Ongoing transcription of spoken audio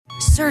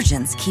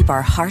surgeons keep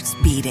our hearts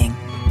beating.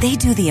 They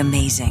do the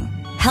amazing,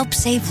 help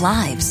save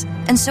lives,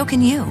 and so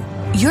can you.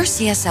 Your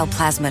CSL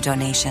plasma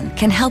donation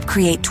can help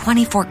create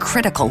 24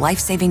 critical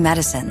life-saving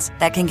medicines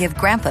that can give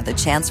Grandpa the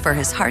chance for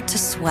his heart to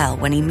swell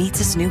when he meets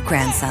his new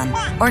grandson,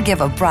 or give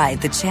a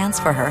bride the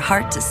chance for her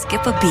heart to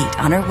skip a beat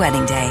on her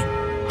wedding day.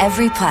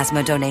 Every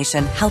plasma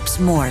donation helps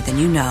more than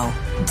you know.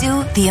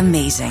 Do the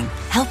amazing.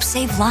 Help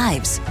save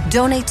lives.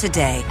 Donate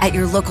today at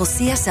your local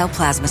CSL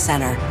Plasma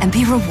Center and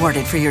be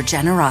rewarded for your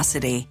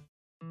generosity.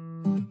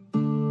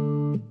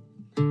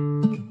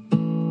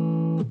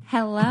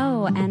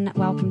 Hello, and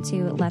welcome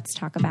to Let's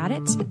Talk About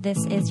It.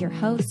 This is your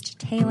host,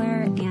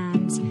 Taylor,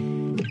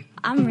 and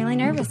I'm really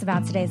nervous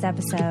about today's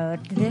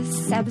episode.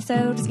 This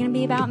episode is going to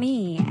be about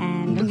me,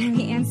 and I'm going to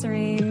be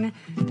answering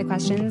the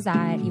questions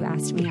that you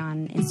asked me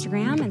on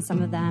Instagram, and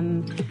some of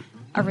them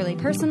are really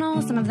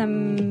personal. Some of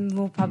them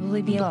will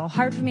probably be a little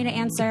hard for me to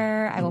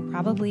answer. I will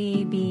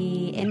probably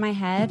be in my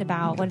head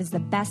about what is the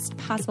best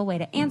possible way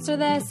to answer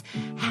this.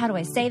 How do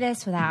I say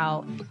this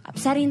without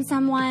upsetting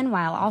someone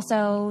while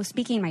also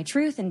speaking my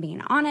truth and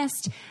being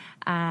honest?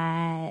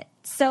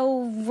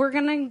 So we're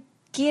going to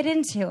get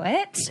into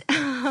it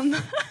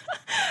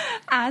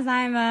as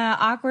I'm an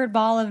awkward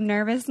ball of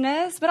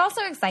nervousness, but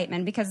also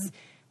excitement, because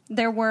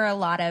there were a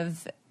lot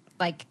of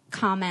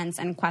comments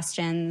and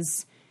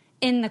questions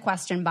in the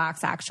question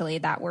box, actually,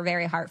 that were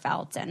very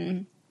heartfelt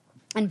and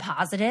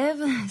positive.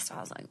 So I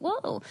was like,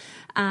 whoa.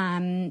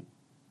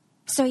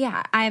 So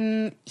yeah,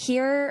 I'm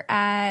here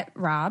at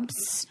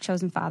Rob's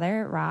chosen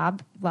father.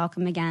 Rob,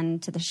 welcome again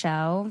to the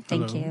show.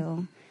 Thank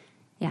you.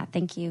 Yeah,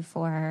 thank you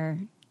for,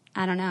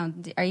 I don't know,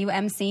 are you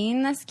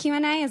emceeing this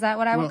Q&A? Is that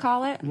what I would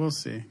call it? We'll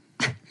see.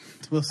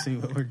 We'll see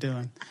what we're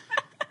doing.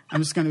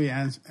 I'm just going to be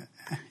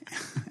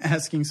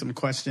asking some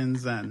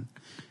questions and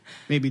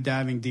maybe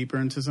diving deeper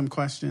into some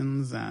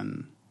questions.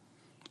 And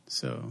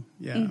so,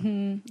 yeah.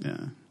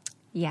 Mm-hmm.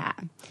 Yeah.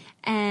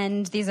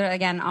 And these are,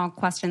 again, all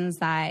questions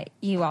that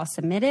you all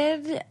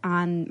submitted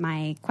on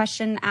my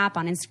question app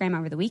on Instagram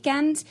over the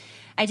weekend.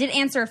 I did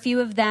answer a few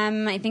of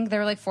them. I think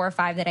there were 4 or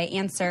 5 that I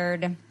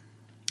answered,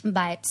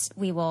 but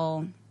we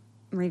will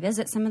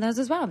revisit some of those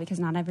as well, because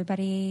not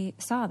everybody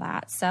saw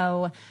that.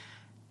 So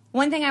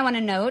one thing I want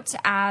to note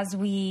as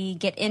we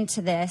get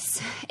into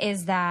this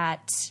is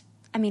that,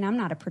 I'm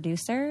not a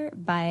producer,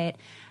 but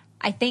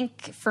I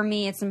think for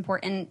me it's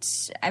important.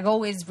 I've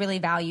always really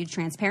valued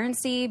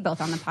transparency, both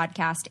on the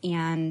podcast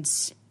and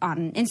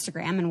on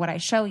Instagram and what I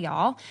show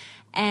y'all.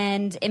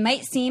 And it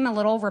might seem a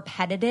little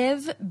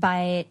repetitive,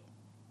 but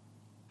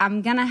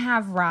I'm going to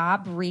have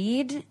Rob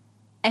read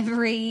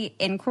every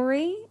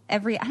inquiry, I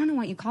don't know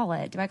what you call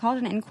it. Do I call it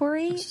an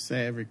inquiry? Let's just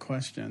say every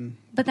question.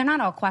 But they're not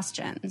all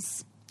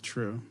questions.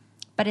 True.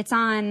 But it's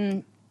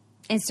on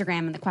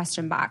Instagram in the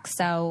question box,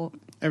 so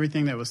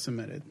everything that was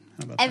submitted.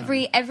 How about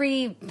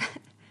every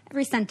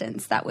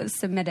sentence that was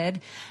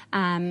submitted,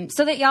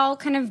 so that y'all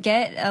kind of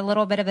get a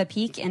little bit of a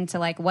peek into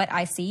what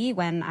I see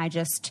when I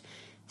just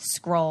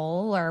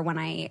scroll or when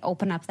I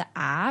open up the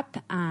app.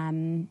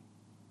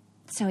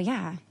 So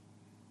yeah.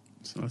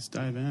 So let's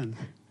dive in.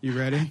 You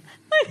ready?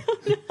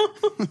 I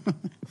don't know.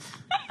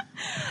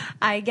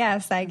 I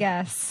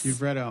guess.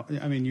 You've read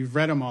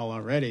them all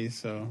already,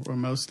 or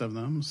most of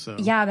them. So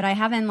yeah, but I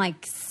haven't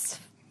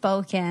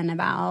spoken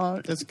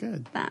about. That's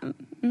good. Them.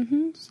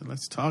 Mm-hmm. So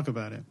let's talk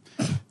about it.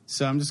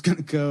 So I'm just going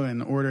to go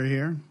in order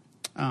here.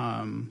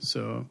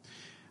 So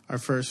our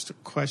first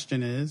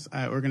question is: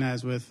 I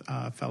organized with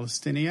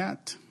Palestine,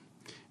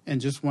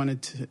 and just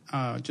want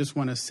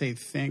to say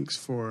thanks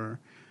for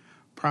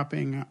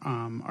propping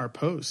our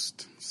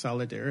post.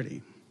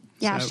 Solidarity.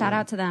 Yeah, shout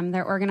out to them.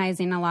 They're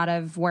organizing a lot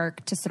of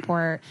work to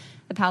support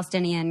the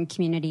Palestinian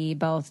community,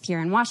 both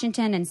here in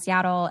Washington and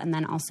Seattle, and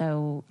then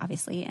also,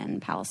 obviously, in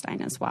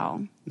Palestine as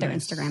well. Their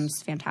Nice.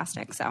 Instagram's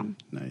fantastic. So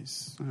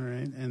Nice. All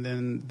right. And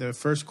then the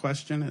first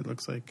question, it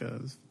looks like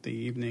the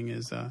evening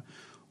is,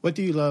 what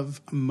do you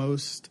love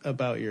most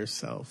about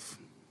yourself?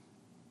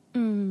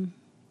 I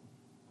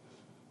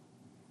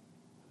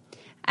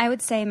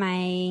would say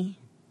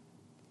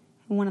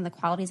one of the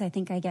qualities I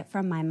think I get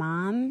from my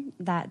mom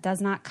that does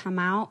not come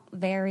out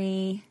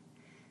very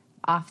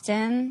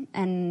often,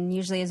 and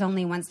usually is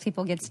only once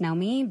people get to know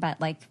me, but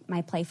my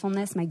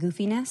playfulness, my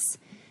goofiness,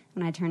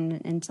 when I turn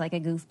into a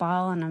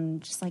goofball and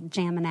I'm just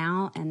jamming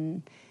out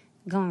and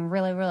going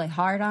really, really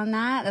hard on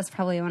that. That's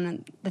probably one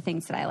of the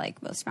things that I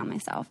like most about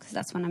myself, because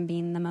that's when I'm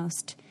being the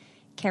most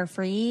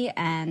carefree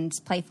and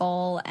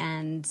playful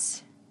and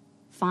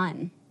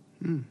fun.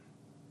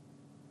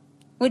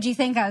 What'd you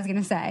think I was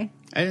going to say?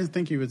 I didn't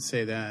think you would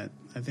say that.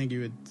 I think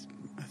you would.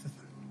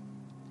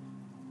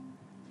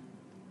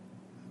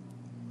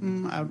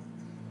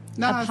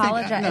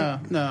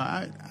 Apologize.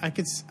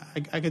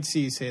 I could see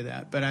you say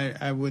that, but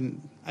I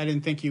wouldn't. I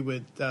didn't think you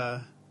would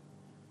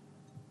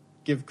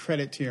give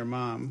credit to your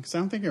mom, because I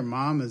don't think your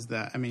mom is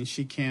that.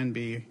 She can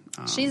be.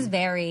 She's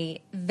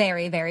very,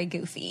 very, very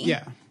goofy.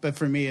 Yeah, but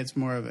for me, it's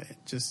more of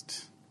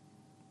just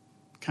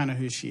kind of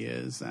who she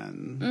is,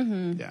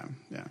 and yeah.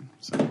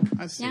 So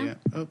I see it.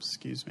 Oops,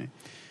 excuse me.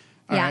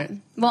 All Yeah. right.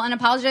 Well, and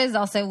apologize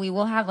also. We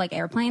will have like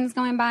airplanes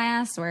going by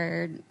us.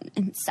 We're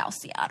in South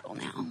Seattle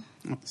now.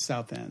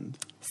 South End.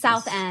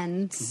 South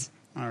End.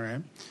 All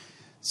right.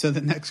 So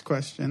the next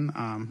question,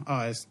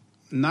 it's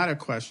not a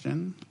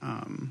question.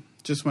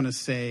 Just want to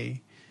say,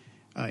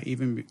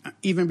 even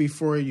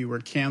before you were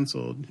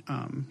canceled,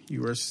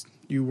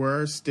 you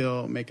were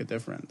still make a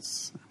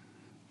difference.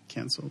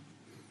 Canceled.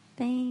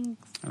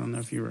 Thanks. I don't know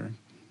if you're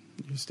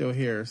still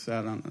here, so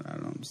I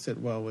don't sit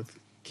well with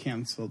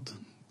canceled.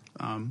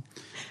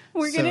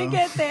 We're gonna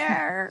get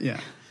there.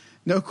 Yeah.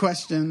 No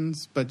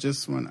questions, but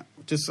just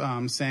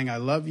saying I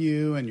love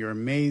you and you're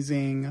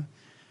amazing.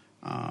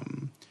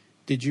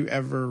 Did you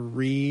ever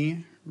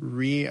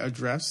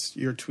readdress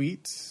your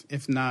tweets?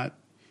 If not,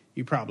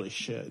 you probably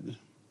should.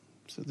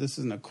 So this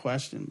isn't a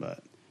question,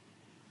 but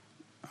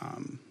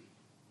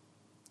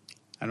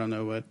I don't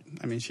know what.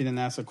 I mean, she didn't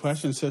ask a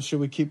question, so should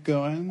we keep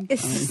going?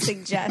 It's a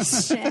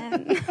suggestion.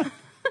 I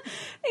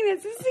think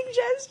it's a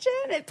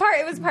suggestion.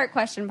 It was part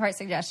question, part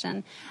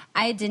suggestion.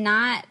 I did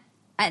not.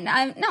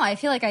 I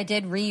feel like I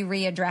did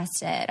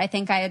readdress it. I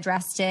think I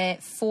addressed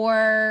it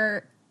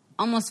for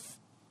almost,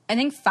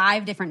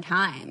 5 different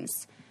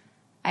times.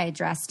 I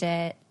addressed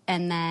it,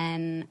 and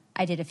then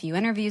I did a few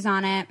interviews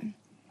on it,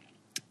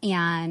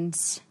 and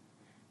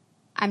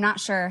I'm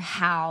not sure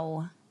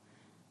how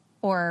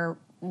or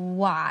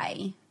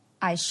why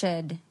I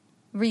should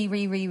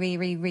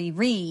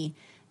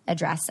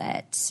address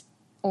it,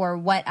 or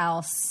what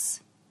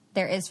else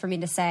there is for me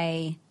to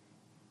say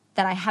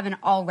that I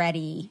haven't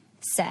already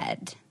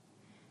said.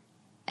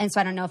 And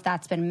so I don't know if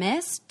that's been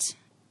missed,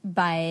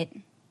 but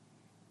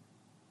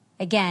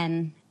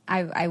again,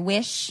 I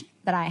wish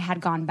that I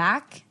had gone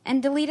back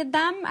and deleted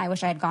them. I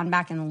wish I had gone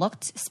back and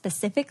looked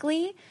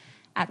specifically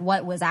at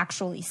what was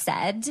actually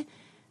said.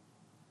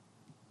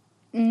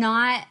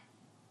 Not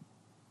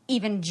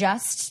even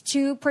just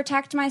to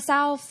protect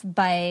myself,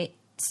 but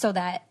so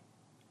that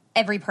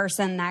every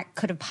person that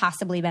could have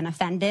possibly been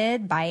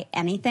offended by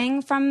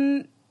anything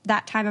from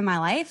that time in my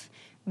life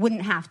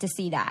wouldn't have to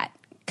see that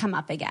come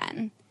up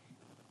again.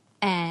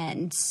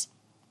 And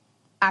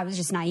I was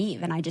just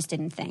naive, and I just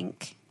didn't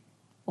think,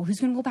 well,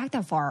 who's going to go back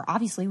that far?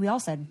 Obviously, we all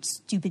said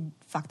stupid,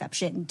 fucked up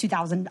shit in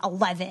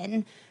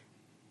 2011,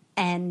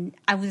 and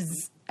I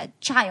was a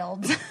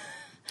child.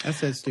 I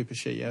said stupid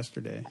shit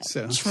yesterday,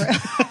 so. True.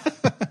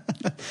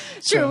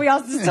 True, we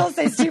also still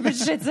say stupid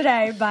shit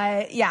today,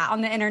 but yeah,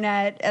 on the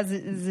internet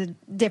is a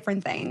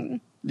different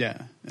thing.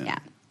 Yeah. Yeah.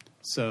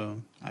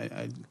 So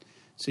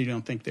so you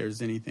don't think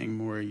there's anything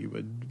more you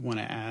would want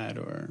to add,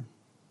 or?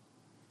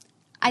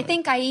 I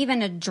think I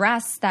even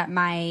addressed that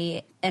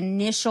my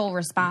initial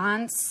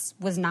response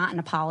was not an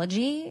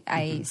apology.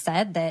 I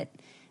said that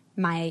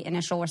my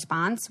initial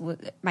response,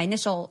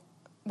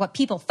 what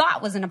people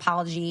thought was an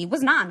apology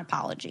was not an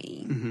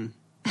apology. Mm-hmm.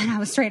 And I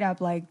was straight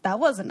up like, that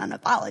wasn't an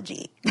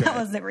apology. That Right.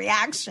 was the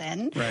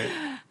reaction. Right.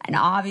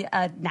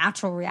 A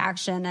natural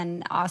reaction,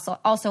 and also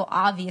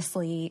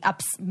obviously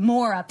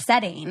more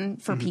upsetting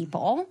for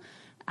people.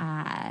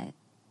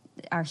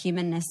 Our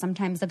humanness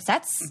sometimes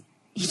upsets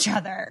each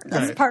other.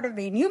 That's Right. part of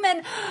being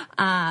human.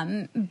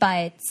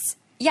 But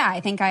yeah, I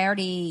think I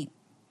already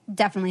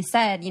definitely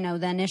said,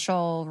 the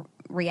initial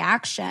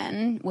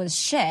reaction was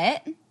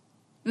shit.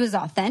 It was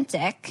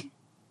authentic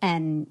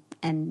and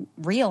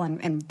real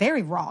and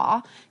very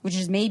raw, which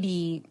is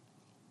maybe,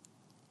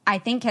 I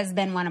think, has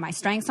been one of my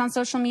strengths on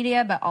social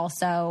media, but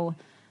also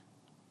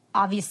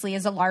obviously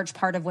is a large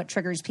part of what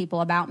triggers people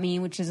about me,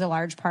 which is a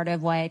large part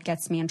of what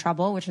gets me in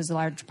trouble, which is a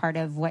large part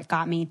of what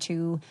got me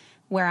to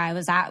where I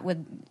was at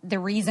with the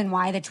reason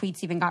why the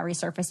tweets even got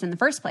resurfaced in the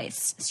first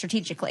place,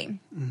 strategically.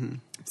 Mm-hmm.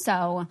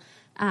 So,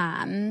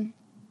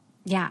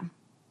 yeah.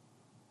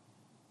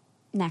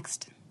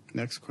 Next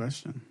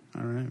question.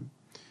 All right.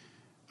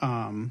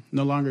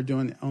 No longer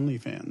doing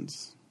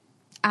OnlyFans.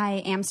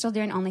 I am still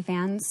doing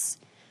OnlyFans.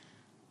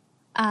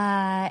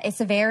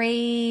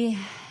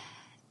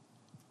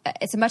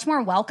 It's a much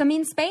more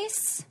welcoming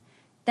space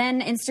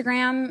than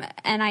Instagram.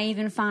 And I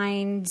even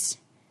find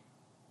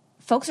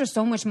folks are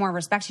so much more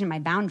respecting my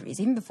boundaries.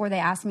 Even before they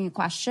ask me a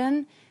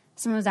question,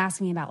 someone was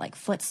asking me about like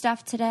foot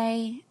stuff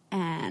today,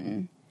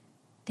 and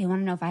they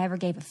want to know if I ever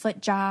gave a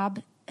foot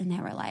job. And they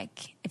were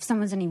like,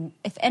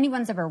 if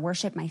anyone's ever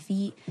worshipped my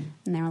feet,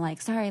 and they were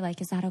like, sorry,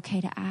 like, is that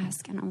okay to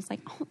ask? And I was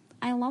like, oh,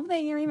 I love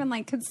that you're even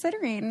like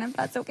considering if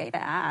that's okay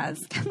to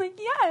ask. I'm like,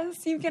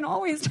 yes, you can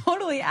always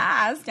totally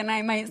ask. And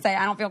I might say,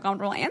 I don't feel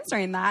comfortable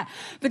answering that.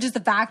 But just the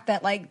fact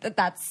that like,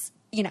 that's,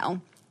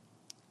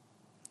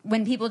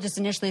 when people just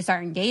initially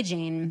start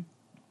engaging,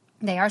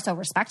 they are so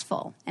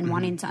respectful and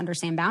wanting to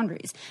understand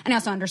boundaries. And I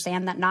also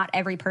understand that not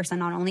every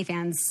person on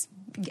OnlyFans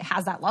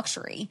has that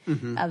luxury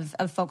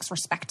of folks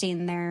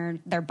respecting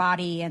their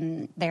body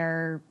and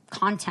their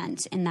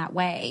content in that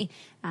way.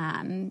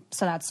 So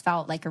that's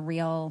felt like a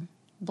real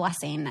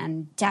blessing,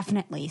 and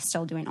definitely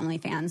still doing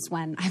OnlyFans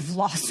when I've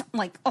lost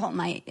like all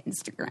my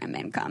Instagram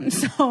income.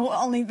 So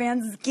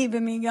OnlyFans is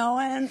keeping me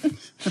going.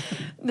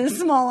 The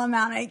small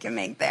amount I can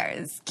make there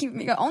is keeping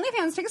me going.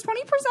 OnlyFans takes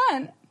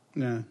 20%.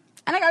 Yeah.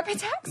 And I got to pay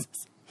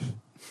taxes.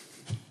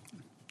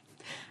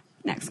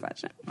 Next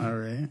question. All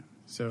right.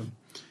 So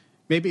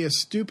maybe a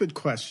stupid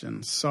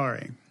question.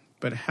 Sorry.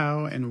 But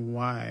how and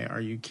why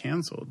are you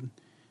canceled?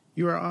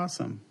 You are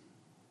awesome.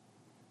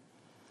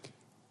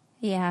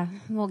 Yeah,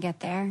 we'll get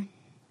there.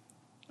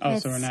 Oh,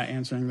 so we're not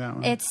answering that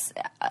one? It's,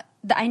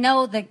 I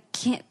know the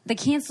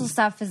cancel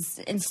stuff is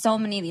in so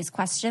many of these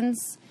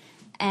questions.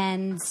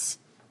 And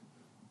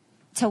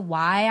to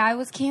why I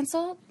was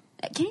canceled.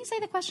 Can you say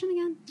the question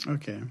again?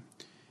 Okay.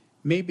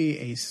 Maybe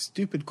a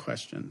stupid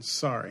question.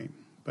 Sorry.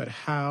 But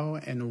how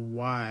and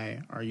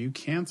why are you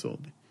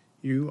canceled?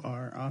 You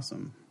are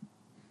awesome.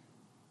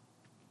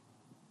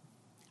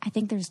 I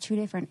think there's two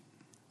different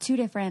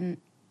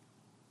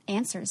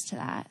answers to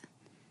that.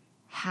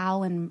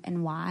 How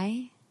and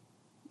why.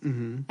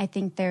 Mm-hmm. I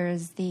think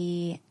there's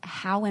the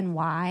how and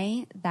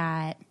why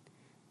that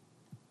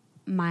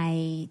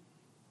my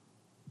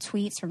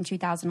tweets from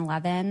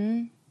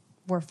 2011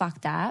 were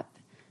fucked up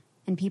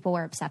and people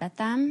were upset at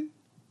them.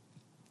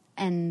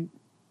 And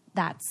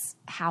that's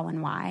how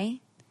and why.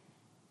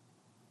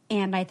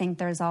 And I think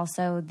there's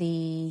also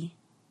and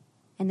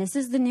this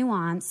is the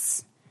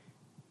nuance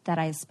that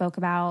I spoke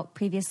about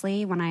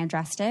previously when I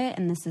addressed it,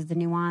 and this is the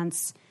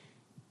nuance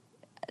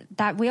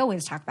that we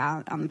always talk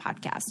about on the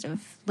podcast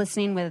of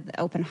listening with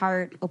open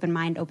heart, open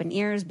mind, open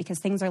ears, because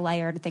things are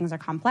layered, things are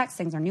complex,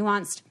 things are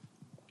nuanced.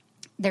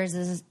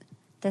 There's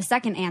the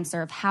second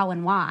answer of how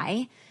and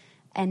why,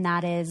 and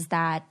that is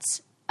that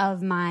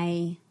of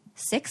my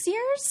 6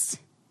 years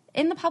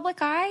in the public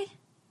eye,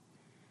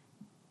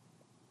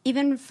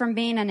 even from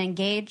being an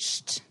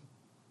engaged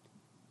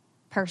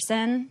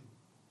person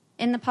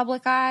in the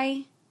public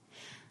eye,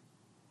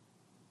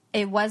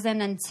 it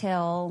wasn't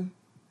until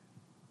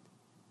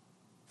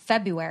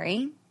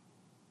February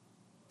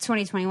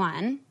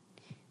 2021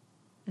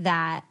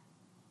 that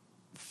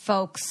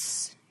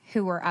folks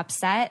who were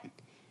upset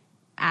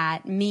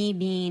at me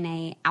being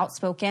a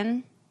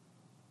outspoken,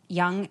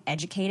 young,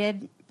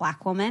 educated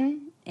Black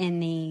woman in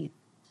the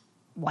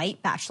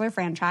white Bachelor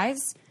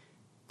franchise,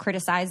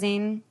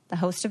 criticizing the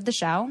host of the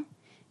show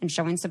and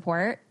showing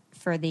support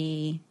for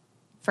the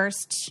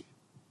first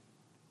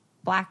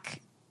Black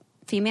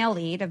female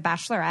lead of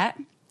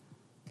Bachelorette,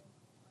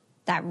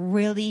 that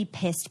really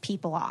pissed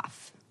people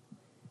off.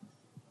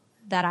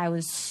 That I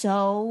was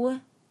so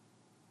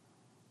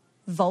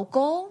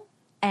vocal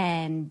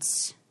and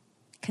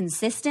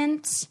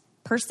consistent,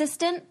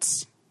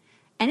 persistent,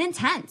 and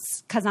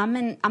intense, because I'm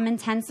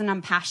intense and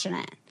I'm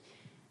passionate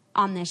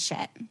on this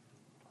shit,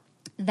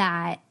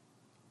 that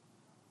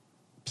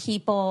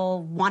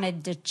people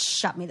wanted to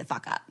shut me the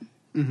fuck up.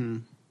 Mm-hmm.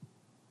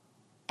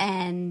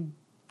 And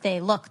they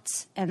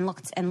looked and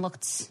looked and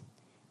looked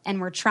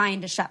and were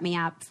trying to shut me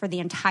up for the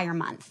entire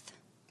month.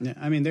 Yeah,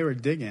 I mean, they were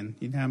digging.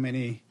 You know how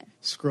many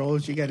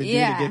scrolls you got to do to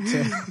get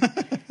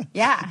to...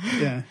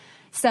 Yeah.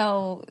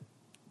 So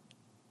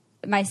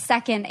my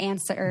second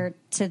answer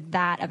to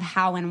that of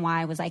how and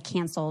why was I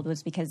canceled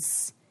was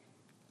because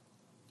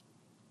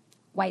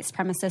white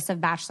supremacists of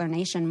Bachelor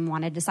Nation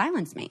wanted to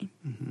silence me.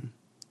 Mm-hmm.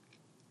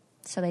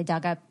 So they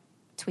dug up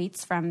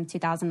tweets from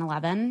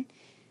 2011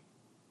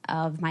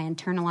 of my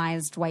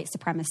internalized white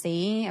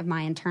supremacy, of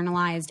my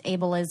internalized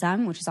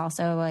ableism, which is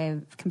also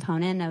a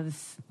component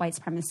of white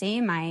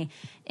supremacy, my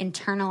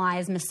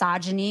internalized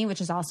misogyny, which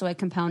is also a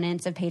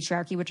component of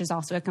patriarchy, which is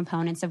also a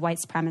component of white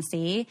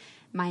supremacy,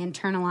 my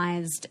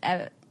internalized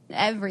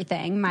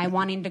everything, my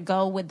wanting to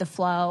go with the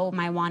flow,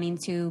 my wanting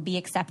to be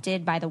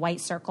accepted by the white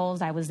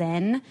circles I was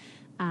in.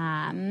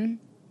 Yeah,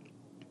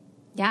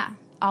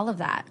 all of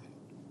that.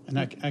 And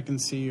I can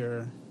see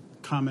your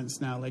comments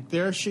now, like,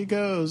 there she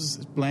goes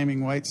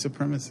blaming white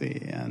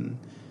supremacy, and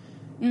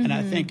mm-hmm. and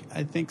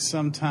I think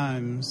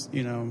sometimes,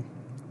 you know,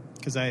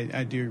 because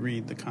I do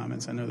read the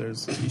comments. I know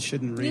you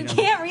shouldn't read them.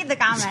 You can't read the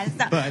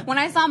comments. But when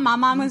I saw my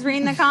mom was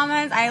reading the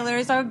comments, I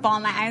literally started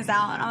bawling my eyes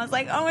out, and I was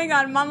like, oh my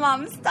God, my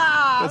mom,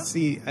 stop. But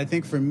see, I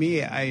think for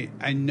me, I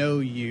know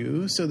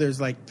you, so there's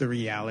like the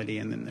reality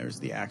and then there's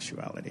the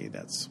actuality.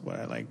 That's what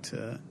I like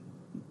to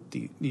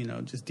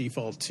just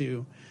default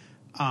to.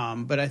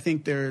 But I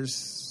think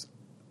there's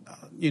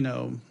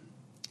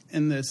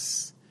in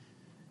this,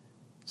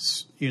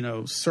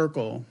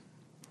 circle,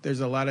 there's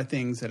a lot of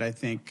things that I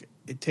think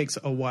it takes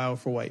a while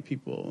for white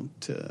people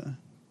to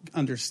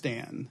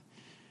understand.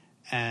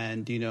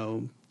 And,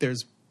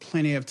 there's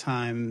plenty of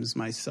times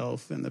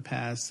myself in the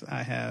past,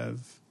 I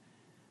have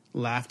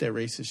laughed at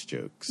racist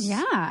jokes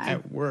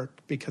at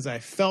work because I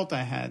felt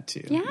I had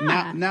to.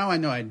 Yeah. Now I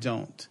know I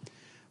don't.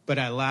 But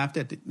I laughed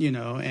at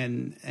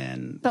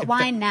and But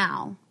why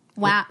now?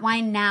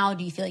 Why now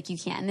do you feel like you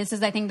can? This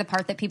is, I think, the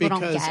part that people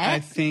don't get. Because I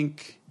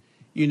think,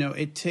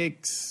 it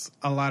takes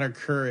a lot of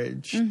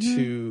courage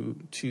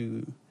mm-hmm.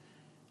 to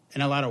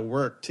and a lot of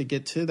work to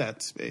get to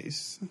that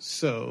space.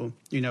 So,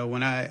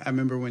 when I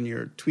remember when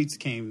your tweets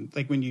came,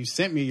 like when you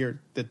sent me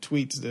the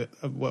tweets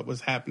of what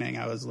was happening,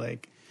 I was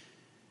like,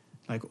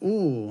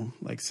 ooh,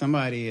 like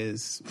somebody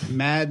is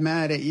mad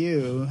at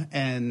you.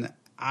 And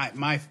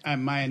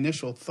my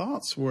initial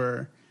thoughts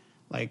were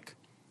like,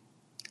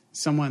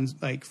 someone's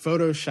like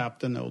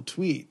photoshopped an old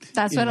tweet.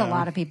 That's what a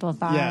lot of people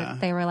thought. Yeah,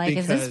 they were like,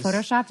 is this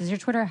photoshopped? Is your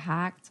Twitter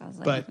hacked? I was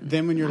like, but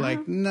then when you're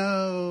like,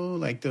 no,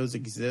 like those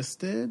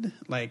existed,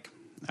 like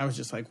I was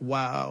just like,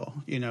 wow,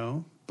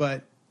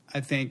 but I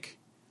think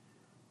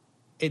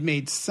it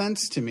made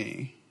sense to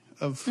me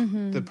of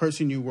the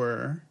person you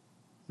were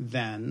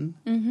then,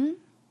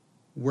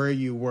 where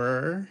you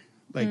were,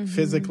 like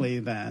physically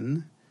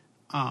then.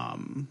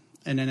 And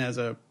then as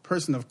a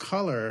person of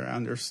color, I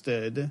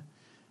understood.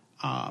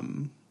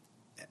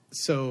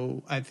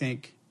 So I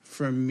think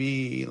for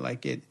me,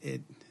 like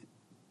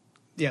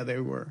they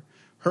were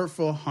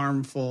hurtful,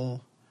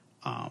 harmful,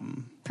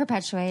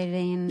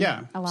 perpetuating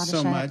a lot of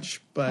so shit.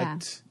 much,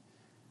 but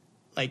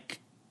like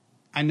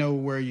I know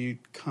where you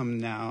come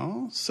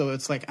now, so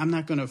it's like I'm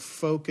not going to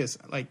focus.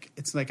 Like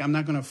it's like I'm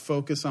not going to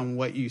focus on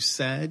what you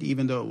said,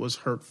 even though it was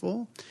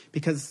hurtful,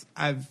 because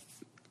I've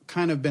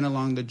kind of been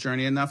along the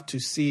journey enough to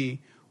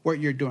see what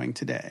you're doing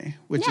today,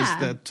 which is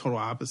the total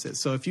opposite.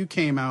 So if you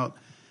came out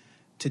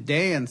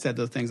today and said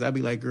those things, I'd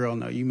be like, girl,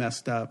 no, you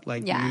messed up.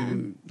 Like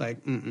you, like,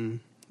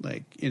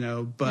 like,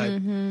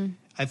 but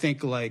I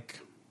think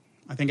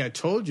I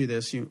told you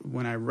this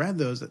when I read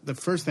those, the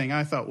first thing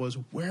I thought was,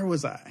 where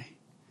was I?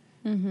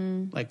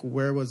 Like,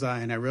 where was I?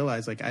 And I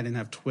realized like, I didn't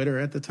have Twitter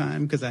at the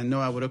time, because I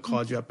know I would have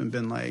called you up and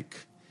been like,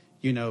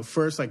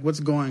 first, like, what's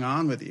going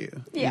on with you?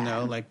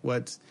 Like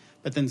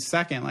but then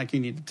second, like, you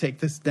need to take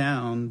this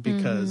down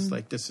because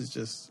like, this is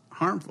just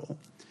harmful.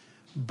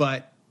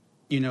 But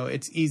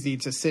it's easy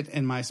to sit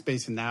in my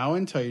space now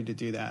and tell you to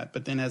do that.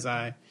 But then as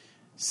I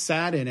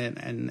sat in it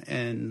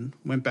and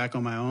went back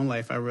on my own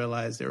life, I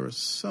realized there were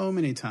so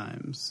many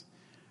times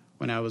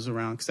when I was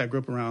around, because I grew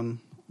up around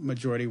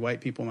majority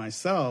white people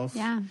myself.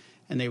 Yeah.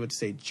 And they would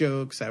say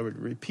jokes. I would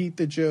repeat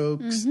the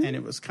jokes. And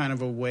it was kind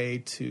of a way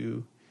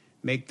to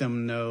make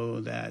them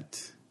know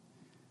that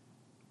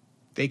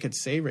they could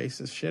say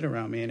racist shit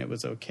around me and it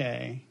was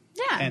okay.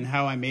 Yeah. And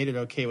how I made it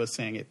okay was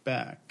saying it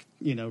back.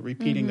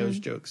 Repeating those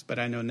jokes. But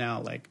I know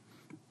now, like,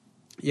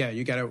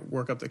 you got to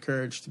work up the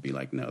courage to be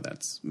like, no,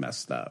 that's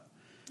messed up.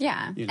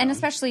 Yeah. And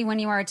especially when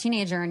you are a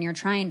teenager and you're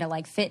trying to,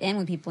 like, fit in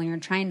with people and you're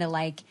trying to,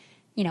 like,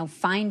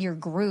 find your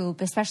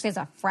group, especially as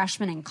a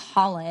freshman in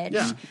college.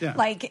 Yeah.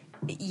 Like,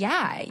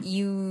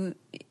 you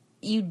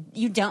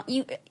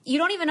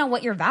don't even know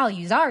what your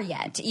values are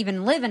yet to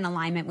even live in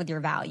alignment with your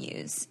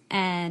values.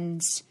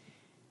 And,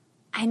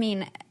 I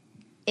mean,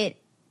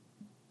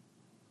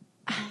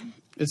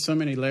 it's so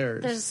many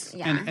layers,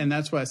 and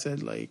that's why I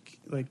said like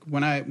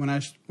when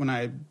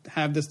I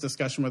have this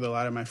discussion with a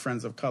lot of my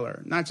friends of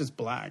color, not just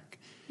Black,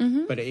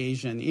 but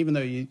Asian. Even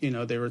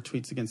though there were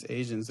tweets against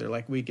Asians, they're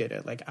like, we get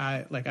it. Like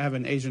I have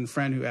an Asian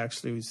friend who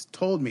actually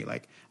told me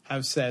like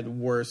I've said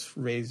worse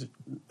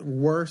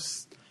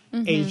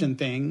Asian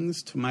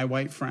things to my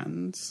white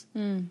friends,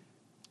 in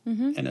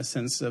a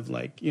sense of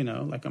like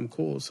like I'm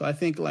cool. So I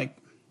think like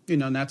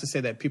not to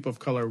say that people of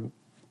color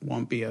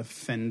won't be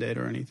offended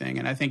or anything,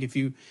 and I think if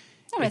you.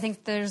 I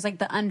think there's like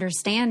the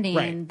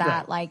understanding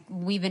that like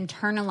we've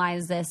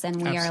internalized this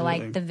and we are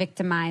like the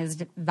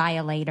victimized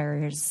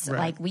violators. Right.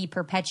 Like we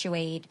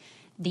perpetuate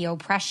the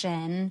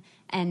oppression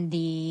and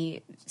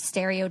the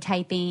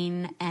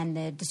stereotyping and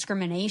the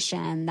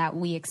discrimination that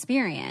we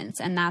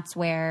experience. And that's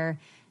where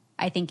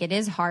I think it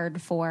is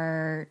hard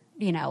for,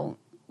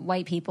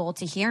 white people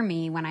to hear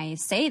me when I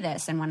say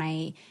this and when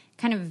I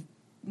kind of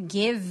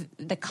give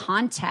the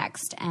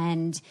context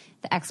and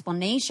the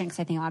explanation, because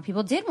I think a lot of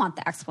people did want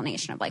the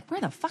explanation of like, where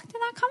the fuck did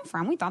that come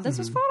from? We thought this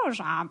was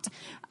photoshopped.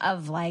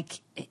 Of like,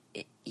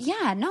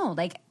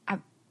 like I've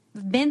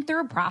been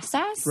through a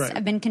process. Right.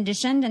 I've been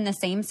conditioned in the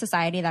same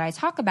society that I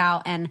talk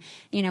about. And,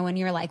 when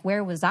you're like,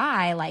 where was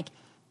I? Like,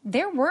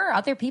 there were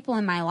other people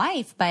in my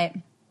life, but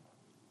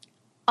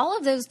all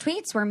of those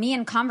tweets were me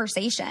in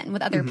conversation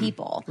with other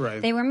people.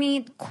 Right. They were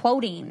me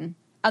quoting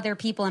other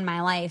people in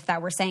my life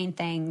that were saying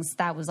things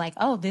that was like,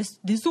 oh, this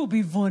will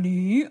be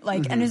funny.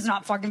 Like, and it's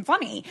not fucking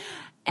funny.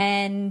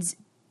 And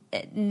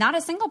not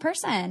a single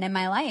person in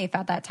my life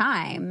at that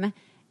time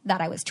that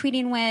I was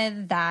tweeting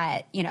with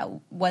that,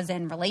 was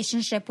in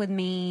relationship with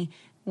me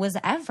was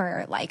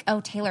ever like,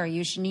 oh, Taylor,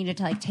 you needed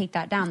to like take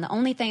that down. The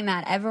only thing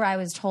that ever I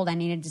was told I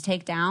needed to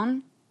take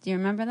down, do you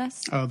remember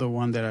this? Oh, the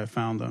one that I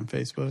found on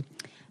Facebook?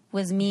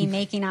 Was me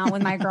making out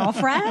with my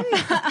girlfriend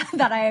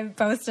that I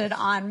posted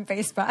on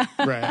Facebook.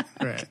 Right.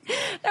 That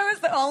was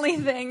the only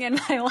thing in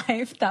my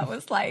life that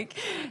was like,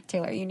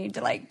 Taylor, you need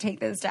to like take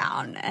this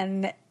down.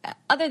 And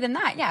other than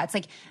that, it's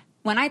like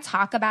when I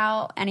talk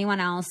about anyone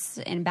else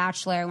in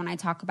Bachelor, when I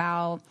talk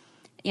about,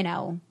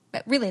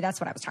 but really that's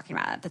what I was talking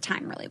about at the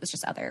time. Really, it was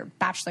just other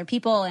Bachelor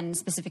people and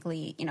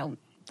specifically,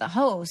 the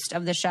host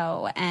of the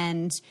show.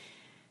 And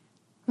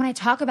when I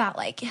talk about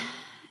like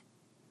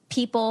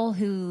people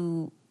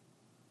who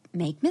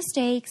make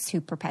mistakes,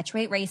 who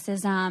perpetuate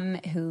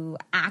racism, who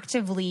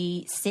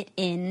actively sit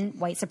in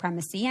white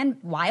supremacy and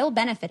while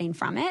benefiting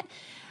from it,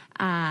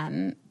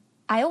 I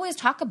always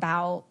talk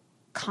about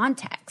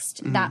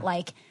context, that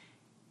like,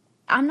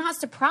 I'm not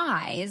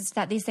surprised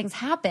that these things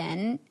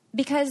happen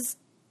because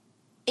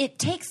it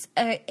takes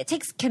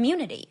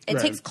community. It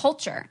takes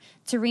culture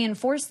to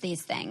reinforce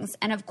these things.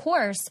 And of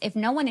course, if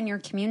no one in your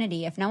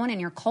community, if no one in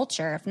your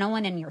culture, if no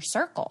one in your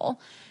circle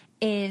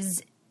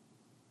is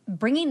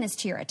bringing this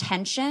to your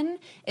attention,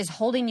 is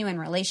holding you in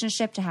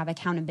relationship to have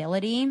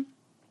accountability,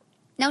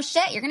 no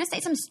shit, you're going to say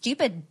some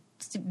stupid,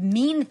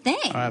 mean things.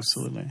 Oh,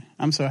 absolutely.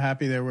 I'm so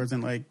happy there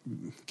wasn't like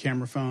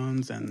camera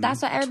phones and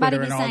that's what everybody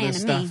Twitter be and all saying this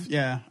to stuff. me.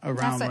 Yeah,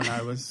 around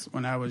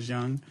when I was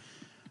young.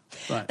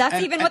 But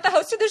that's even what the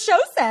host of the show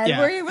said, yeah.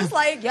 where he was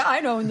like, yeah,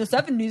 I know in the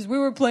 70s we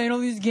were playing all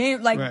these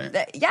games.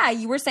 Like, yeah,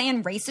 you were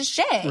saying racist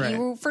shit. Right.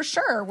 You for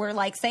sure were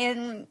like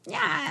saying,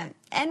 yeah,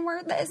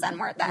 N-word this,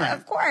 N-word that, right.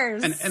 Of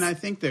course. And I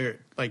think they're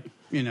like,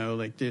 you know,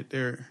 like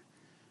they're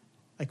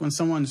like when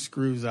someone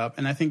screws up,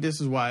 and I think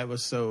this is why it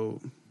was so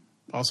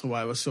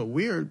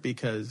weird,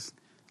 because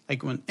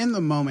like when in the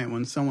moment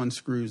when someone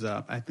screws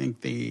up, I think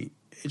it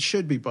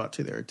should be brought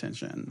to their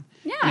attention.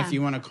 Yeah. And if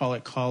you want to call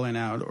it calling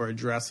out or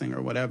addressing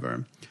or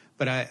whatever.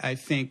 But I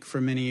think for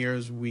many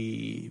years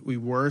we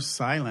were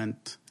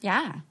silent.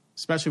 Yeah.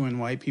 Especially when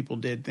white people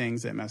did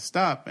things that messed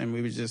up, and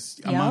we would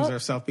just amongst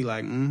ourselves be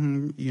like,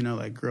 you know,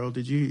 like, girl,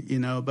 did you, you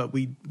know, but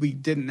we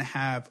didn't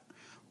have,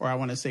 or I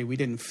want to say we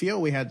didn't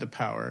feel we had the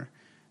power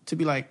to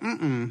be like,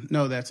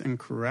 no, that's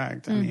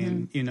incorrect. I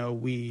mean, you know,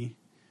 we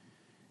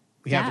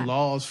have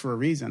laws for a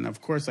reason.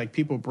 Of course, like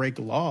people break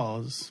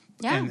laws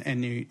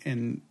and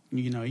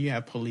you know, you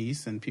have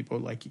police and people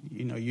like,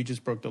 you know, you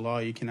just broke the law.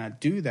 You cannot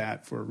do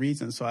that for a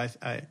reason. So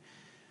I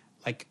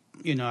like,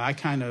 you know, I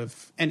kind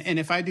of, and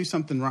if I do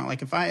something wrong,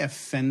 like if I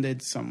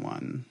offended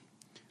someone,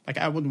 like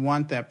I would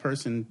want that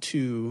person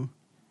to,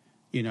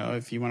 you know,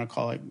 if you want to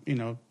call it, you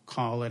know,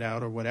 call it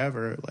out or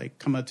whatever, like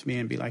come up to me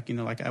and be like, you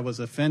know, like I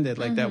was offended,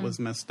 like that was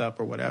messed up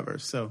or whatever.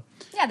 So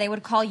yeah, they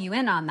would call you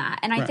in on that.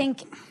 And I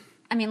think,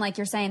 I mean, like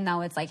you're saying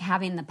though, it's like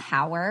having the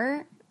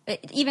power,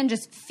 even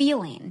just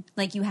feeling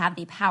like you have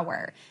the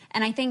power.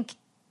 And I think,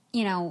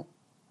 you know,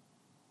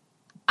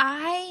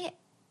 I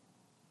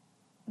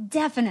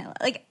definitely,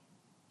 like,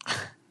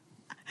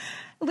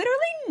 literally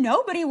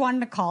nobody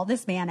wanted to call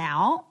this man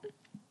out.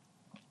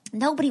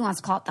 Nobody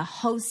wants to call it the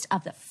host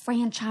of the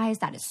franchise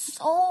that is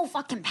so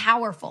fucking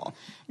powerful.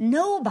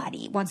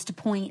 Nobody wants to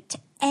point to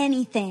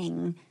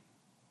anything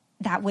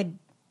that would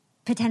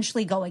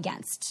potentially go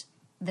against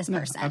this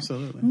person.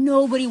 Absolutely.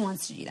 Nobody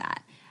wants to do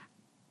that.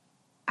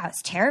 I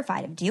was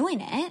terrified of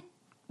doing it,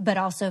 but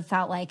also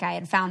felt like I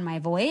had found my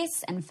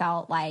voice and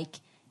felt like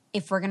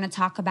if we're going to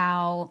talk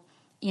about,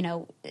 you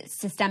know,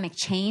 systemic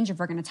change, if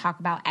we're going to talk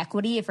about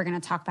equity, if we're going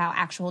to talk about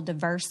actual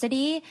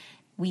diversity,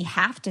 we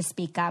have to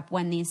speak up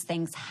when these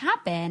things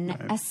happen,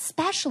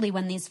 especially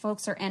when these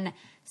folks are in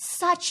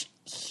such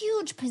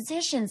huge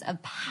positions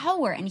of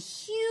power and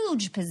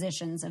huge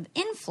positions of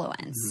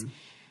influence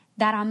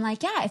that I'm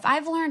like, yeah, if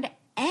I've learned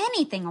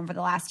anything over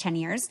the last 10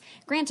 years,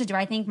 granted, do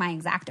I think my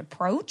exact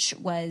approach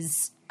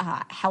was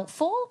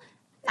helpful?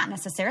 Not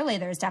necessarily.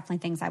 There's definitely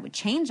things I would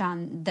change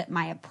on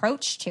my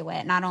approach to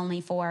it, not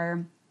only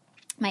for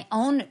my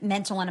own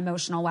mental and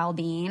emotional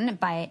well-being,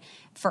 but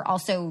for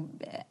also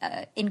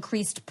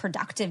increased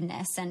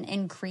productiveness and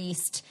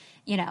increased,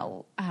 you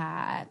know,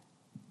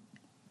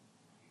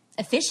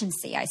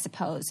 efficiency, I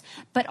suppose.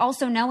 But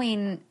also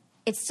knowing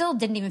it still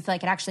didn't even feel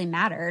like it actually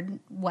matteed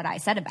what I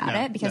said about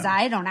it, because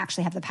I don't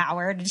actually have the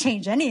power to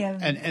change any of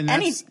that.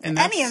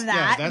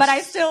 Yeah, but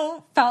I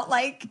still felt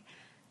like,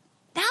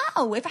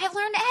 no, if I've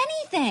learned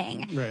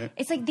anything,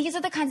 it's like these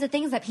are the kinds of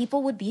things that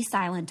people would be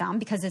silent on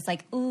because it's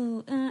like,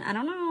 ooh, I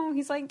don't know.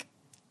 He's like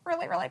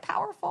really, really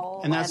powerful.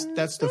 And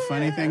that's the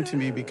funny thing to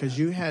me, because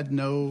you had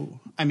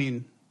no, I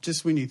mean,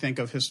 just when you think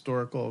of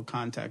historical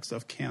context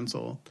of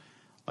cancel,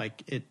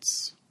 like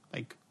it's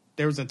like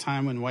there was a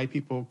time when white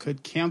people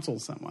could cancel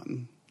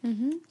someone,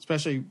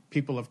 especially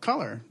people of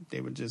color. They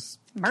would just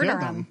murder kill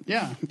them.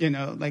 Yeah, you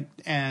know, like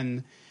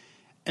and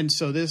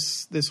so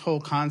this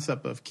whole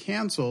concept of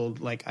canceled,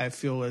 like I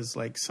feel is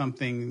like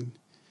something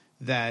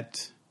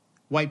that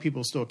white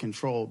people still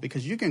control,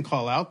 because you can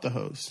call out the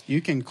host, you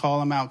can call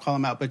them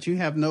out, but you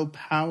have no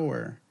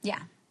power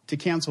to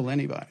cancel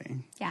anybody.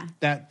 Yeah,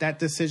 that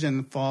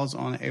decision falls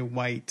on a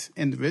white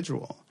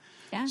individual.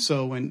 Yeah.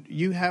 So when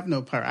you have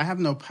no power, I have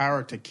no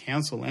power to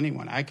cancel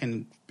anyone. I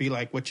can be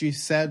like, what you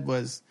said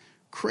was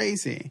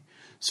crazy.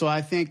 So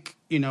I think,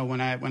 you know,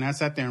 when I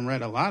sat there and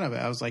read a lot of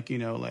it, I was like, you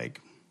know, like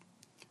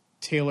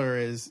Taylor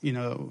is, you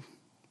know,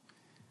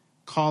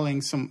 calling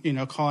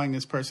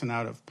this person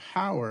out of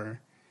power,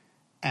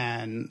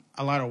 and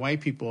a lot of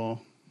white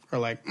people are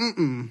like,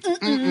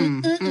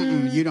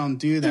 you don't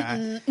do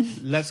that.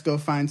 Let's go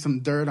find some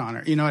dirt on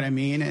her. You know what I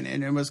mean?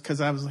 And it was because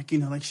I was like, you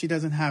know, like she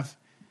doesn't have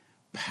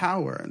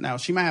power. Now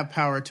she might have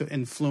power to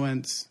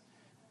influence,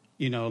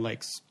 you know,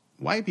 like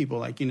white people,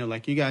 like, you know,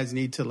 like you guys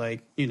need to,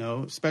 like, you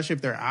know, especially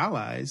if they're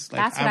allies.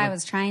 Like, that's what I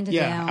was trying to do.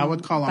 Yeah, I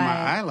would call on my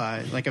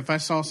ally. Like if I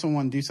saw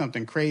someone do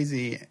something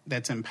crazy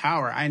that's in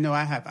power, I know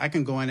I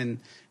can go in and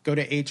go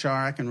to HR.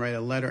 I can write a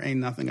letter. Ain't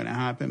nothing going to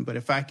happen. But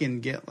if I can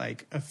get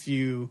like a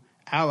few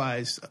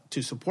allies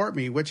to support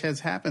me, which has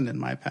happened in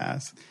my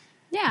past,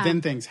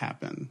 then things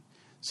happen.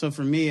 So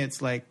for me,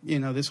 it's like,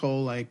 this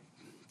whole like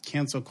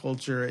cancel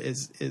culture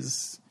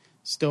is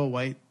still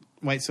white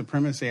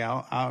supremacy.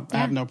 I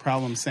have no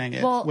problem saying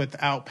it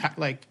without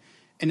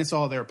and it's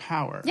all their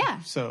power. Yeah.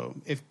 So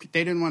if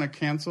they didn't want to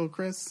cancel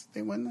Chris,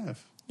 they wouldn't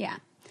have. Yeah.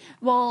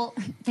 Well,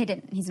 they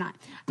didn't. He's not.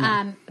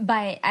 No. But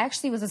I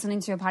actually was listening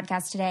to a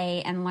podcast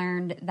today and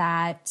learned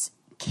that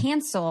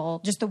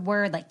cancel, just the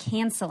word like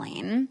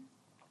canceling,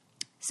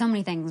 so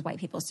many things white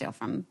people steal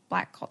from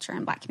Black culture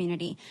and Black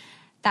community,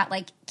 that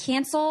like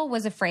cancel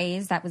was a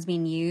phrase that was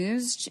being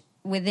used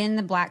within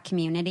the Black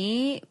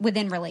community,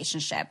 within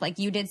relationship. Like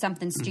you did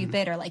something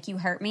stupid or like you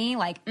hurt me,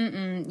 like,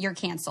 you're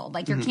canceled.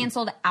 Like you're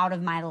canceled out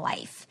of my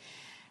life.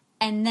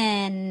 And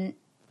then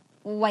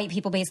white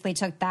people basically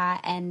took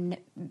that and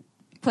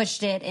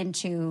pushed it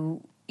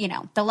into,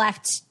 the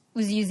left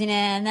was using it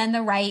and then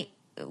the right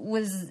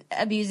was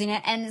abusing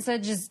it. And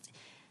so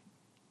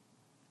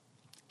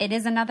it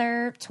is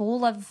another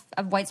tool of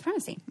white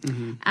supremacy.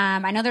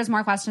 I know there's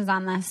more questions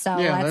on this, so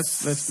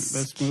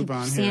let's move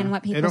on. Seeing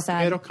what people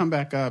said. It'll come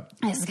back up.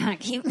 It's gonna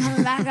keep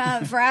coming back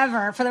up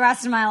forever for the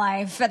rest of my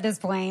life. At this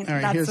point,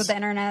 right, that's what the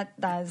internet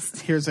does.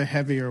 Here's a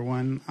heavier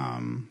one: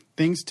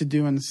 things to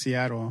do in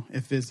Seattle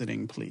if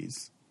visiting,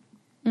 please.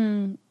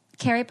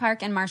 Cary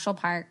Park and Marshall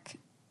Park.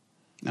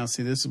 Now,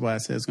 see, this is why I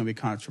said it's going to be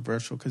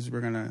controversial because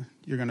you're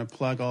gonna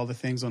plug all the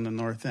things on the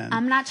north end.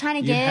 I'm not trying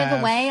to give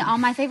away all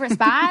my favorite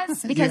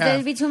spots because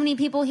there'd be too many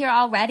people here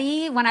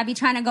already when I'd be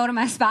trying to go to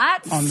my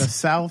spots. On the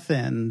south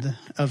end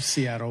of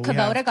Seattle,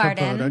 Kubota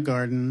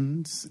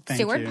Gardens.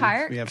 Seward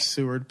Park. We have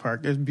Seward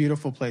Park. There's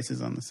beautiful places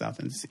on the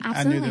south end. Absolutely,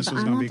 I knew this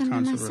was going to be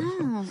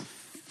controversial.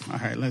 All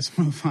right, let's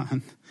move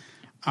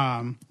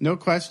on. No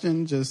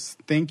question,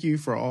 just thank you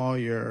for all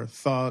your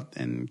thought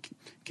and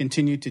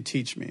continue to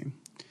teach me.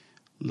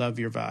 Love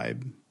your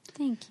vibe.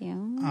 Thank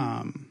you.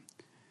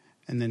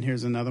 And then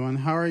here's another one.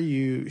 How are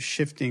you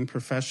shifting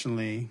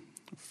professionally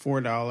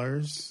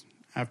 $4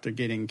 after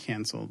getting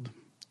canceled?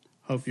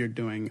 Hope you're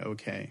doing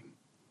okay.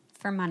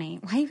 For money.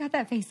 Why you got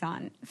that face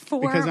on?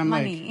 For because I'm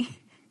money.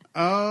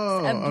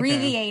 Like,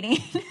 abbreviating.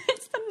 Okay.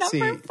 It's the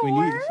number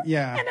 4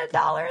 and a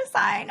dollar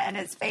sign and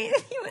his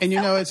face. And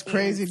it's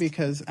crazy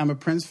because I'm a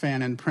Prince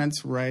fan and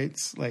Prince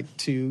writes like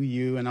to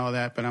you and all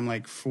that, but I'm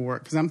like for,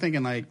 because I'm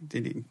thinking like,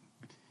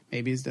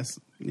 maybe he's just,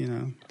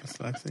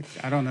 dyslexic.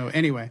 I don't know.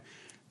 Anyway,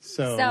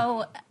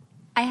 so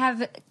I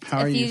have. How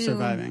are you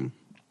surviving?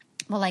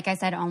 Well, like I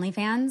said,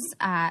 OnlyFans,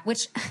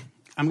 which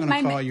I'm going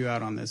to call you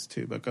out on this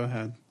too, but go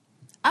ahead.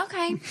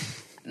 Okay,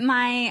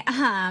 my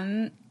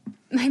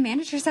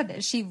manager said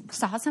that she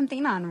saw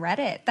something on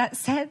Reddit that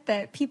said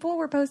that people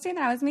were posting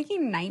that I was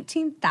making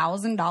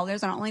 $19,000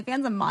 on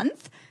OnlyFans a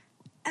month,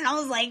 and I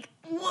was like,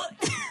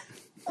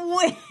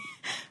 what?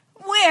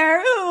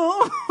 Where?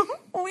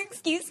 Who?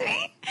 Excuse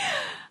me.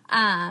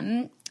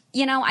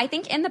 I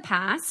think in the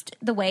past,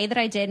 the way that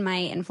I did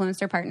my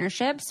influencer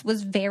partnerships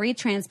was very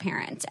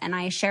transparent, and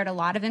I shared a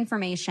lot of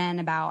information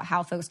about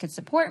how folks could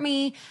support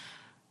me.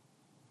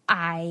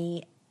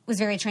 I was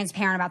very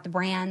transparent about the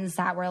brands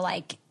that were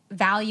like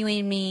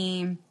valuing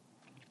me.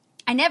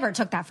 I never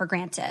took that for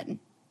granted,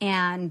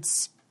 and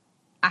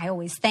I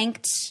always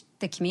thanked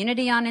the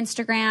community on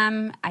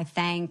Instagram. I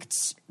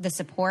thanked the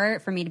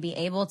support for me to be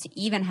able to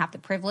even have the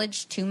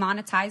privilege to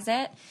monetize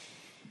it.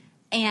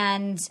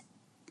 And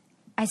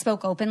I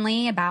spoke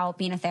openly about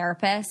being a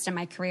therapist and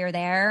my career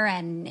there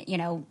and,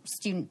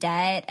 student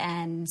debt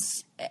and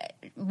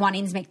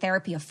wanting to make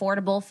therapy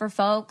affordable for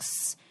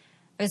folks.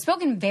 I've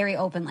spoken very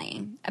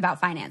openly about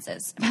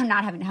finances, about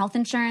not having health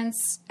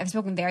insurance. I've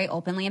spoken very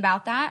openly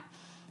about that.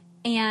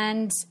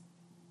 And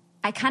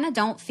I kind of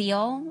don't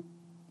feel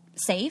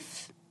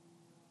safe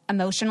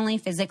emotionally,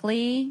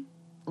 physically,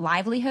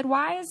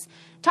 livelihood-wise,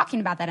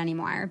 talking about that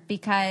anymore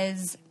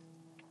because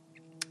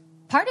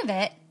part of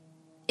it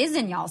is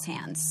in y'all's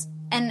hands.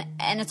 And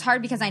it's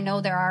hard because I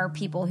know there are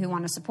people who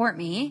want to support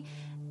me,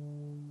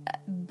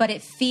 but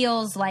it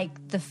feels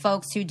like the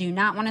folks who do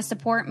not want to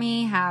support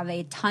me have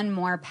a ton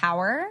more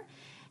power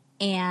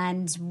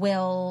and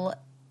will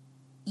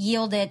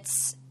yield it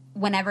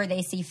whenever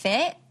they see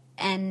fit,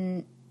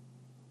 and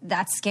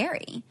that's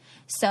scary.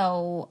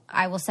 So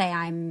I will say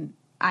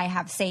I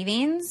have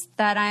savings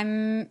that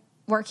I'm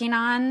working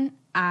on.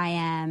 I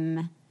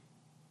am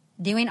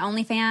doing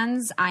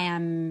OnlyFans. I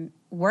am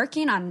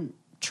working on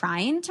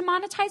trying to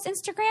monetize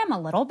Instagram a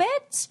little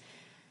bit.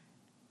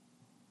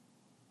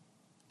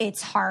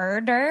 It's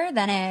harder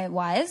than it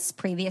was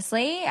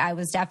previously. I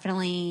was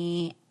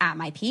definitely at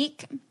my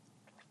peak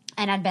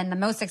and had been the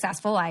most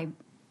successful I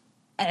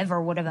ever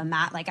would have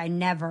imagined. Like I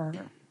never,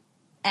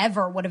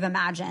 ever would have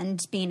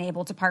imagined being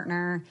able to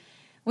partner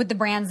with the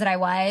brands that I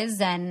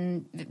was,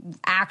 and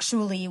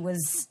actually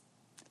was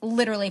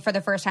literally for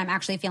the first time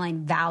actually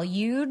feeling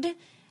valued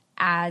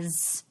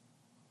as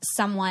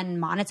someone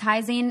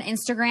monetizing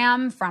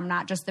Instagram from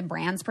not just the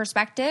brand's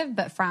perspective,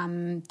 but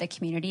from the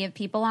community of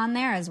people on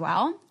there as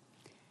well.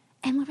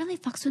 And what really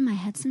fucks with my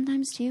head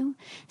sometimes too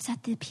is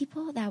that the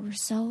people that were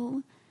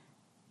so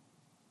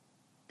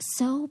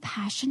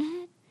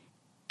passionate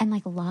and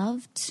like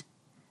loved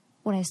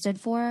what I stood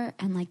for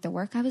and like the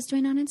work I was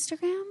doing on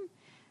Instagram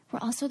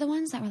were also the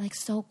ones that were like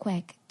so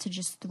quick to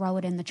just throw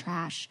it in the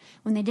trash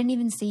when they didn't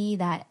even see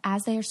that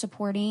as they are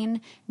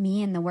supporting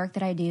me and the work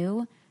that I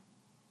do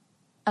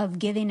of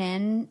giving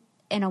in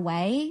a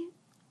way.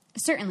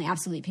 Certainly,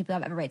 absolutely, people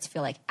have every right to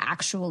feel like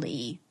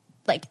actually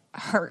like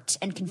hurt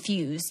and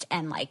confused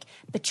and like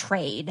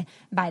betrayed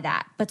by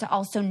that, but to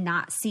also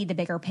not see the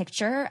bigger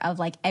picture of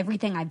like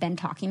everything I've been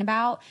talking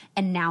about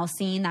and now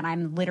seeing that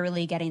I'm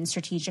literally getting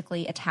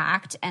strategically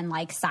attacked and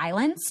like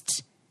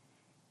silenced,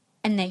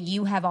 and that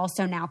you have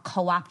also now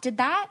co-opted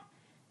that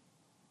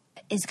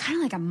is kind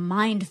of like a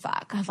mind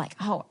fuck of like,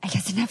 oh, I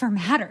guess it never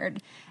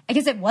mattered. I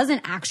guess it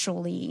wasn't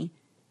actually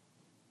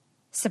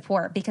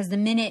support, because the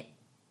minute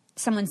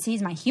someone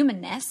sees my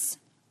humanness,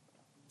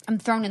 I'm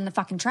thrown in the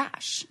fucking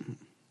trash.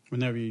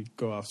 Whenever you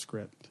go off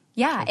script.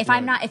 Yeah, if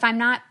I'm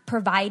not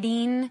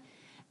providing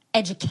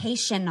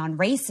education on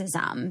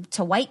racism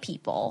to white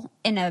people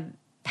in a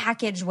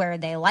package where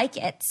they like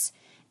it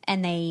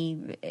and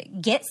they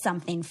get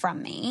something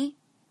from me,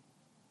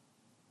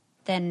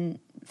 then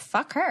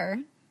fuck her.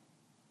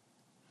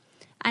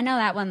 I know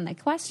that wasn't the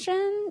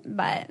question,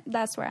 but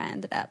that's where I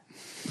ended up.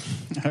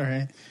 All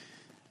right.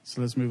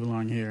 So let's move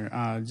along here.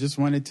 Just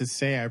wanted to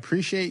say I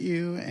appreciate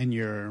you, and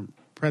your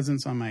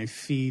presence on my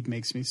feed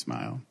makes me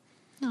smile.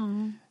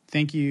 Aww.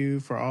 Thank you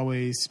for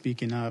always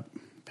speaking up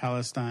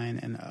Palestine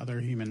and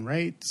other human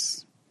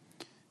rights.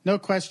 No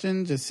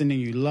question, just sending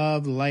you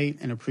love, light,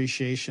 and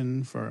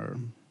appreciation for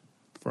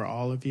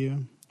all of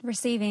you.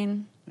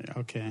 Receiving.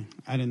 Okay.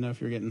 I didn't know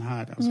if you were getting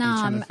hot. I was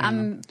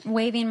I'm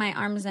waving my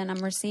arms in.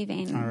 I'm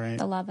receiving all right.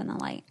 The love and the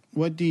light.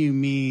 What do you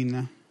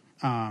mean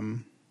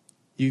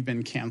you've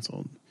been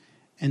canceled?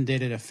 And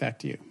did it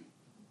affect you?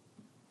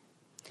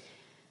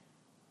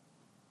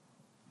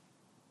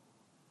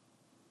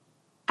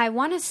 I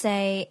want to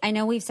say, I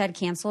know we've said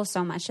cancel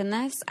so much in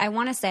this. I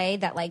want to say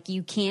that, like,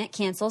 you can't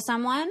cancel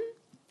someone.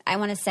 I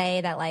want to say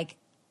that, like,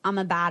 I'm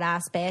a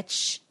badass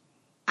bitch.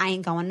 I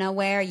ain't going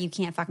nowhere. You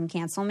can't fucking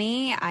cancel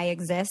me. I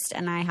exist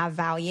and I have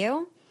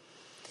value.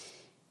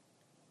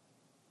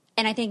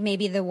 And I think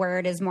maybe the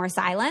word is more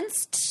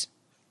silenced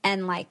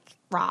and, like,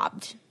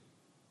 robbed.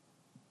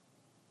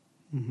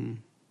 Mm-hmm.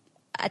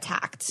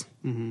 Attacked.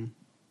 Mm-hmm.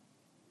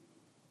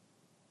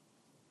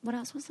 What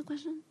else was the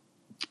question?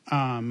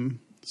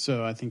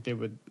 So I think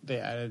they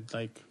added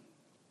like,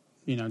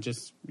 you know,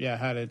 just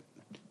how did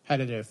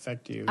it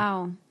affect you?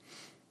 Oh,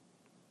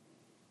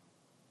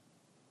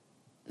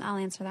 I'll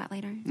answer that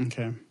later.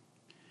 Okay.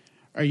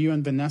 Are you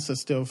and Vanessa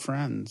still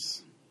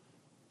friends?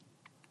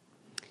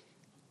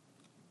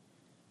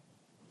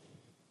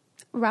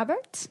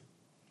 Robert?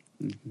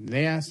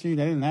 They asked you.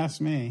 They didn't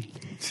ask me.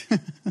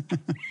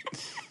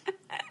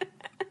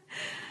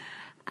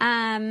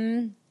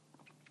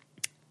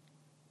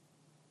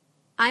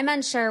 I'm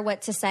unsure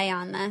what to say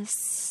on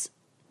this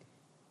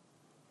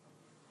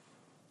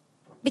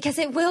because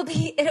it will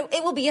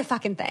be a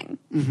fucking thing.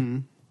 Mm-hmm.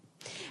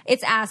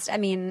 It's asked, I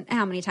mean,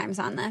 how many times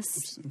on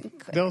this?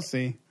 They'll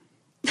see.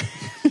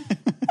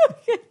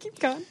 Keep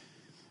going.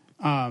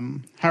 How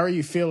are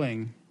you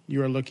feeling?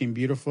 You are looking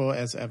beautiful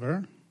as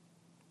ever.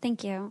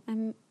 Thank you.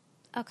 I'm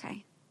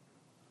okay.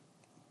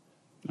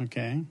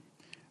 Okay.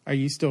 Are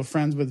you still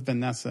friends with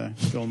Vanessa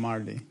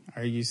Gilmardi?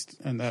 Are you?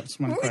 And that's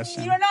one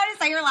question. You don't know how to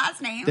say your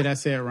last name. Did I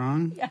say it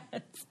wrong? Yes.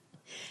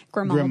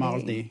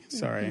 Grimaldi.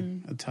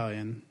 Sorry,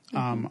 Italian.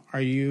 Mm-hmm.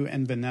 Are you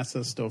and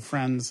Vanessa still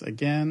friends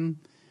again?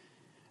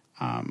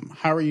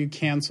 How are you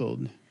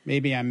canceled?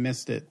 Maybe I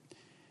missed it.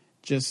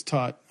 Just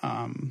thought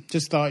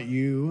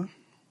you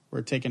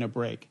were taking a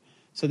break.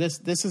 So this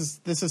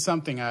is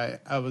something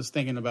I was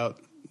thinking about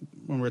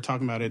when we were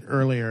talking about it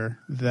earlier.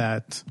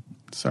 That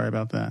sorry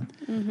about that.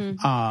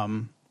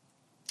 Mm-hmm.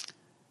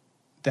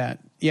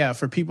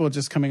 For people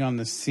just coming on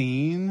the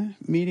scene,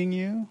 meeting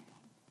you,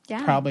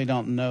 probably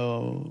don't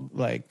know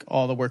like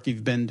all the work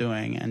you've been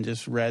doing and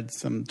just read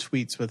some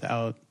tweets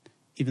without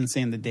even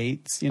seeing the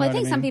dates. I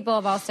think some people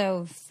have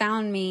also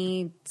found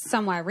me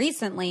somewhat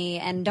recently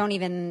and don't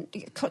even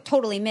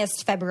totally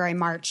missed February,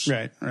 March,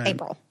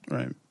 April.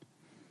 Right.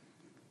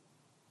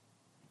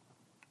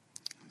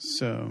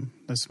 So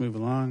let's move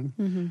along.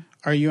 Mm-hmm.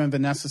 Are you and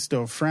Vanessa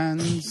still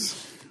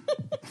friends?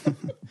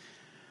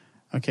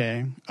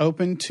 Okay.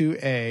 Open to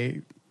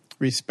a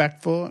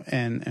respectful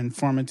and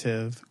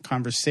informative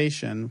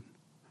conversation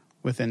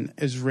with an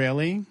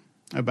Israeli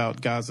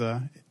about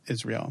Gaza,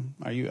 Israel.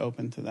 Are you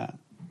open to that?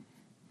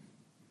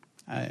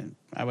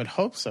 I would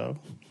hope so.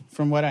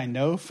 From what I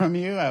know from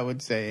you, I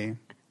would say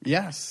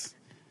yes.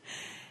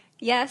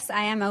 Yes,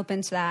 I am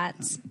open to that.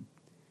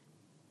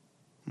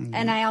 Mm-hmm.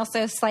 And I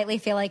also slightly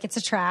feel like it's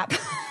a trap.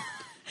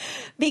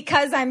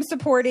 Because I'm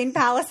supporting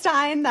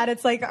Palestine, that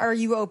it's like, are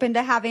you open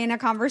to having a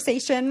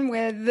conversation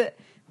with,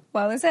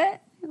 what was it?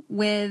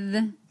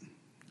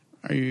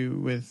 Are you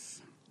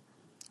with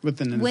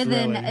an Israeli? With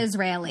an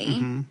Israeli.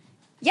 Mm-hmm.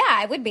 Yeah,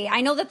 I would be.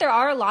 I know that there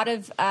are a lot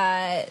of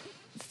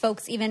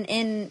folks even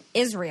in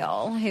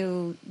Israel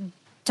who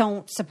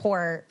don't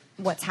support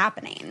what's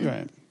happening.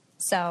 Right.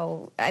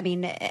 So, I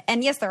mean,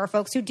 and yes, there are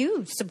folks who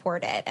do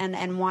support it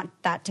and want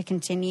that to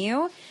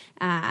continue.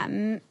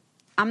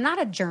 I'm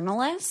not a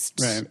journalist,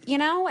 right. you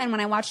know, and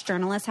when I watch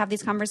journalists have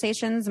these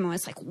conversations, I'm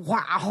always like,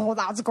 wow,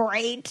 that's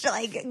great.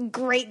 Like,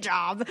 great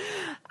job.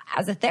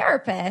 As a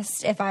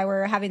therapist, if I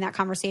were having that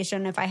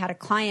conversation, if I had a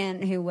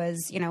client who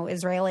was, you know,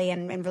 Israeli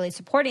and really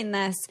supporting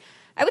this,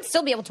 I would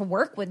still be able to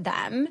work with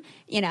them,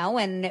 you know,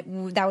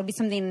 and that would be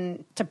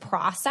something to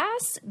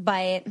process.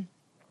 But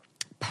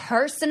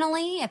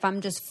personally, if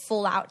I'm just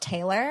full out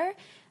Taylor,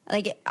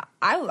 like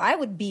I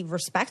would be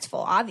respectful,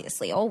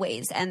 obviously,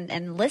 always,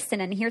 and listen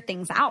and hear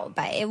things out.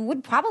 But it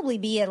would probably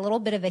be a little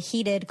bit of a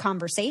heated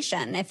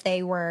conversation if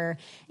they were,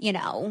 you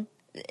know,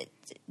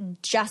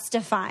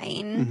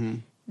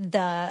 justifying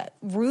the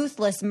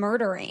ruthless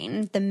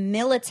murdering, the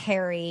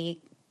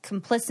military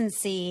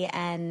complicity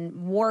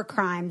and war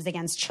crimes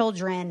against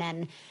children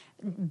and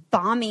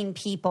bombing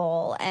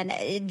people. And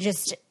it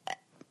just,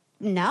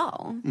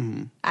 no.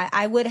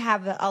 I would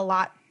have a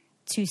lot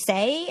to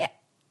say,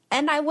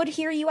 and I would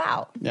hear you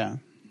out. Yeah.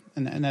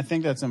 And I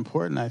think that's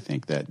important. I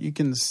think that you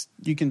can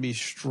be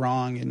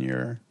strong in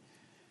your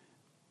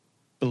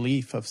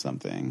belief of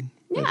something,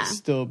 but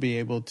still be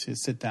able to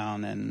sit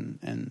down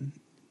and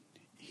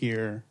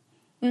hear,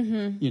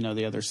 you know,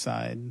 the other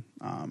side.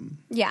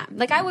 Yeah.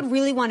 Like, I would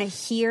really want to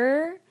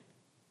hear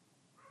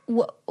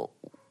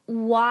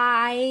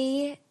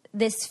why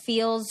this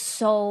feels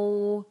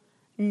so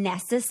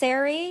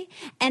necessary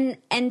and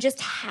just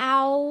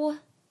how...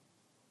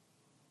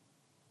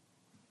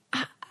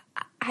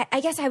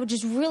 I guess I would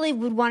just really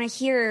would want to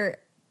hear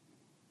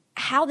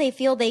how they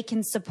feel they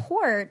can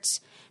support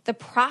the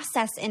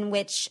process in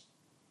which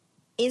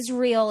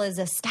Israel is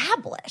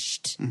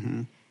established.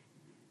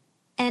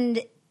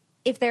 And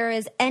if there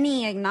is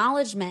any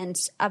acknowledgement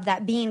of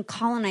that being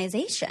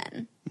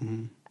colonization,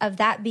 of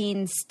that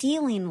being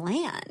stealing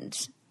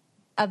land,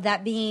 of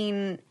that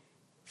being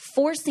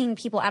forcing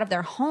people out of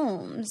their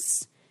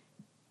homes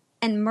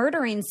and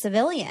murdering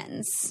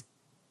civilians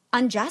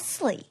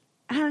unjustly.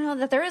 I don't know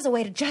that there is a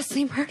way to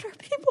justly murder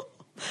people.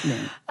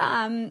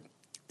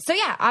 So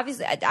yeah,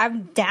 obviously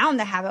I'm down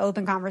to have an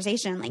open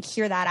conversation, like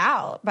hear that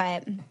out.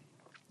 But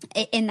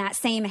in that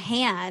same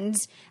hand,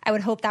 I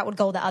would hope that would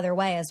go the other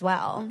way as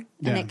well.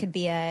 And it could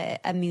be a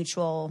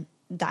mutual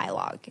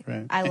dialogue.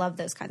 Right. I love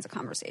those kinds of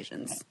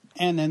conversations.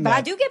 But I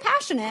do get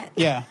passionate.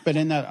 Yeah, but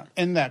in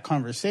that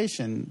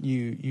conversation,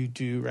 you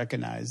do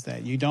recognize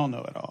that you don't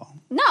know it all.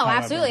 No,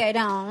 absolutely, I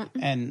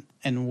don't.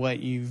 And what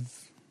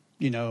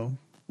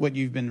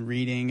you've been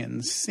reading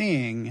and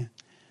seeing,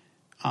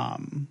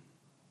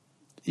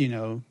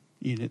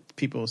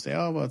 people say,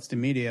 oh, well, it's the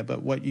media,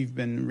 but what you've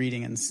been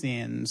reading and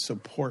seeing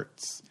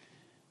supports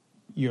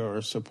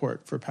your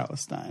support for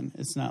Palestine.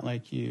 It's not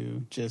like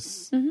you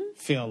just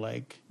feel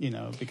like,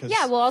 because...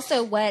 Yeah, well,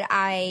 also what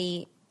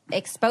I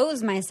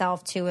expose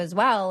myself to as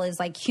well is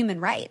like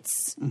human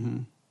rights.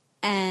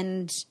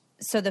 And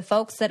so the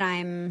folks that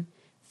I'm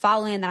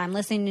following, that I'm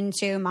listening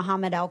to,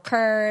 Mohammed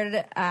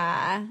El-Kurd,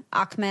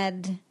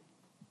 Ahmed...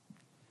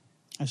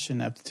 I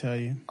shouldn't have to tell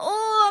you.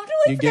 Oh, I'm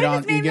totally forgetting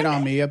his name. You get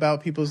on me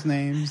about people's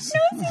names.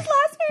 No, it's his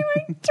last name.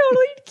 I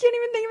totally can't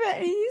even think of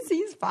it.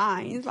 He's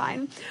fine. He's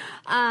fine.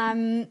 Oh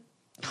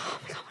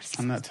my God, what is his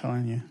I'm not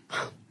telling you.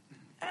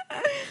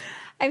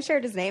 I've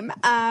shared his name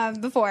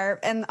before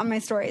and on my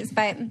stories,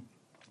 but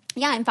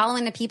yeah, I'm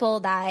following the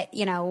people that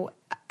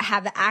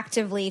have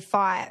actively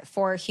fought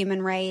for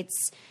human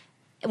rights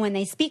when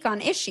they speak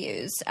on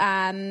issues.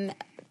 Mark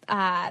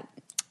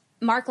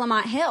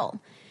Lamont Hill.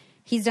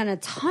 He's done a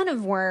ton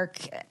of work,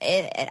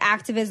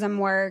 activism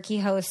work. He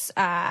hosts,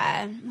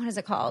 what is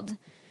it called?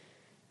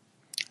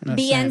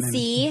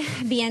 BNC,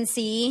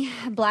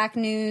 Black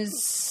News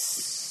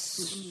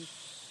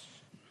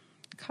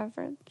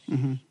Coverage.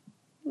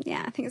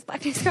 Yeah, I think it's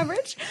Black News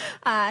Coverage,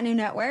 new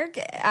network.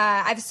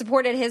 I've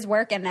supported his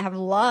work and have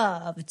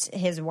loved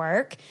his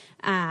work.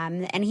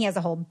 And he has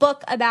a whole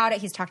book about it.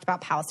 He's talked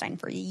about Palestine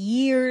for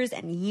years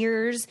and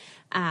years.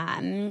 So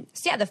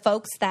yeah, the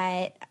folks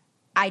that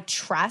I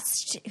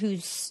trust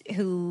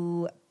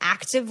who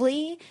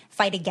actively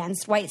fight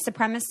against white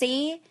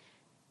supremacy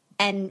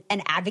and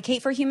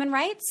advocate for human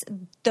rights,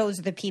 those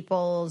are the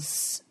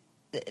people's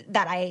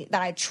that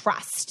I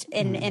trust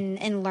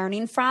in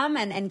learning from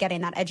and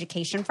getting that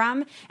education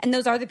from. And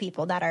those are the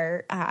people that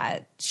are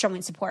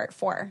showing support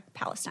for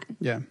Palestine.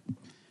 Yeah.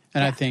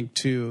 And I think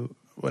too,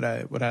 what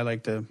I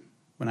like to,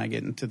 when I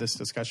get into this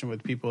discussion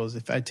with people, is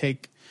if I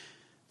take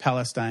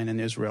Palestine and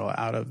Israel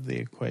out of the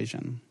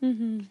equation,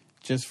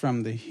 just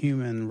from the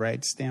human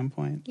rights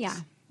standpoint,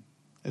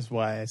 is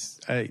why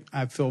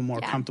I feel more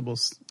comfortable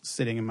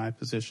sitting in my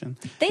position.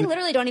 They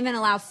literally don't even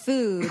allow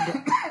food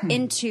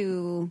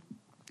into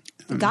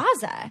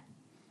Gaza.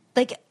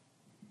 Like,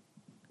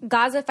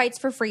 Gaza fights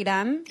for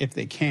freedom. If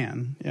they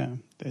can,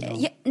 they don't.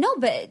 Yeah, no,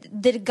 but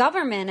the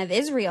government of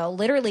Israel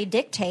literally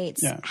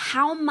dictates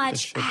how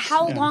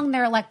long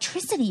their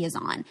electricity is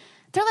on.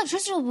 Their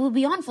electricity will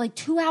be on for like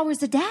 2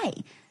 hours a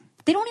day.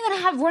 They don't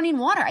even have running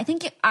water. I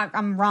think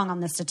I'm wrong on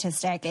the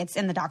statistic. It's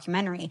in the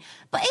documentary.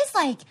 But it's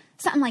like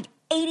something like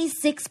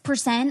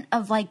 86%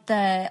 of like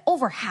the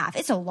over half.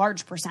 It's a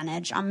large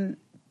percentage. I'm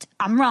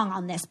wrong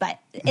on this, but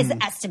it's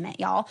an estimate,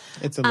 y'all.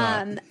 It's a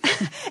lot.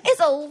 It's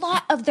a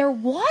lot of their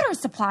water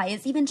supply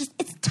is even just,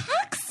 it's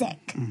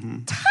toxic.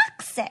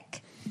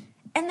 Toxic.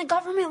 And the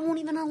government won't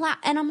even allow.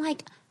 And I'm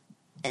like,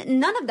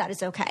 none of that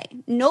is okay.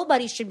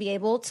 Nobody should be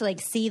able to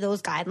like see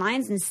those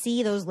guidelines and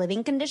see those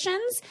living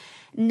conditions,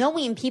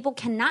 knowing people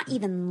cannot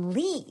even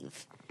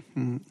leave.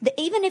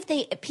 Even if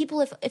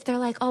if they're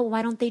like, oh,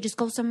 why don't they just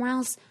go somewhere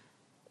else?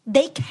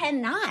 They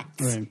cannot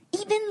even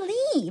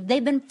leave.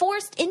 They've been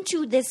forced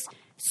into this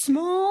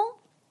small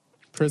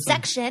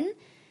section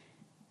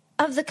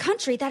of the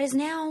country that is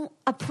now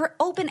a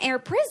open air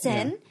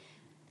prison.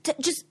 To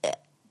just,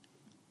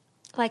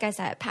 like I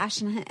said,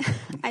 passionate.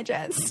 I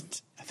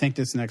think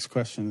this next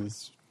question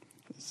is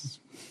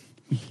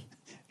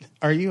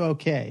are you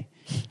okay?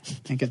 I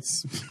think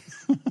it's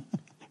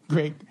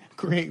great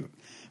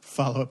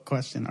follow-up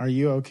question. Are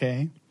you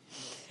okay?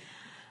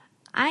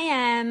 I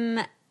am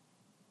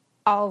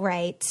all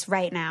right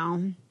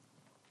now.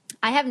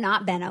 I have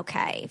not been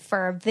okay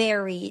for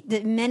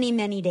many,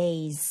 many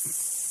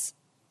days.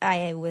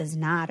 I was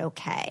not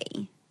okay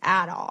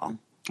at all.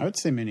 I would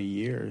say many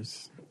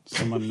years,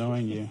 someone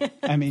knowing you.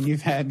 I mean,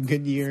 you've had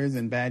good years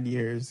and bad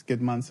years,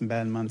 good months and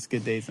bad months,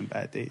 good days and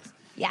bad days.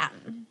 Yeah.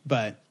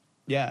 But,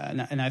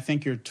 yeah, and I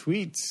think your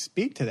tweets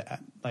speak to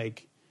that.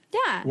 Like,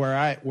 yeah. Where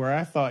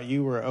I thought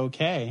you were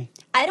okay.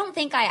 I don't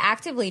think I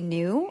actively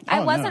knew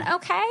I wasn't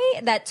okay.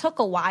 That took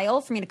a while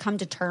for me to come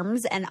to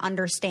terms and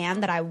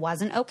understand that I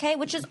wasn't okay,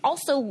 which is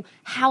also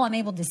how I'm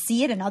able to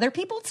see it in other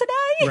people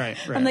today. Right.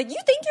 I'm like, you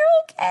think you're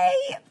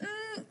okay,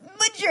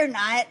 but you're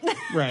not.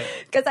 Right.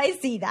 Because I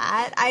see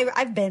that.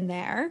 I've been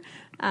there.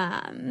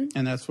 And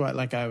that's why,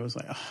 like, I was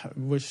like, I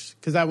wish,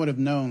 because I would have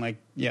known, like,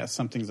 yeah,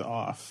 something's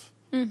off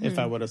if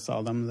I would have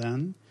saw them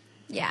then.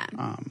 Yeah.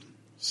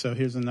 So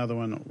here's another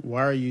one.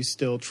 Why are you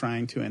still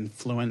trying to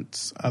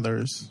influence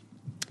others?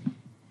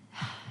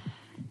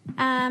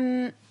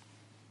 That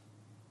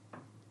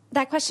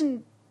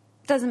question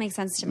doesn't make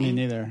sense to me. Me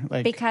neither.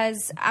 Like,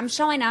 because I'm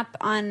showing up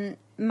on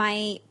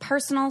my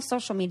personal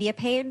social media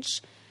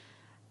page.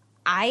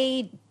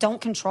 I don't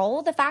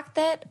control the fact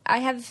that I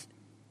have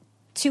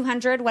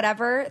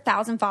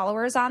 200,000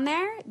 followers on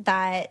there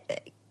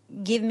that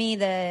give me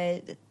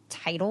the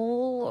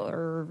title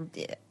or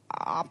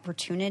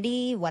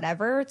opportunity,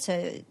 whatever,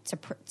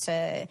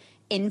 to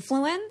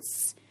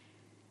influence.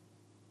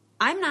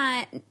 I'm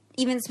not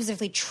even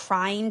specifically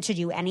trying to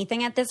do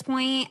anything at this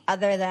point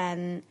other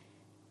than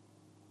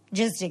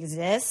just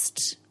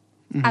exist.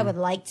 I would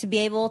like to be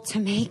able to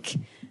make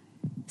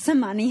some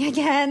money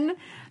again.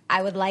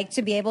 I would like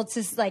to be able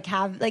to like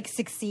have like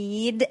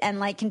succeed and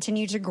like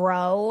continue to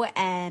grow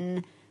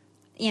and,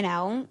 you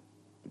know,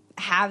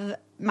 have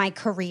my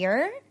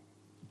career.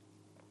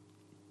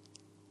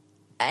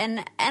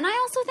 And I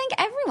also think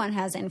everyone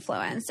has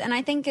influence. And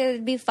I think it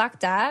would be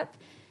fucked up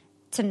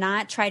to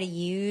not try to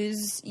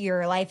use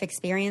your life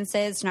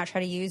experiences, to not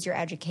try to use your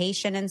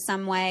education in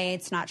some way,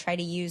 to not try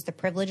to use the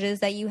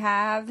privileges that you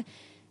have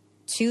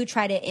to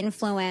try to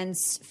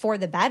influence for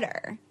the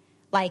better.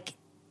 Like,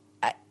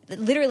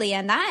 literally,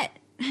 and that,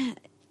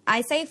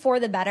 I say for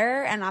the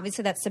better, and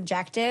obviously that's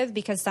subjective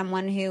because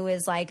someone who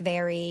is like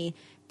very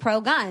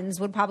pro-guns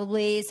would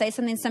probably say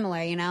something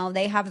similar, you know?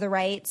 They have the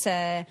right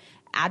to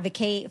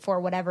advocate for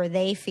whatever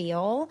they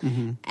feel,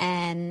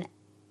 and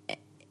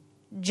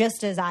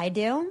just as I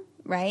do,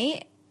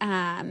 right?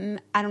 I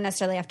don't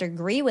necessarily have to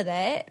agree with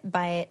it,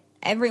 but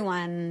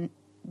everyone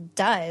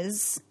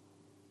does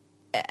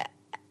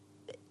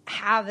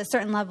have a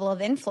certain level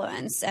of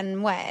influence.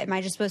 And what, am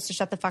I just supposed to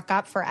shut the fuck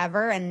up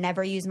forever and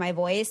never use my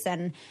voice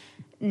and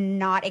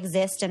not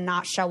exist and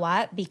not show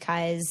up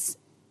because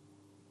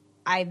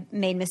I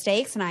made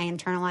mistakes and I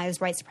internalized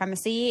white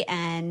supremacy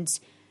and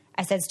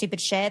I said stupid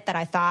shit that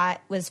I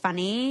thought was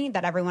funny,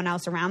 that everyone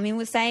else around me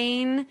was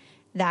saying,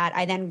 that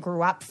I then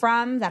grew up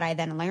from, that I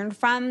then learned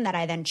from, that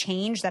I then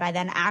changed, that I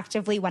then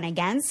actively went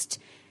against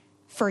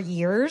for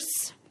years?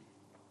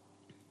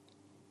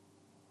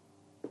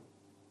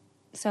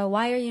 So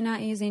why are you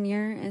not using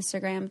your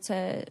Instagram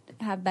to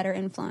have better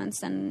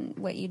influence than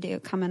what you do,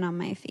 coming on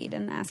my feed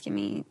and asking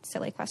me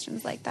silly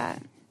questions like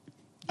that?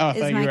 Oh, I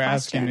thought you were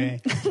asking me.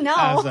 No.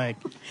 I was like,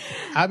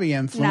 I'll be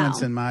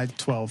influencing my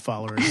 12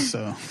 followers,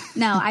 so.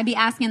 No, I'd be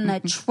asking the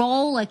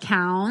troll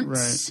account.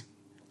 Right.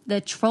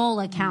 The troll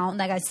account.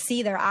 Like, I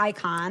see their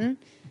icon,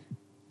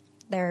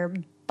 their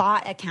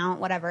bot account,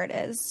 whatever it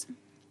is.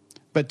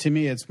 But to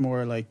me, it's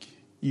more like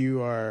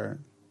you are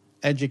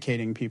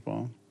educating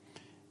people.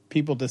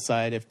 People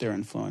decide if they're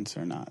influenced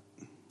or not.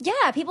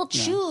 Yeah, people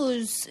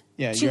choose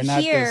to you're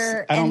not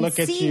hear I don't and look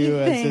at see you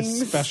things. as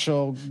this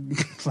special,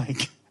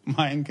 like,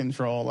 mind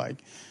control,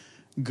 like,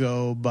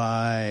 go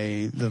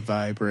buy the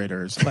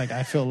vibrators. Like,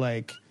 I feel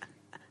like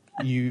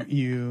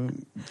you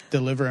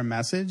deliver a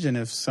message, and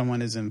if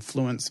someone is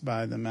influenced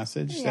by the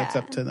message, that's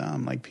up to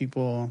them. Like,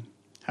 people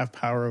have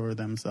power over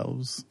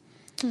themselves.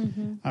 All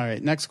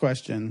right, next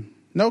question.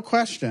 No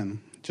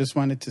question. Just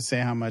wanted to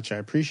say how much I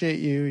appreciate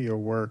you, your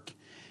work,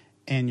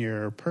 and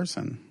your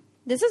person.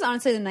 This is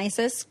honestly the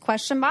nicest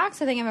question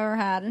box I think I've ever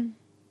had.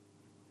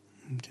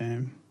 Okay.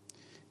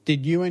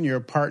 Did you and your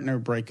partner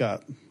break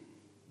up?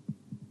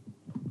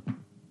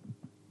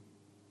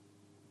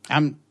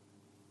 I'm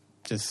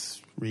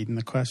just reading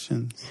the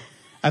questions.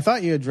 I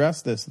thought you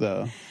addressed this,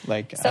 though.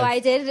 I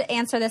did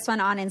answer this one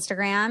on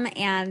Instagram,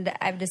 and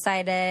I've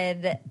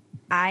decided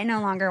I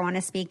no longer want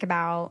to speak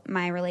about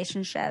my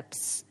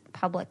relationships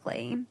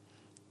publicly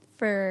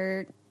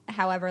for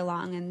however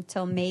long,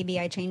 until maybe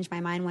I change my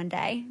mind one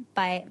day.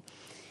 But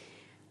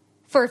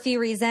for a few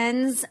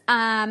reasons,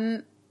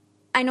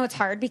 I know it's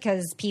hard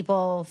because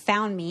people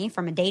found me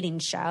from a dating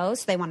show,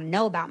 so they want to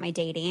know about my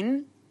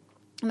dating.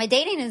 My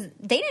dating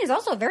is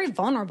also a very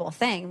vulnerable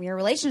thing. Your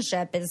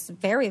relationship is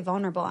very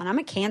vulnerable, and I'm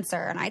a Cancer,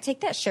 and I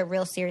take that shit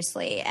real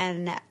seriously,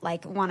 and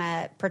want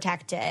to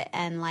protect it,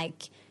 and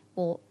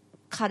will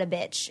cut a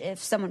bitch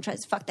if someone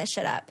tries to fuck that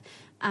shit up.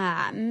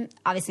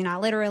 Obviously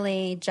not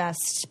literally,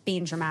 just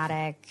being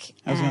dramatic.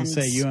 I was going to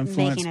say, you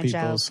influence people,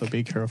 joke, so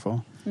be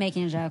careful.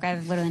 Making a joke.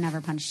 I've literally never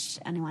punched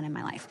anyone in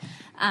my life.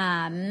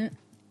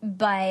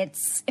 But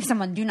if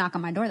someone do knock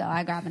on my door, though,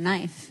 I grab a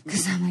knife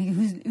because I'm like,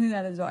 who's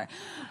at the door?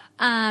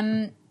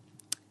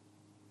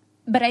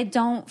 But I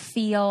don't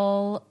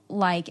feel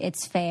like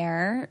it's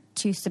fair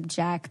to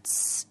subject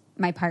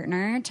my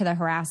partner to the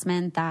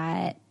harassment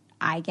that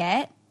I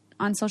get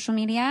on social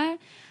media.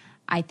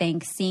 I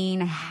think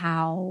seeing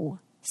how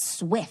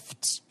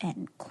swift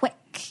and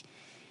quick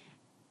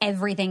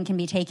everything can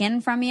be taken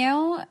from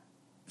you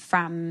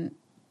from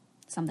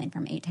something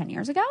from 8-10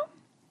 years ago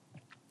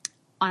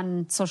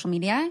on social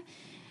media,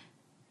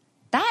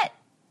 that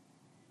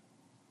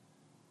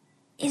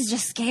is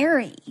just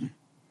scary.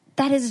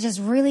 That is just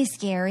really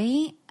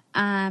scary.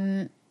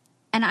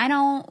 And I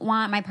don't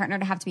want my partner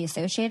to have to be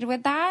associated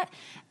with that.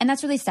 And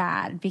that's really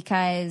sad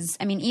because,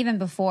 even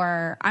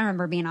before, I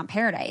remember being on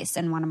Paradise,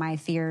 and one of my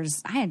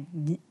fears,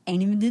 ain't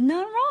even did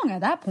nothing wrong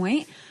at that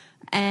point.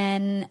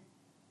 And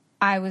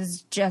I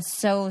was just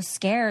so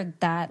scared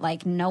that,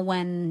 no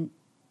one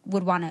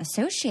would want to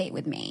associate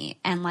with me,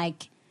 and,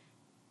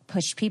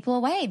 push people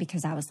away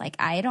because I was like,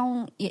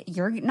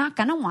 you're not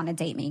going to want to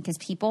date me because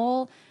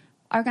people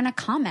are going to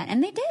comment.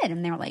 And they did.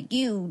 And they were like,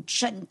 you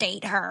shouldn't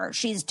date her.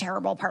 She's a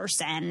terrible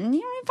person. You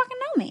don't even fucking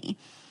know me.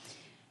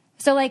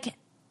 So,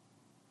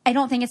 I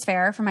don't think it's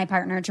fair for my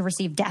partner to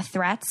receive death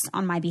threats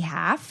on my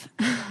behalf.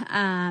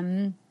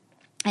 I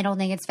don't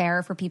think it's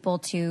fair for people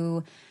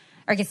to,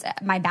 or I guess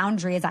my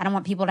boundary is I don't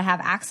want people to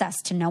have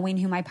access to knowing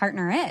who my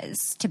partner is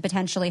to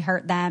potentially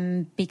hurt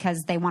them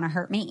because they want to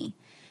hurt me.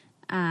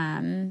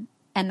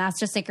 And that's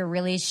just a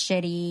really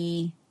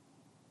shitty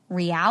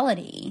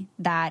reality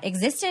that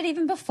existed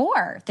even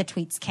before the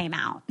tweets came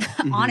out,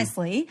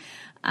 honestly.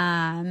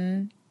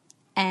 And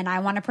I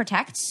want to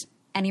protect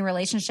any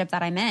relationship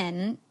that I'm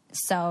in.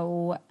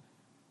 So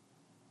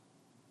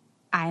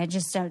I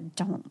just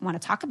don't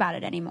want to talk about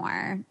it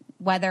anymore,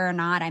 whether or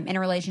not I'm in a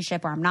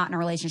relationship or I'm not in a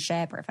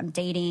relationship or if I'm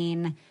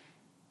dating.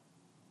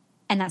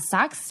 And that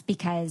sucks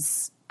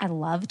because I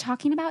love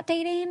talking about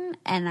dating.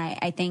 And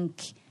I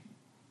think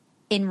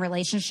in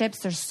relationships,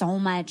 there's so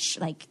much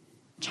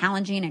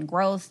challenging and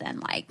growth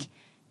and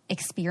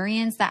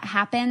experience that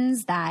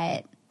happens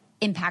that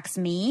impacts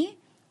me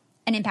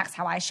and impacts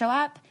how I show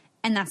up.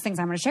 And that's things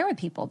I'm going to share with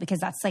people because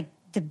that's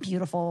the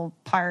beautiful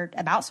part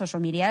about social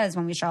media is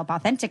when we show up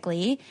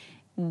authentically,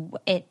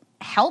 it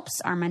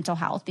helps our mental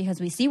health because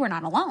we see we're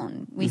not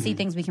alone. We see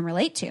things we can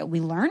relate to.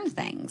 We learn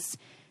things.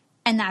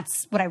 And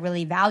that's what I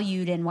really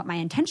valued and what my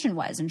intention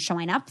was in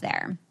showing up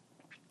there.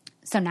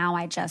 So now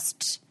I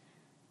just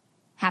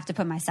have to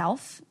put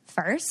myself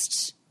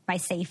first, my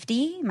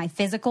safety, my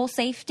physical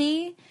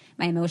safety,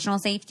 my emotional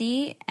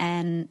safety,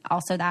 and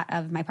also that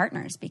of my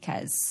partners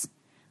because,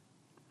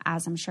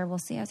 as I'm sure we'll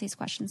see as these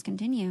questions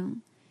continue,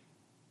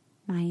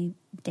 my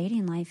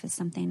dating life is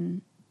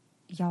something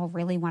y'all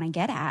really want to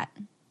get at.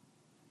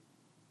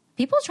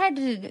 People tried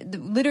to,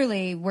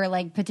 literally were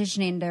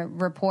petitioning to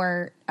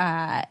report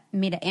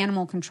me to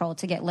animal control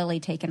to get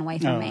Lily taken away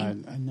from me. I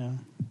know.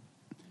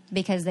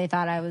 Because they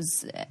thought I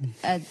was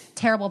a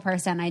terrible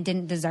person. I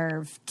didn't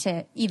deserve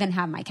to even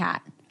have my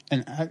cat.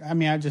 And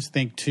I just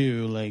think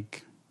too,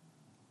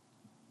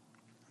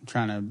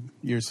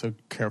 you're so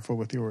careful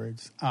with your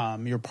words.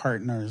 Your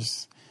partner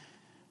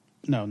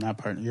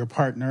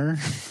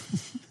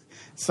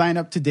sign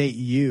up to date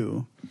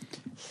you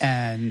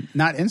and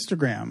not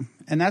Instagram.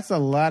 And that's a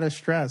lot of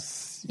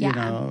stress, you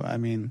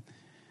know.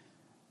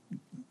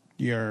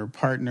 Your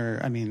partner,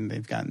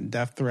 they've gotten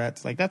death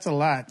threats. That's a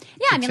lot.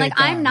 Yeah,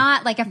 I'm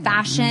not a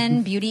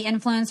fashion beauty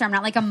influencer. I'm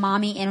not a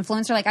mommy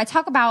influencer. I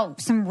talk about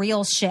some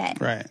real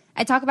shit. Right.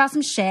 I talk about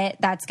some shit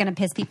that's going to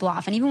piss people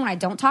off. And even when I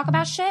don't talk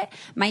about shit,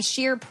 my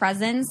sheer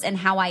presence and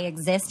how I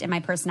exist in my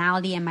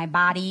personality, in my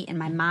body, in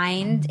my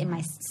mind, in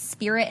my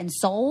spirit and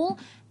soul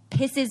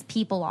pisses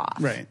people off.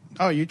 Right.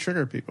 Oh, you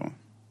trigger people.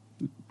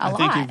 A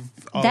lot.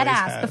 Dead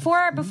ass.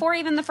 Before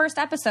even the first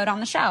episode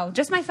on the show.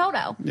 Just my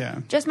photo.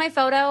 Yeah. Just my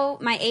photo,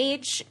 my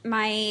age,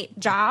 my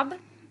job,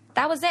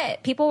 that was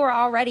it. People were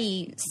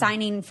already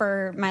signing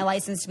for my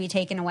license to be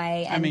taken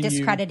away and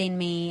discrediting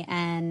me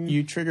and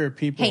you trigger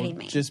people hating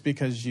me just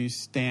because you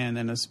stand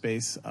in a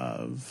space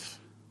of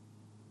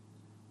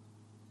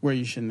where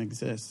you shouldn't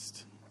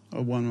exist.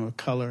 A woman with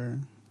color,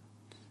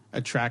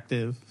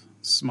 attractive,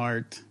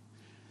 smart.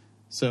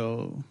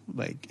 So,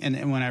 like,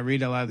 and when I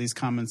read a lot of these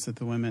comments that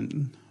the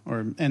women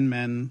and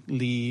men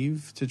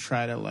leave to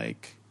try to,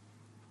 like,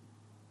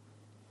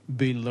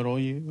 belittle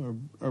you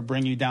or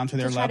bring you down to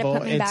their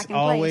level, it's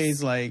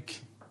always like,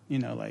 you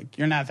know, like,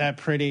 you're not that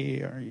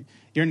pretty or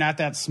you're not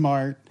that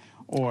smart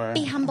or...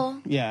 Be humble.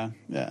 Yeah.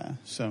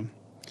 So,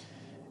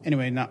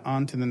 anyway, now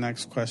on to the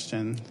next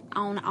question.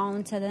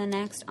 On to the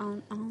next.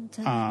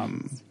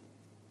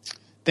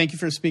 Thank you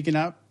for speaking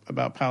up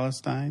about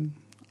Palestine.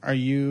 Are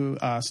you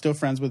still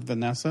friends with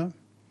Vanessa?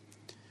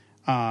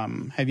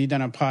 Have you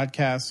done a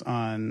podcast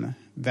on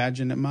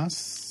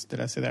vaginismus? Did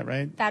I say that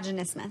right?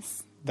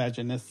 Vaginismus.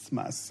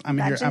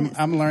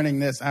 I'm learning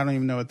this. I don't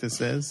even know what this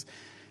is.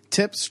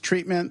 Tips,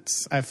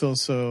 treatments. I feel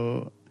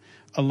so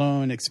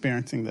alone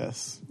experiencing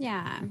this.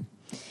 Yeah.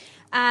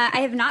 I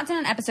have not done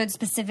an episode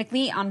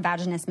specifically on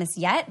vaginismus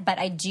yet, but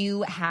I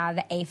do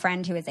have a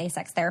friend who is a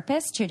sex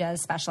therapist who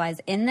does specialize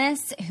in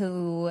this,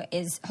 who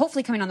is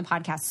hopefully coming on the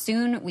podcast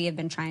soon. We have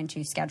been trying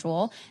to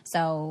schedule,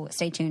 so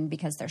stay tuned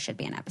because there should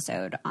be an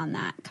episode on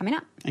that coming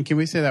up. And can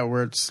we say that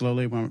word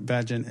slowly?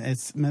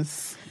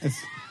 Vaginismus?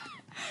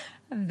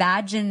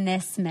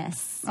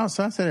 Vaginismus. Oh,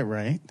 so I said it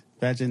right.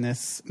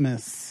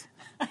 Vaginismus.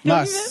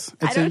 Must.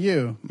 It's a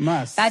U.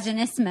 Must.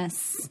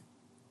 Vaginismus.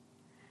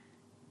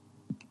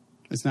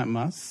 It's not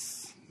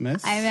must?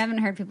 Miss? I haven't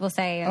heard people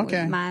say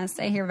must.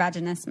 I hear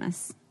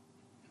vaginismus.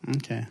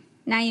 Okay.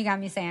 Now you got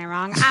me saying it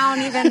wrong. I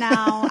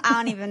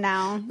don't even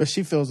know. But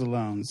she feels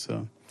alone,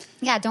 so.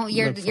 Yeah,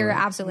 you're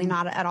absolutely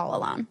not at all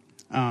alone.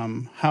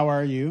 How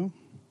are you?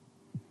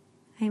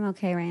 I'm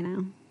okay right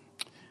now.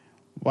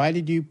 Why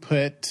did you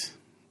put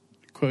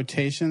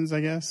quotations, I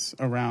guess,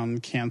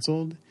 around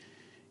canceled?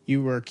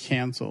 You were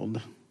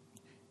canceled.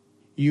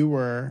 You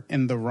were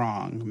in the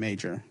wrong,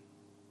 Major.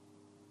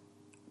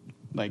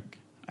 Like,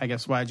 I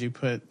guess why'd you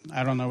put,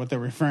 I don't know what they're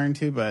referring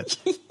to, but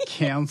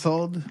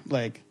canceled?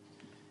 Like.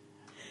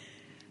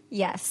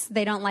 Yes,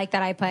 they don't like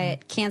that I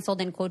put canceled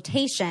in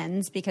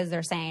quotations because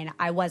they're saying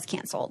I was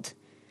canceled.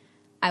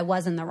 I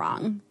was in the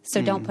wrong.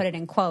 So don't put it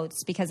in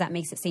quotes because that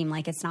makes it seem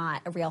like it's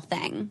not a real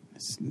thing.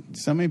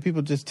 So many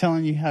people just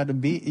telling you how to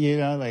be, you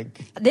know, like.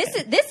 This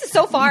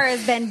so far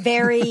has been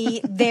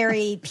very,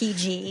 very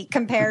PG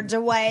compared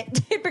to what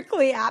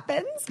typically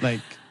happens.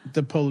 Like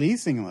the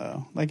policing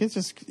though. Like it's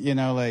just, you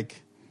know,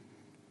 like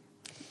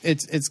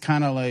it's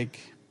kind of like,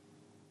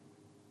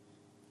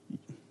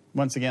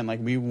 once again, like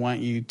we want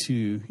you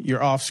to,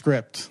 you're off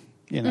script,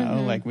 you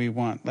know, like we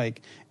want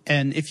like,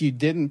 and if you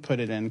didn't put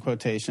it in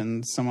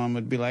quotations, someone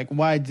would be like,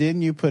 why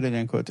didn't you put it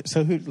in quotations?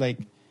 So who, like,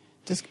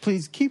 just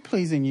please keep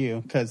pleasing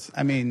you. Cause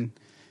I mean,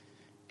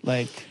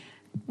 like.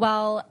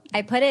 Well,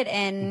 I put it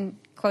in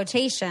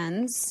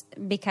quotations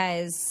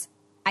because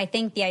I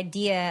think the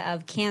idea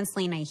of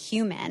canceling a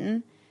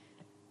human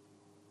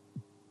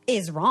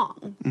is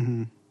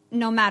wrong.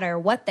 No matter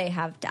what they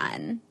have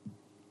done.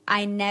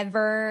 I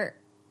never,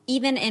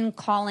 even in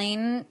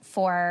calling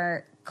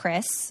for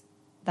Chris,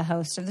 the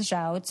host of the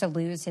show, to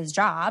lose his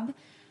job,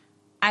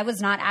 I was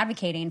not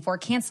advocating for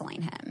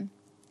canceling him.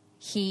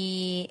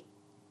 He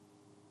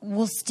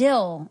will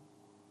still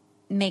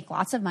make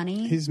lots of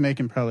money. He's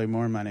making probably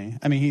more money.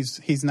 I mean,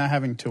 he's not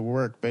having to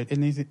work, but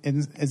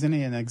isn't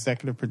he an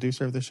executive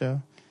producer of the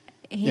show?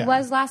 He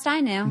was last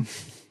I knew.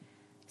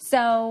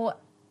 So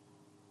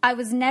I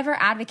was never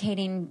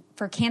advocating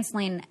for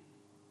canceling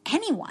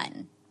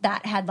anyone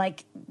that had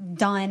like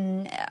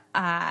done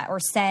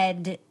or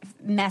said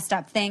messed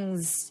up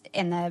things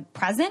in the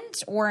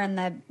present or in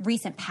the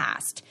recent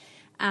past.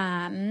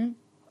 I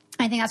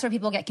think that's where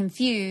people get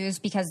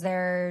confused because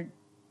they're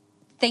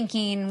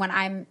thinking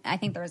I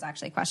think there was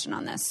actually a question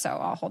on this, so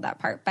I'll hold that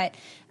part. But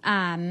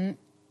I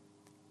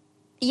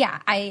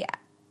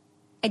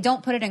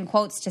don't put it in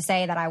quotes to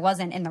say that I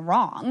wasn't in the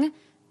wrong.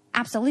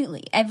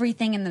 Absolutely.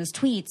 Everything in those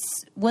tweets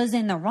was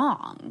in the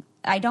wrong.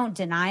 I don't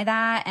deny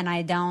that, and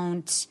I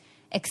don't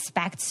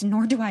expect,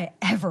 nor do I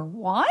ever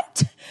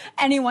want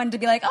anyone to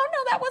be like, oh no,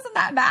 that wasn't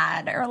that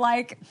bad. Or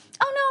like,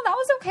 oh no, that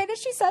was okay that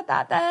she said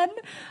that then.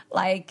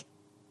 Like,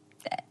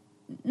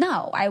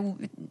 no. I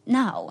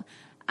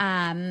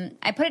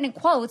put it in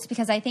quotes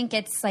because I think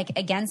it's like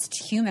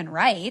against human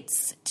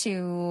rights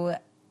to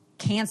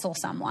cancel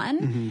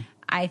someone.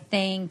 I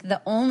think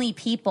the only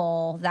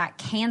people that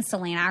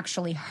canceling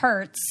actually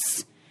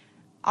hurts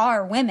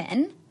are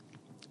women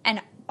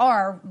and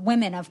are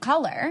women of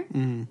color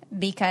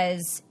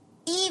because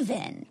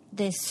even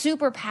the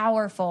super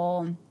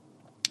powerful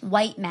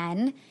white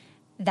men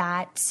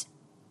that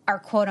are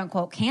quote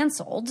unquote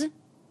canceled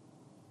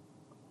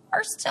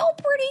are still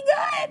pretty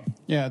good.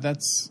 Yeah,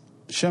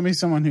 show me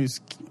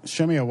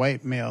a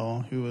white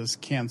male who was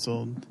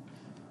canceled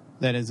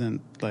that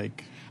isn't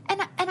like.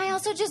 And I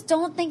also just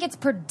don't think it's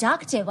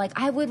productive. Like,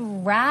 I would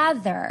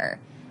rather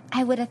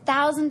I would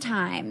 1,000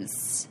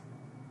 times,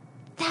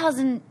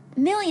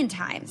 1,000,000,000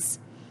 times,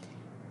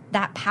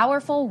 that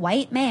powerful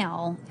white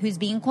male who's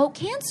being, quote,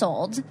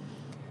 canceled,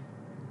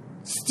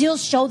 still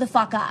show the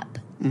fuck up.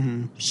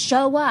 Mm-hmm.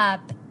 Show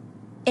up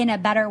in a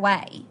better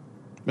way.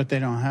 But they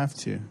don't have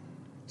to.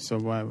 So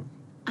why?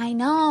 I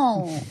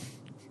know.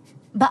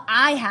 But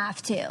I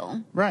have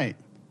to. Right.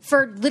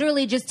 For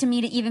literally just to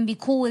me to even be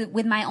cool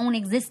with my own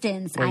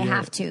existence, well, I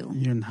have to.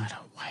 You're not a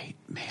white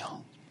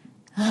male.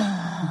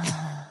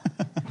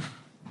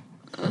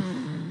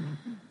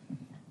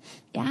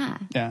 Yeah.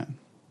 Yeah.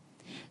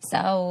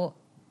 So.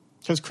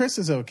 Because Chris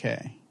is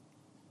okay.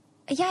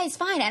 Yeah, he's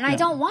fine, and I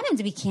don't want him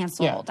to be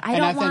canceled. Yeah.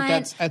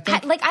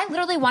 I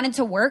literally wanted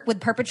to work with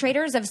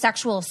perpetrators of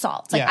sexual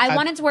assaults. Like, I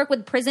wanted to work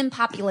with prison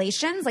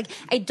populations. Like,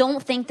 I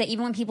don't think that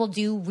even when people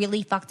do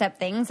really fucked up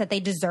things, that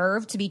they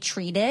deserve to be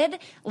treated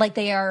like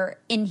they are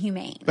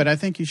inhumane. But I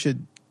think you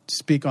should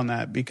speak on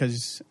that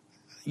because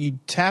you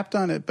tapped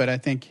on it, but I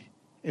think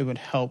it would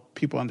help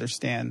people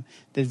understand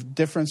the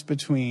difference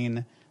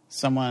between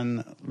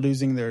someone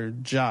losing their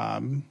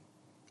job,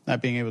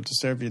 not being able to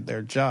serve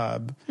their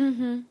job,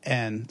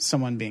 and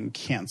someone being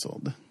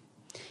canceled.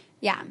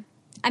 Yeah.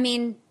 I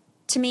mean,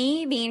 to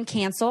me, being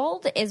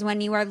canceled is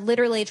when you are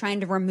literally trying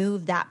to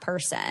remove that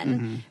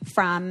person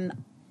from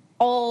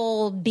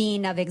all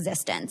being of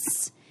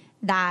existence,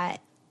 that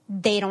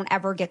they don't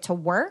ever get to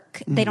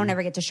work. They don't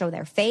ever get to show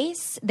their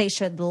face. They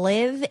should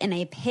live in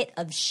a pit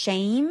of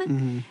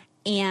shame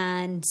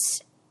and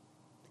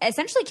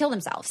essentially kill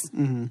themselves.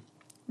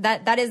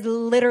 That is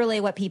literally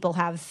what people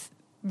have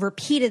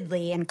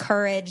repeatedly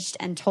encouraged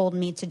and told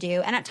me to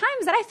do, and at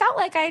times that I felt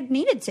like I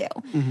needed to.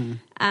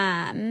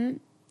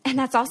 And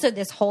that's also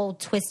this whole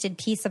twisted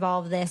piece of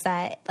all of this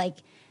that like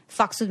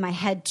fucks with my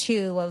head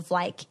too, of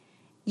like,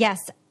 yes,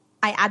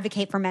 I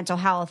advocate for mental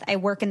health. I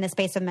work in the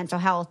space of mental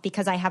health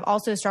because I have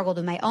also struggled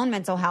with my own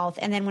mental health.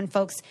 And then when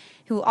folks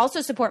who also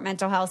support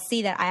mental health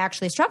see that I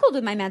actually struggled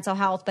with my mental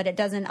health, but it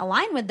doesn't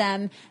align with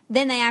them,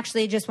 then they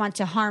actually just want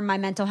to harm my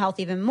mental health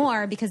even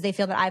more because they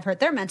feel that I've hurt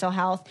their mental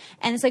health.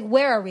 And it's like,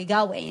 where are we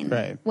going?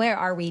 Right. Where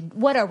are we?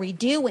 What are we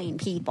doing,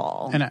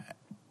 people? And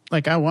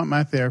I want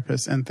my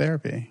therapist in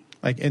therapy.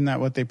 Like, isn't that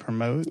what they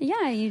promote?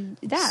 Yeah,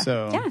 yes.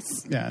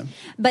 Yeah.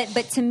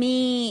 But to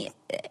me,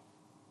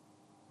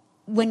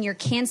 when you're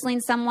canceling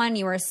someone,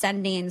 you are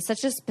sending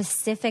such a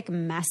specific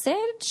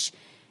message.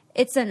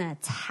 It's an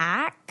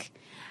attack.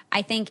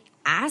 I think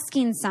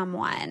asking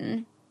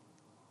someone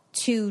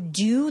to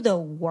do the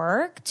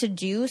work, to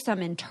do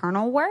some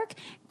internal work,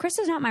 Chris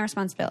is not my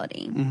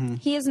responsibility.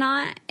 He is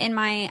not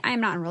I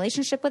am not in a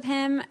relationship with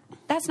him.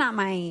 That's not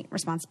my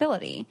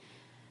responsibility.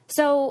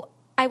 So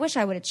I wish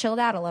I would have chilled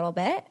out a little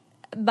bit,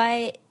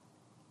 but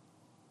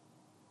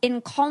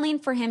in calling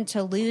for him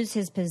to lose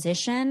his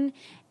position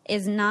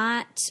is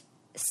not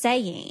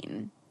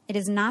saying, it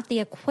is not the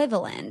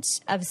equivalent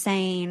of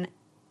saying,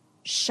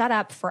 shut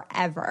up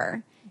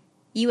forever.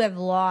 You have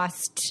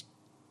lost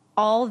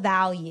all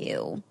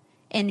value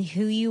in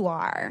who you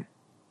are.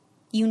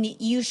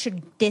 You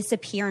should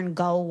disappear and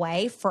go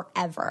away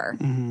forever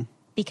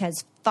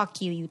because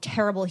fuck you, you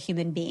terrible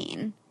human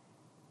being.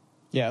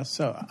 Yeah,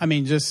 so, I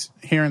mean, just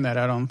hearing that,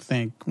 I don't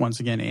think, once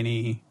again,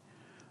 any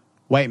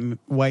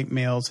white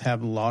males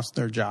have lost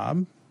their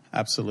job.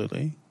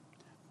 Absolutely.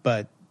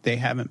 But they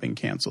haven't been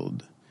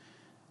canceled.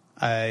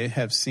 I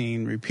have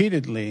seen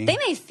repeatedly. They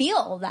may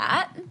feel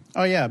that.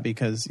 Oh yeah,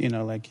 because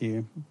I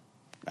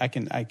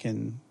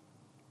can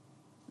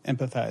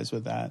empathize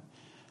with that.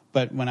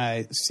 But when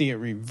I see it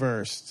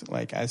reversed,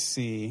 I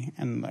see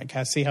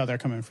how they're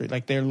coming for you.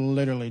 Like, they're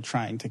literally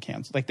trying to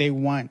cancel. Like, they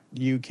want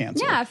you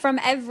canceled. Yeah, from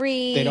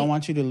every. They don't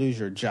want you to lose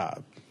your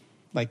job.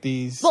 Like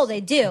these. Well,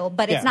 they do,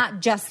 but it's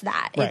not just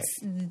that. Right. It's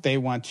they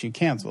want you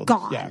canceled.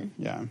 Gone.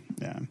 Yeah.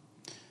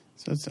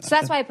 So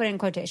that's why I put in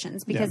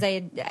quotations, because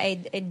I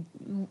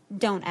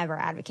don't ever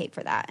advocate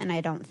for that, and I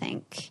don't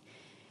think.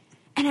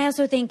 And I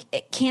also think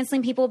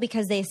canceling people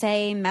because they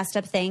say messed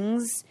up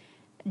things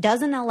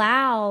doesn't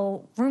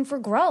allow room for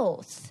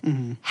growth.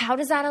 How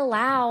does that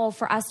allow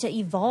for us to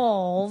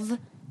evolve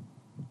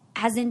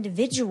as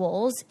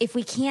individuals if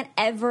we can't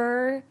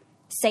ever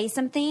say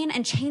something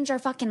and change our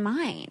fucking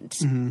mind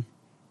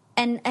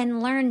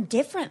and learn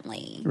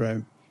differently?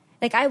 Right.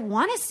 Like, I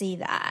want to see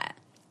that.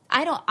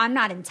 I'm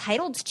not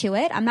entitled to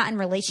it. I'm not in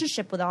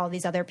relationship with all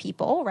these other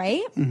people,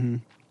 right?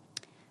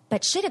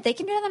 But shit, if they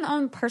can do it in their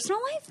own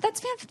personal life, that's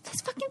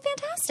fucking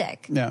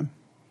fantastic. Yeah.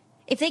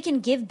 If they can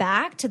give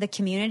back to the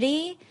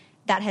community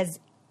that has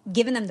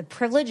given them the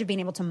privilege of being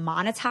able to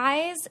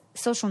monetize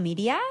social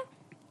media,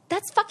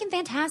 that's fucking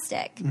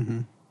fantastic.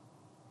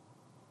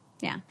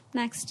 Yeah.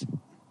 Next.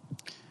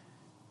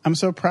 I'm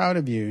so proud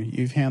of you.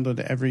 You've handled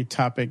every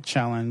topic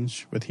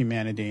challenge with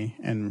humanity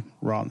and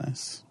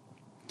rawness.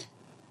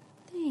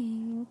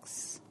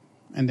 Thanks.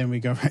 And then we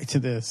go right to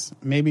this.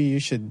 Maybe you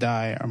should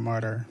die a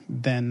martyr.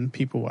 Then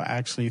people will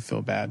actually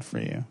feel bad for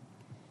you.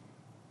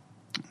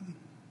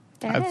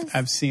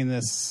 I've seen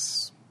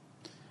this,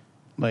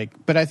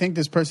 but I think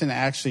this person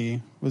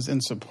actually was in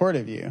support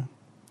of you.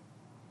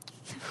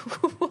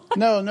 What?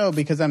 No,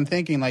 because I'm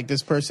thinking like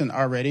this person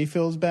already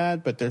feels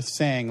bad, but they're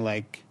saying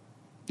like,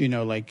 you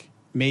know, like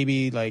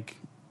maybe like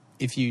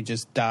if you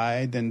just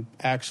died, then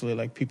actually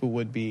like people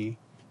would be,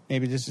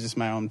 maybe this is just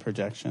my own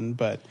projection,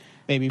 but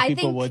maybe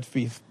people would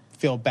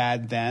feel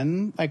bad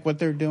then, like what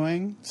they're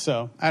doing.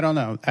 So I don't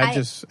know.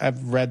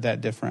 I've read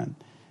that different.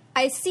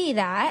 I see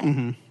that.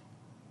 Mm-hmm.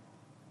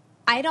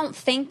 I don't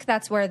think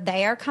that's where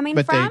they are coming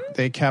from. But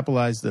they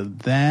capitalize the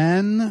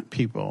then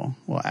people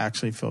will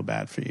actually feel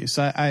bad for you.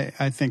 So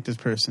I think this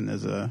person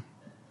is a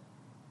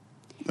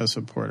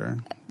supporter,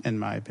 in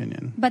my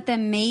opinion. But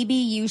then maybe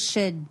you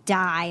should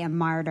die a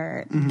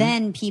martyr. Mm-hmm.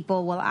 Then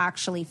people will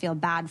actually feel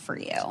bad for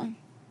you.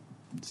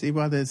 See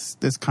why this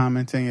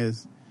commenting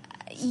is...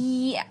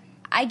 Yeah,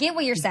 I get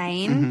what you're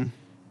saying.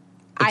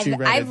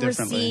 Mm-hmm.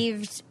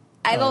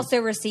 I've also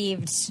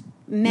received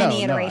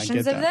many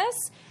iterations of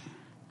this.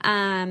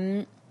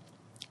 And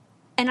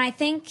I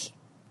think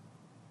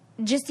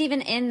just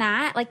even in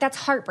that, like, that's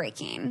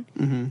heartbreaking.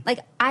 Mm-hmm. Like,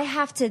 I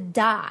have to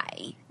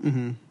die.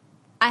 Mm-hmm.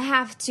 I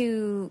have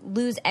to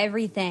lose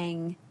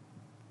everything.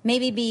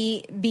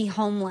 Maybe be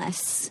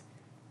homeless.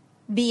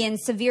 Be in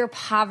severe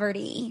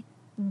poverty.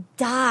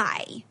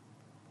 Die.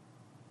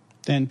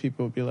 Then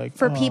people would be like,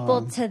 for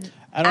people to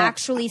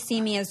actually see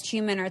me as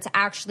human or to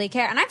actually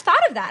care. And I've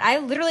thought of that. I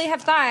literally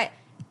have thought,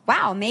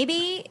 wow,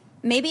 maybe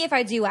if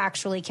I do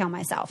actually kill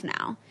myself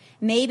now,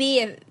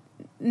 maybe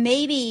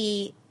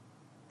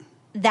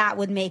that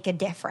would make a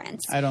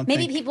difference.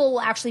 Maybe people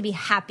will actually be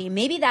happy.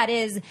 Maybe that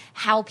is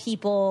how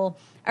people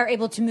are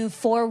able to move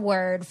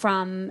forward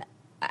from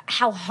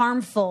how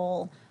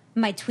harmful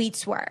my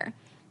tweets were.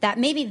 That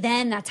maybe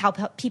then that's how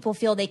people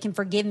feel they can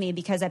forgive me,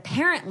 because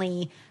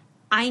apparently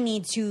I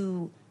need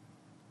to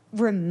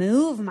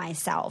remove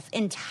myself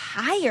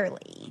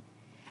entirely.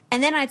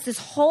 And then it's this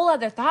whole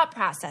other thought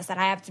process that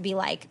I have to be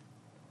like,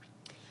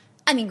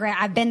 I mean,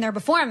 Grant, I've been there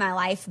before in my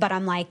life, but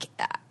I'm like,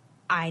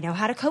 I know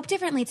how to cope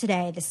differently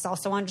today. This is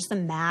also on just a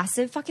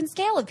massive fucking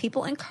scale of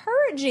people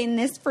encouraging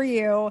this for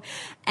you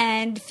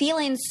and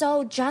feeling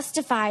so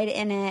justified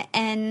in it.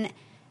 And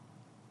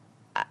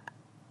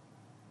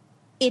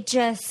it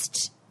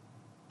just,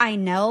 I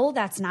know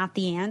that's not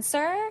the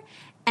answer.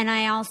 And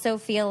I also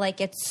feel like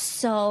it's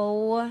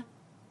so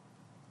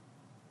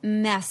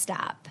messed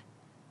up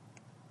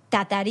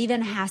that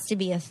even has to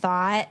be a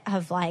thought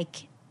of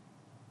like,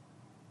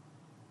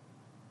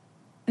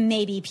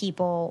 maybe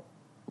people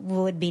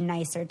would be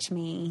nicer to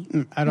me.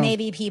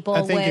 Maybe people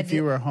would. I think if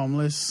you were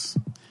homeless,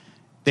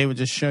 they would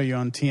just show you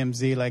on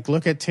TMZ, like,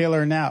 look at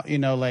Taylor now, you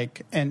know,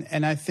 like,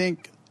 and I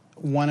think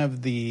one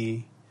of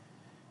the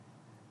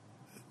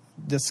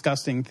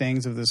disgusting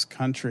things of this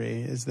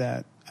country is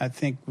that I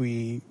think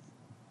we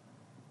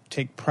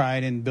take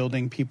pride in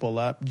building people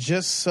up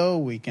just so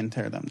we can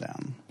tear them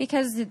down.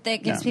 Because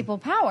that gives people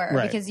power.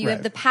 Right, because you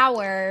have the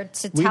power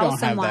to tell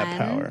someone. We don't have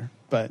that power,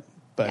 but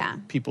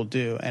people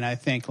do. And I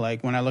think,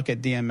 like, when I look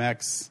at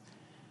DMX,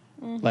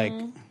 like,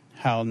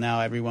 how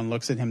now everyone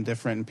looks at him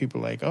different, and people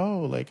are like,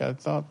 oh, like, I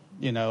thought,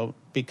 you know,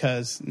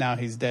 because now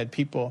he's dead,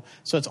 people.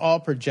 So it's all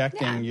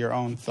projecting your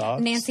own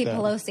thoughts. Nancy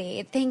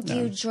Pelosi, thank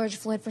you, George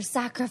Floyd, for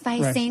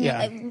sacrificing.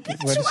 Right, yeah.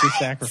 What did she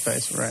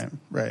sacrifice?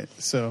 Right.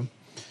 So...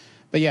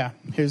 But yeah,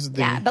 here's the...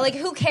 Yeah, but like,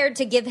 who cared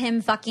to give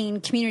him fucking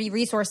community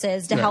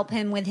resources to help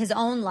him with his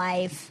own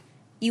life?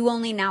 You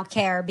only now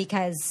care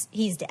because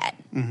he's dead.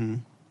 Mm-hmm.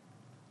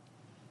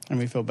 And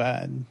we feel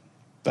bad,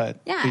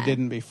 but we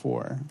didn't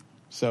before.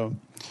 So...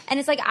 And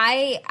it's like,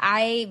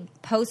 I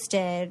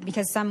posted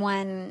because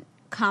someone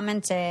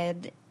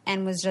commented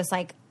and was just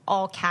like,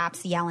 all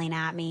caps yelling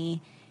at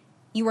me,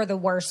 you are the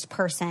worst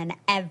person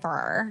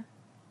ever.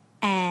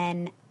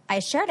 And... I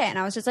shared it, and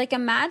I was just like,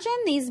 imagine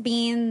these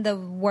being the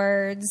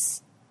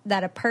words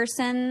that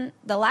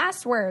the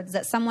last words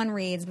that someone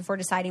reads before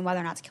deciding whether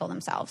or not to kill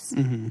themselves.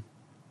 Mm-hmm.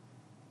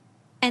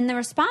 And the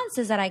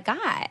responses that I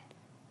got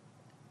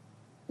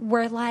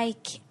were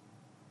like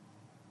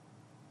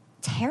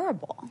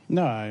terrible.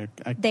 No,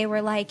 they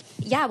were like,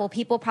 yeah, well,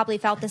 people probably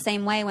felt the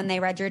same way when they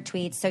read your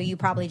tweets, so you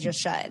probably just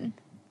should.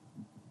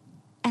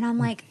 And I'm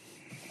like,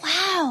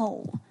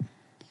 wow.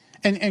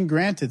 And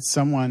granted,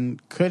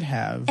 someone could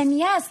have. And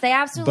yes, they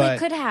absolutely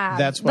could have.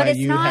 That's why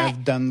you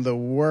have done the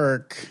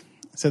work.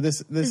 So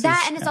this is...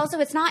 And it's also,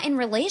 it's not in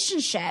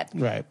relationship.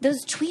 Right.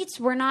 Those tweets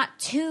were not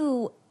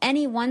to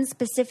any one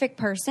specific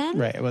person.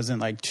 Right. It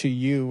wasn't like to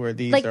you or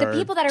these like the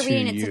people that are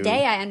reading it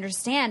today, I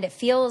understand. It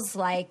feels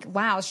like,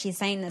 wow, she's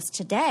saying this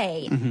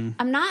today. Mm-hmm.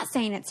 I'm not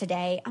saying it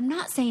today. I'm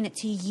not saying it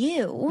to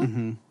you.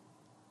 Mm-hmm.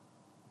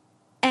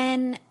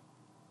 And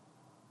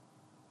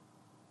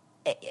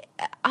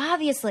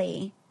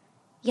obviously...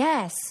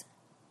 Yes,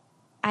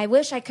 I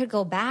wish I could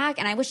go back,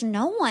 and I wish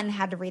no one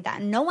had to read that.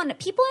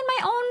 People in my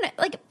own,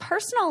 like,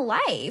 personal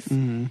life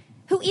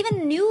who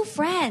even knew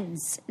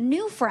friends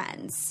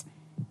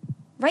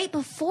right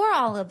before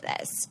all of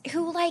this,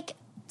 who, like,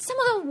 some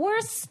of the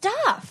worst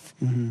stuff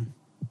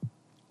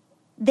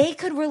they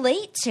could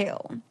relate to.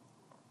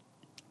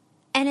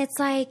 And it's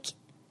like,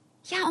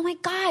 yeah, oh my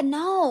God,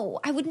 no.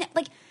 I wouldn't,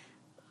 like,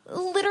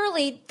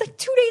 literally like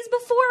 2 days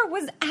before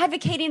was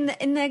advocating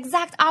in the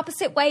exact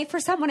opposite way for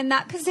someone in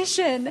that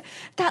position.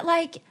 That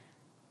like,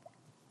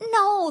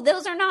 no,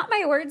 those are not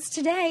my words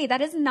today.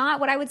 That is not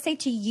what I would say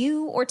to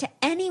you or to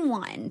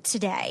anyone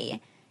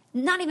today.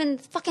 Not even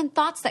fucking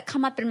thoughts that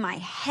come up in my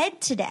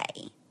head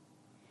today.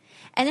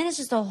 And then it's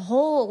just a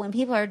whole, when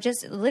people are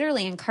just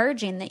literally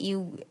encouraging that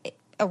you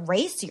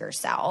erase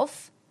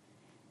yourself,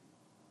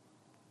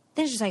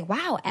 then it's just like,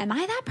 wow, am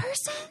I that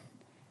person?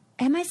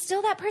 Am I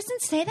still that person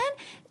today then?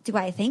 Do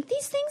I think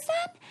these things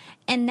then?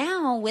 And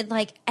now with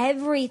like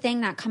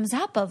everything that comes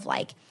up of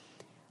like,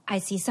 I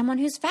see someone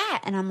who's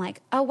fat and I'm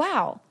like, oh,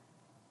 wow.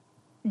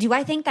 Do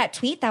I think that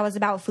tweet that was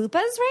about fupas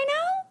right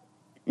now?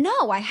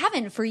 No, I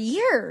haven't for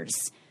years.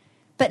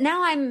 But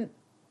now I'm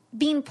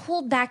being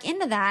pulled back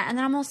into that. And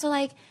then I'm also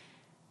like,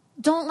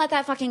 don't let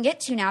that fucking get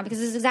to you now, because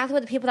this is exactly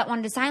what the people that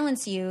wanted to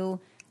silence you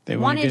they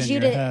wanted you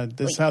to head.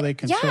 This is how they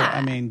control. Yeah.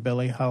 I mean,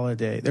 Billie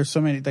Holiday. There's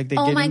so many, like, they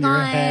get in your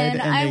head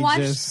and I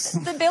watched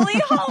the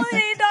Billie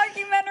Holiday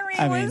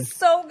documentary. Was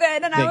so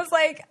good. And I was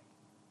like,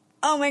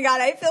 oh my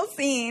God, I feel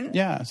seen.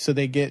 Yeah. So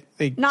they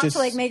not just, to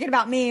like make it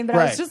about me, but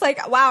I was just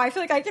like, wow, I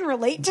feel like I can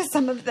relate to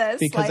some of this.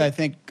 Because like, I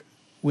think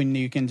when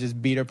you can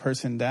just beat a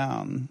person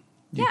down,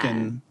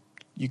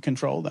 you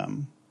control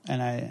them.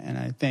 And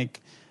I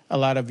think a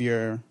lot of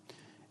your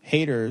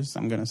haters,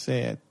 I'm going to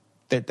say it,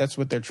 that's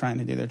what they're trying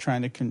to do. They're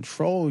trying to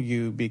control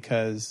you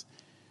because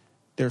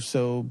they're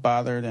so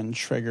bothered and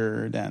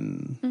triggered.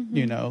 And,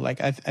 you know, like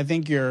I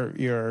think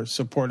your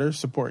supporters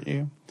support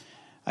you.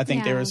 I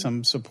think there were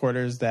some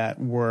supporters that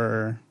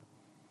were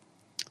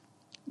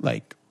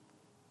like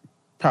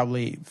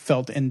probably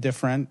felt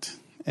indifferent,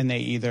 and they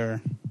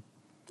either...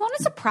 Well,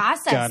 it's a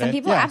process. Some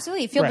people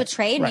absolutely feel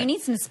betrayed, and you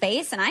need some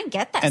space, and I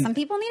get that. Some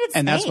people needed space.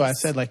 And that's why I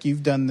said, like,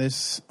 you've done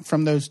this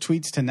from those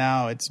tweets to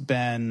now, it's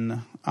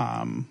been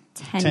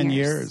 10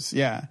 years.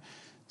 Yeah.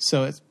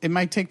 So it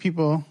might take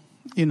people,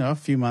 you know, a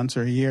few months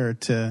or a year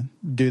to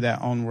do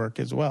that own work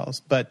as well.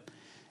 But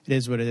it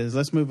is what it is.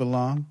 Let's move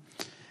along.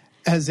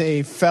 As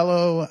a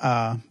fellow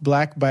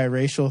Black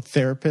biracial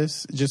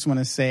therapist, just want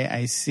to say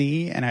I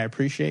see and I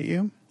appreciate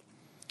you.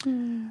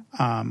 Thank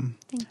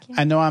you.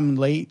 I know I'm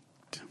late,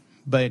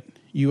 but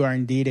you are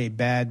indeed a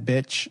bad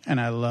bitch, and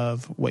I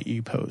love what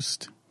you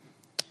post.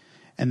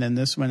 And then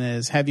this one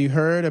is, have you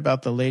heard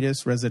about the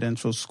latest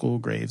residential school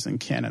graves in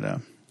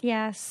Canada?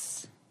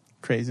 Yes.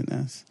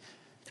 Craziness.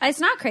 It's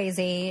not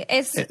crazy.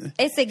 It's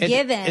a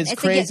given. It's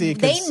crazy.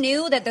 They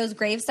knew that those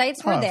grave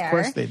sites were there. Of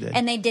course they did.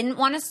 And they didn't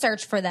want to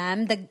search for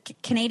them. The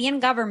Canadian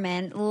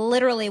government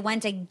literally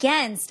went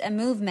against a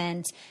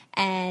movement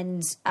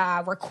and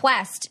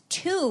request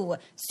to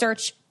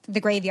search the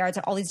graveyards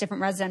at all these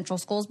different residential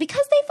schools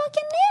because they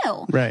fucking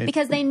knew. Right.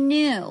 Because they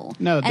knew.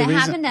 No, and it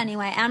happened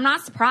anyway. And I'm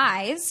not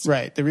surprised.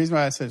 Right. The reason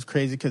why I said it's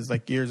crazy because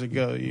like years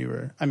ago you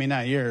were, I mean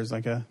not years,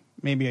 like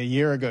maybe a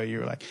year ago you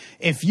were like,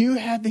 if you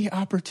had the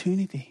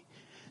opportunity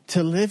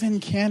to live in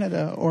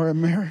Canada or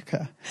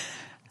America.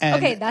 And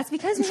okay, that's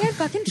because we had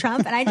fucking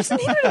Trump, and I just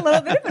needed a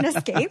little bit of an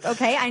escape,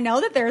 okay? I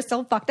know that there are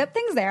still fucked up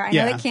things there. I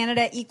know that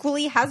Canada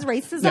equally has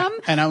racism. Yeah.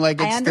 And I'm like,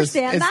 I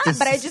understand that,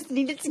 but I just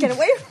needed to get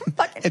away from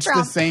fucking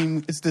Trump.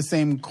 It's the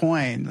same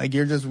coin. Like,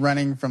 you're just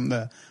running from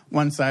the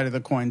one side of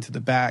the coin to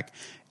the back.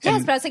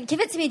 Yes, but I was like, give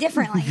it to me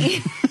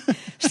differently.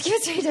 Just give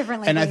it to me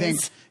differently, And please. I think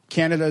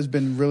Canada's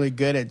been really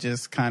good at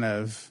just kind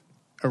of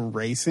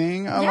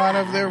erasing a lot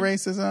of their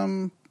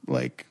racism.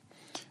 Like...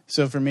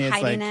 So for me, it's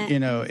hiding like, it. you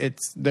know,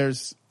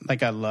 there's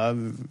like, I love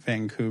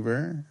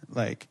Vancouver,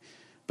 like,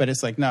 but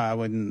it's like, no, I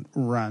wouldn't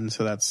run.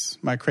 So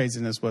my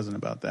craziness wasn't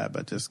about that,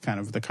 but just kind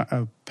of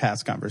the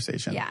past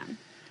conversation. Yeah.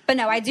 But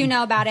no, I do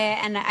know about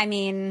it. And I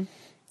mean,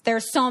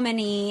 there's so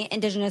many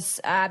Indigenous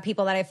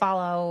people that I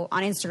follow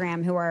on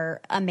Instagram who are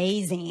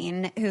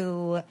amazing,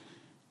 who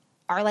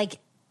are like,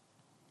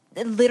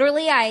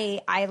 literally,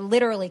 I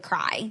literally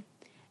cry.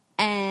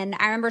 And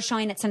I remember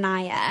showing it to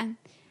Naya,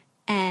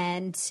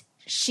 and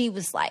she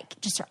was like,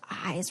 just her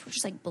eyes were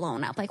just like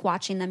blown up, like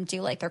watching them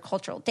do like their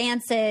cultural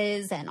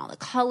dances and all the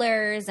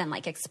colors, and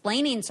like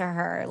explaining to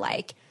her,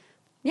 like,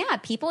 yeah,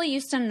 people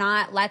used to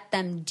not let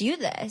them do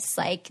this.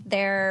 Like,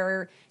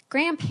 their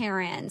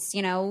grandparents,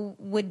 you know,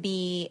 would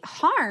be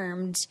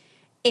harmed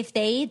if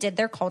they did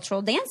their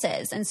cultural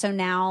dances. And so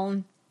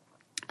now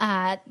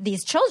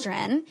these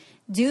children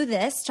do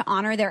this to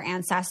honor their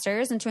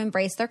ancestors and to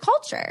embrace their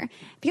culture.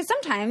 Because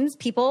sometimes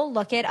people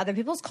look at other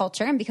people's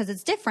culture, and because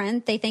it's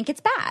different, they think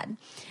it's bad.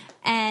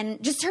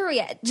 And just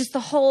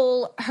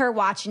her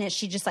watching it,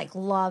 she just like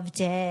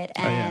loved it.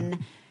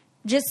 And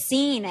just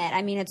seeing it,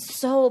 I mean, it's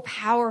so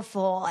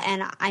powerful.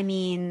 And I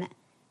mean,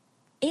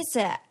 it's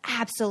an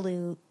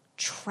absolute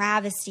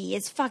travesty.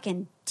 It's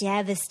fucking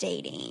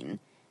devastating.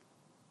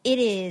 It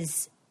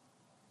is,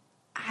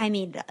 I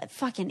mean,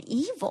 fucking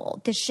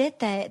evil. The shit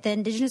that the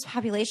Indigenous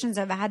populations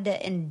have had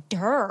to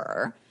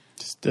endure.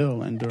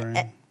 Still enduring.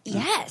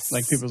 Yes.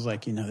 Like, people's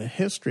like, you know, the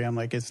history. I'm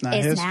like, it's not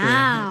it's history.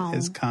 Now.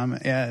 It's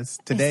common. Yeah, it's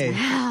today. It's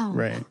now.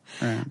 Right.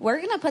 We're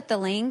going to put the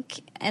link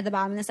at the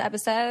bottom of this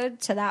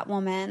episode to that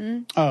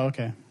woman. Oh,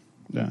 okay.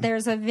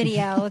 There's a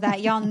video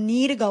that y'all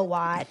need to go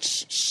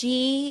watch.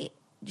 She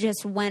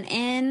just went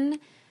in,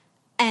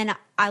 and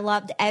I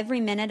loved every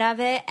minute of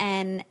it.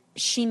 And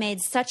she made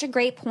such a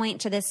great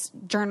point to this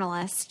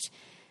journalist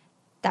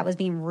that was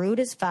being rude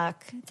as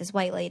fuck, this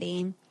white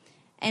lady.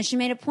 And she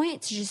made a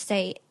point to just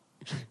say,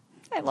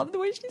 I love the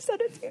way she said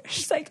it too.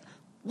 She's like,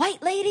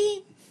 white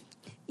lady,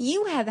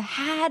 you have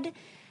had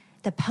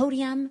the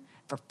podium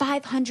for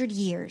 500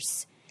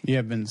 years. You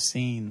have been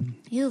seen.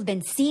 You've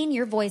been seen.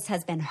 Your voice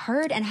has been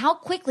heard. And how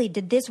quickly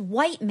did this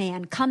white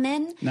man come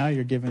in? Now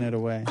you're giving it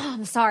away. Oh,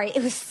 I'm sorry.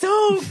 It was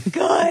so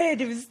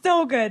good. It was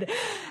so good.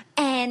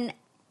 And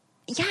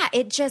yeah,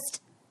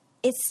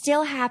 it's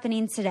still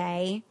happening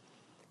today.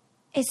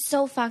 It's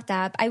so fucked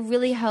up. I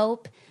really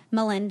hope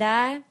Bill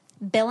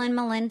and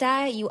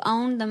Melinda, you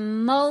own the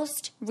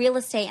most real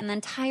estate in the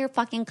entire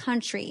fucking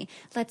country.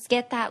 Let's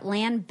get that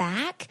land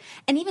back.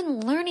 And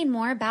even learning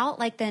more about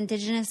like the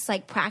indigenous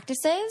like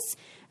practices,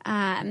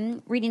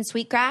 braiding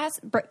sweetgrass.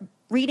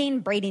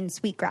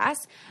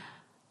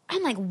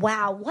 I'm like,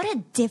 wow, what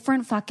a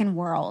different fucking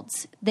world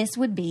this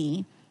would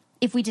be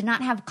if we did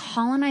not have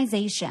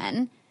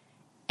colonization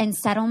and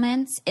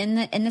settlements in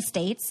the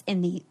States,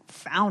 in the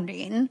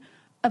founding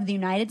of the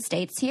United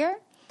States here.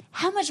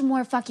 How much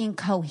more fucking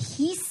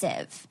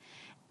cohesive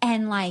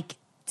and like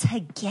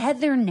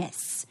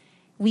togetherness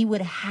we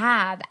would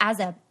have as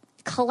a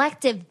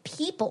collective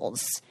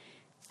peoples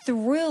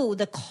through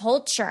the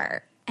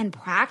culture and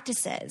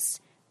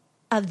practices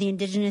of the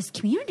indigenous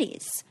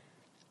communities.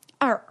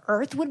 Our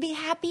earth would be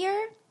happier.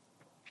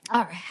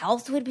 Our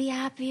health would be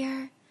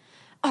happier.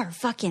 Our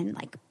fucking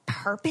like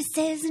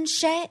purposes and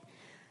shit.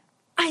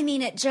 I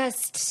mean, it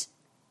just,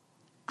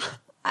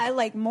 I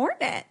like mourn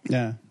it.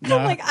 Yeah. No,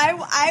 I'm like,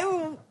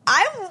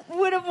 I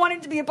would have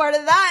wanted to be a part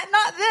of that,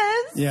 not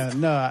this. Yeah,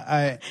 no,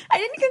 I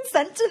didn't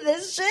consent to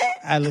this shit.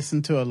 I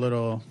listened to a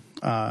little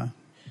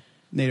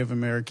Native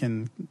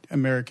American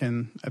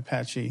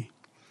Apache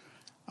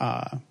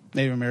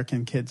Native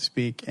American kids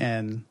speak,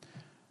 and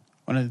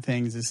one of the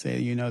things is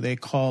they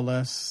call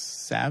us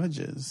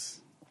savages.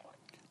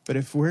 But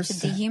if we're to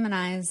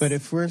dehumanize. But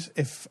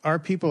if our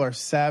people are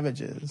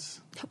savages,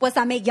 what's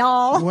that make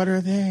y'all? What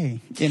are they?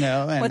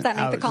 And what's that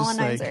make the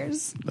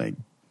colonizers?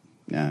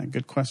 Yeah,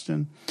 good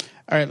question.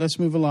 All right, let's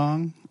move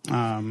along.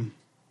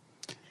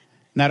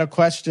 Not a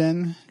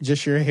question,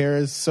 just your hair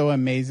is so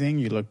amazing.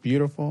 You look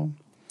beautiful.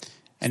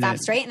 And Stop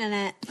straightening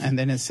it. And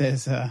then it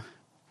says,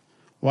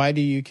 why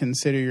do you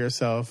consider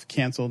yourself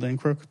canceled in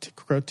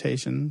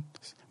quotations,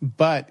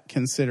 but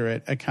consider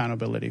it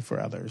accountability for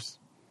others?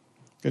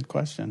 Good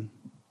question.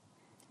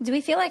 Do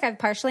we feel like I've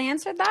partially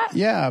answered that?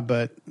 Yeah,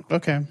 but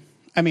okay.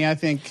 I mean, I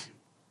think.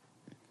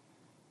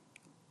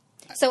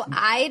 So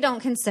I don't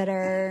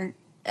consider,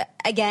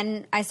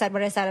 again, I said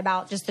what I said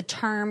about just the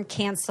term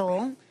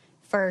cancel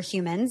for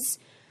humans.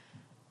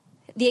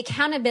 The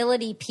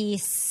accountability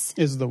piece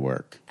is the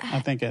work. I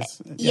think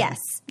it's. Yes,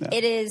 yeah.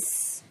 It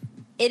is.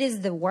 It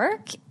is the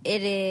work.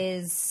 It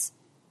is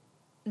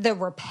the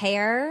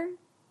repair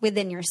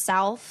within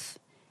yourself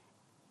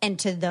and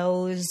to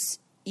those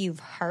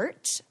you've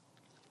hurt,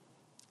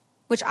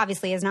 which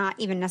obviously is not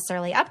even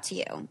necessarily up to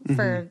you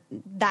for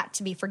that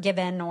to be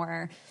forgiven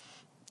or,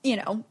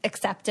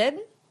 accepted.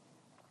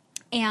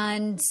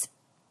 And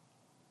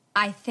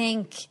I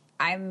think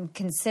I'm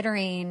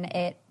considering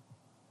it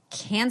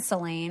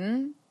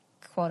canceling,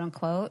 quote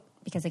unquote,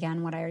 because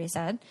again, what I already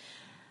said,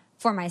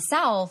 for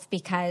myself,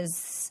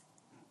 because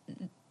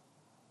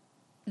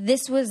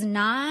this was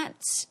not,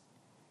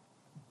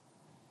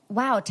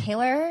 wow,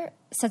 Taylor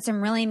said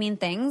some really mean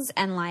things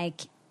and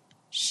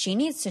she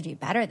needs to do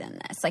better than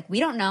this. We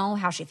don't know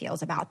how she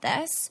feels about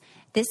this.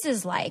 This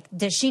is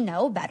does she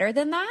know better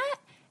than that?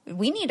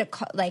 We need to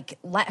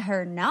let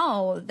her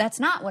know that's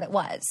not what it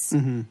was.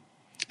 Mm-hmm.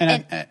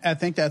 And I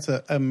think that's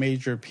a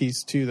major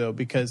piece too, though,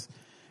 because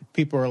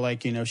people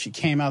are she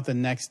came out the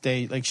next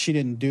day, she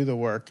didn't do the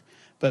work.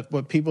 But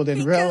what people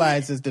didn't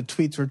realize is the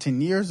tweets were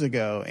 10 years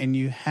ago and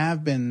you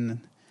have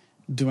been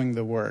doing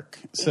the work.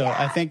 So yeah.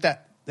 I think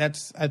that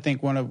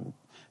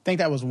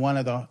was one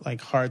of the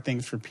hard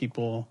things for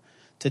people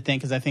to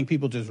think, because I think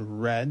people just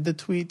read the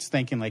tweets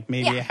thinking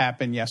maybe it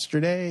happened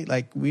yesterday.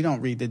 We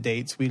don't read the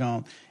dates. We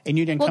don't, and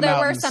you didn't come out and say.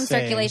 Well, there were some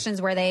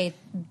circulations where they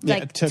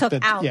took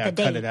out the date,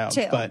 cut it out.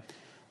 Too.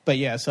 But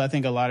yeah, so I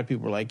think a lot of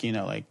people were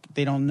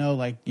they don't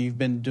know, you've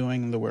been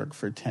doing the work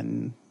for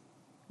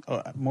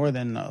more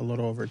than a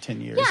little over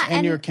 10 years. Yeah,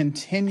 and you're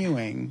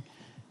continuing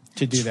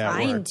to do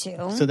that work.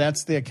 So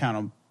that's the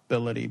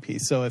accountability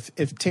piece. So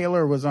if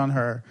Taylor was on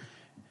her,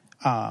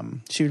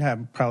 she would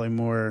have probably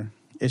more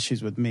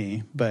issues with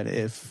me. But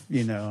if,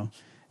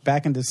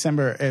 back in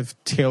December,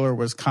 if Taylor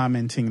was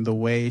commenting the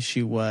way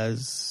she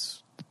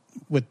was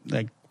with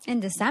in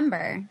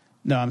December.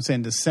 No, I'm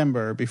saying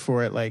December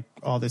before it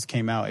all this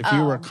came out. If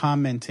you were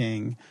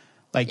commenting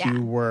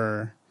you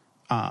were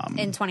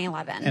in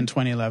 2011. In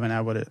 2011,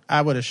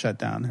 I would have shut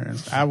down her.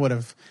 I would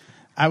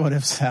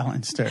have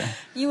silenced her.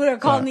 You would have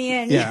called me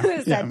in. Yeah,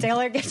 you said,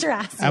 Taylor, get your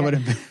ass here. I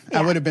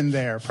would have been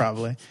there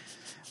probably.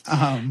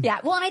 Yeah.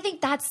 Well, and I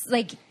think that's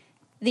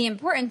the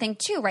important thing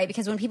too, right?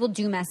 Because when people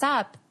do mess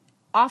up,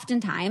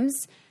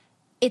 oftentimes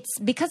it's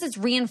because it's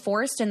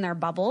reinforced in their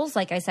bubbles,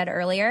 like I said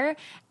earlier,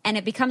 and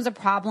it becomes a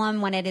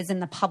problem when it is in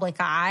the public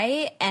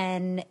eye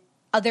and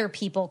other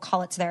people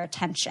call it to their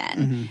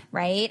attention,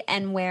 right?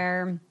 And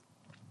where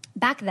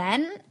back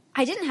then,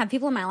 I didn't have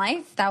people in my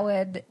life that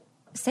would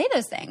say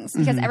those things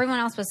because everyone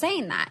else was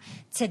saying that.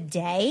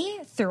 Today,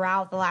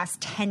 throughout the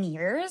last 10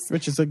 years,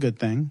 which is a good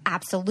thing.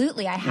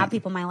 Absolutely. I have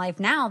people in my life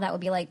now that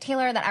would be like,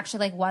 Taylor, that actually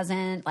like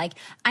wasn't like,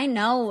 I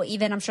know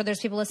even, I'm sure there's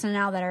people listening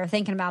now that are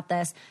thinking about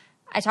this.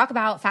 I talk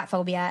about fat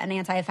phobia and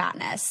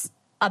anti-fatness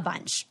a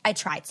bunch. I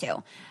try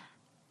to.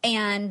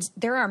 And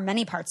there are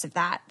many parts of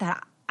that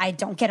I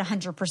don't get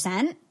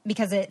 100%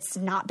 because it's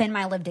not been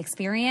my lived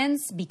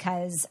experience,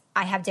 because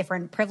I have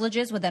different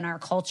privileges within our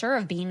culture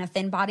of being a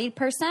thin-bodied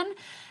person.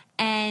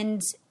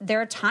 And there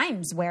are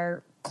times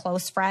where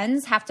close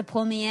friends have to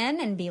pull me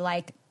in and be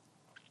like,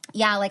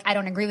 yeah, like, I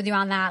don't agree with you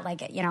on that.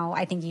 Like, you know,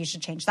 I think you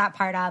should change that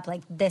part up.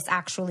 Like, this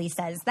actually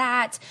says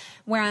that,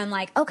 where I'm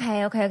like,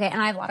 okay.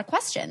 And I have a lot of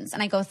questions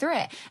and I go through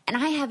it. And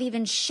I have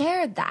even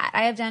shared that.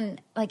 I have done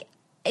like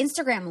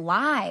Instagram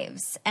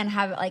lives and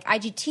have like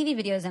IGTV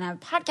videos and have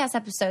podcast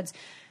episodes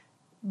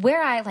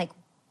where I like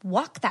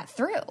walk that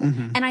through.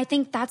 And I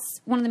think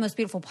that's one of the most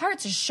beautiful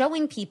parts, is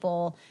showing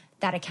people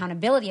that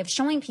accountability, of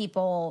showing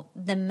people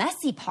the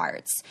messy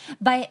parts.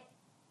 But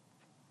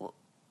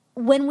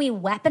when we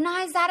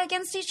weaponize that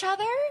against each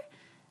other,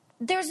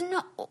 there's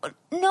no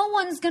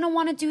one's going to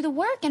want to do the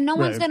work, and no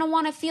one's going to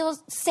want to feel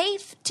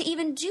safe to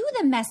even do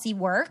the messy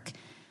work,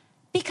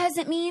 because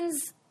it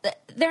means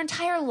their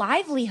entire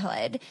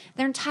livelihood,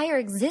 their entire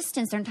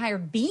existence, their entire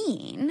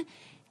being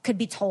could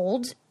be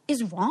told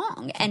is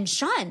wrong and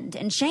shunned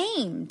and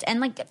shamed and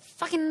like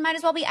fucking might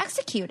as well be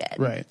executed.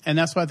 Right. And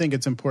that's why I think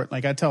it's important.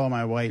 Like, I tell all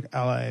my white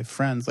ally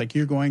friends, like,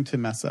 you're going to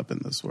mess up in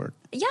this work.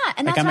 Yeah.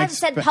 And that's what I've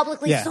said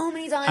publicly so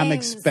many times. I'm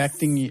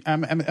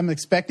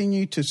expecting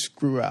you to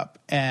screw up,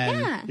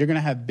 and you're going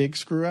to have big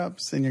screw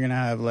ups and you're going to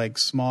have like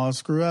small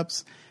screw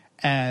ups.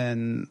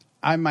 And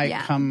I might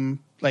come,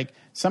 like,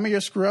 some of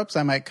your screw ups,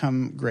 I might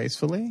come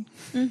gracefully.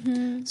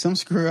 Some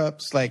screw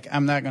ups, like,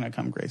 I'm not going to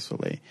come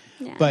gracefully.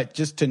 But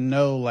just to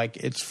know, like,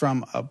 it's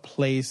from a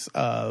place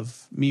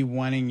of me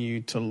wanting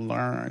you to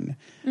learn.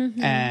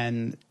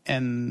 And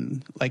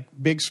like,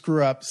 big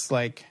screw ups,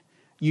 like,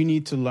 you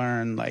need to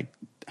learn, like,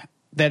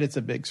 that it's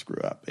a big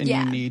screw up, and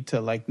you need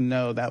to like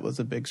know that was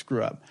a big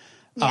screw up.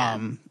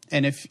 And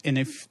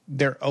if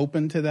they're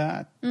open to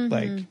that,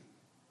 like,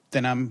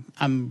 then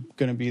I'm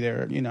going to be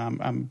there. You know,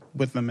 I'm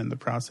with them in the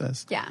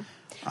process. Yeah.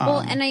 Well,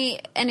 and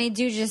I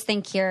do just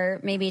think here,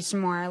 maybe to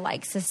more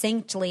like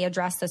succinctly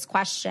address this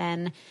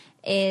question,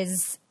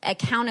 is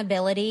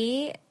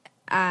accountability.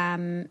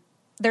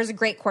 There's a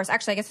great course.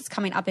 Actually, I guess it's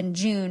coming up in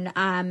June.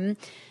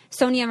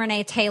 Sonia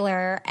Renee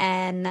Taylor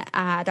and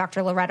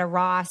Dr. Loretta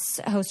Ross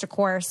host a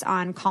course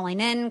on calling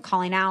in,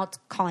 calling out,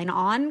 calling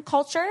on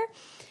culture.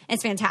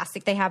 It's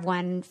fantastic. They have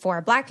one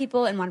for Black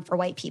people and one for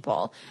white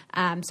people.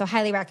 So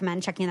highly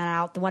recommend checking that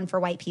out. The one for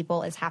white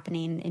people is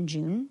happening in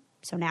June.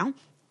 So now.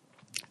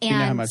 And you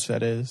know how much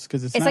that is?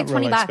 Because it's not like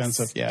really $20.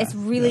 Expensive. Yeah. It's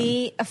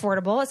really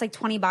affordable. It's like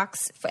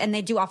 $20, and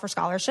they do offer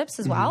scholarships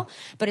as well.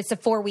 But it's a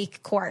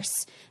 4-week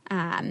course,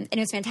 and it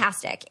was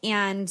fantastic.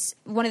 And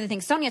one of the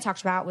things Sonia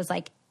talked about was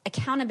like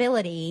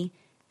accountability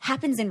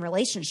happens in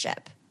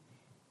relationship.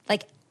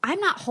 Like, I'm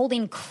not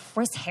holding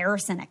Chris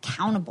Harrison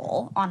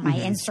accountable on my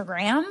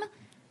Instagram.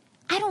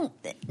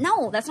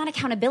 No, that's not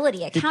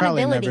accountability.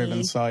 Accountability. He probably never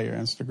even saw your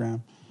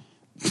Instagram.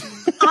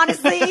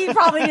 Honestly, he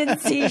probably didn't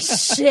see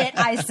shit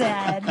I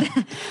said.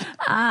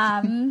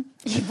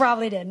 He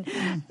probably didn't.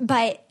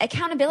 But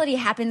accountability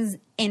happens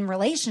in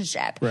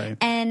relationship. Right.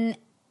 And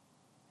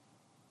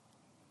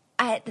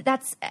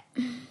that's...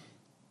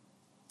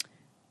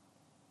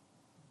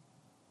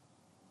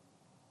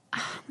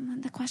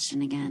 the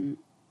question again.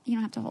 You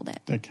don't have to hold it.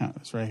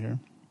 It's right here.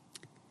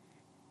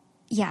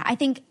 Yeah, I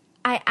think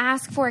I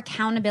ask for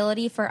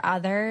accountability for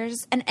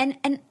others.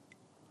 And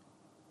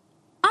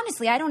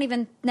honestly, I don't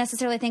even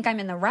necessarily think I'm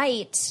in the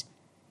right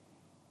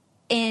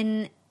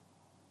in,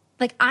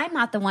 like, I'm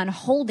not the one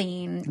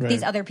holding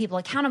these other people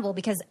accountable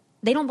because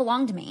they don't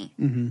belong to me.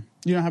 You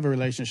don't have a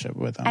relationship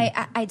with them.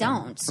 I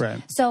don't.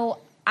 Right. So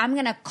I'm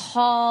going to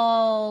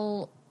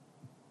call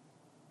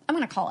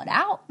it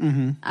out.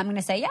 I'm going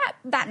to say, yeah,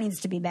 that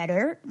needs to be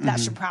better. That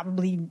should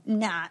probably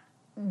not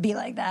be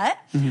like that.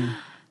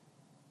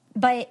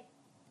 But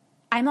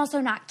I'm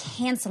also not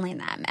canceling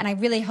them. And I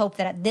really hope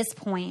that at this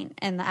point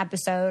in the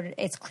episode,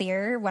 it's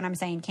clear when I'm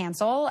saying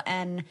cancel.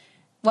 And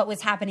what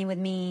was happening with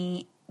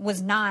me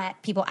was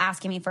not people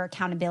asking me for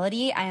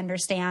accountability. I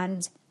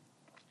understand,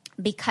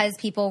 because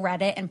people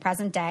read it in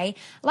present day.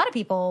 A lot of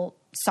people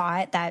saw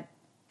it that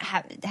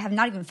have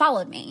not even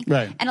followed me.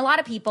 Right. And a lot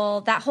of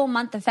people, that whole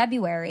month of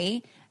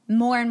February,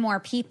 more and more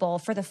people,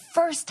 for the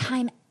first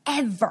time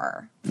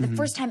ever,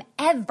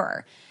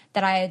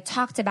 that I had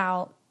talked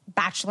about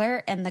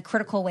Bachelor and the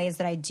critical ways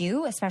that I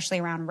do, especially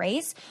around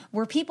race,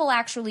 where people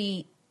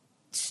actually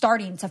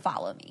starting to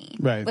follow me.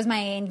 Right. Was my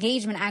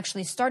engagement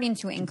actually starting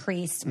to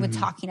increase with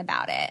talking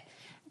about it?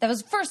 That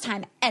was the first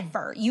time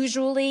ever.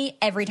 Usually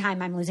every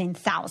time I'm losing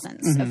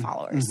thousands of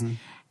followers.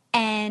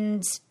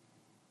 And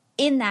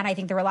in that, I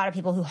think there were a lot of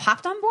people who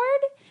hopped on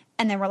board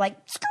and then were like,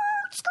 skirt,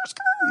 skirt,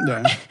 skirt.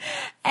 Yeah.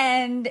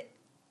 And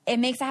it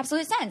makes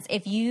absolute sense.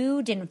 If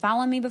you didn't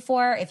follow me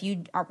before, if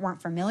you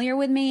weren't familiar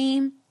with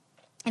me,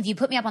 if you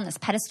put me up on this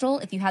pedestal,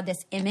 if you had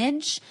this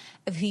image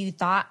of who you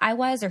thought I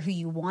was or who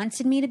you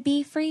wanted me to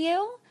be for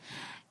you,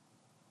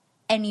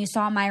 and you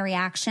saw my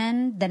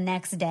reaction the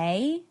next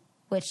day,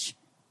 which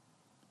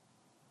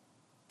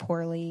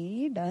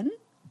poorly done.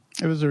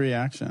 It was a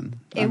reaction.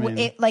 It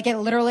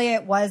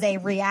was a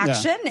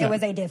reaction. Yeah. It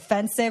was a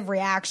defensive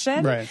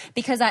reaction. Right.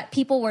 Because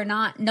people were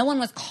no one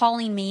was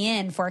calling me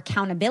in for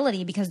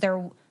accountability because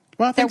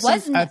I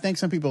think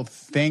some people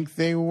think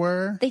they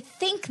were. They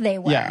think they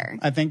were. Yeah,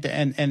 I think that,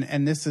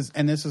 and this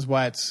is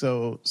why it's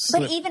so.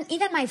 But even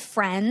my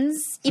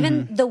friends,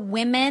 even the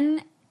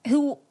women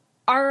who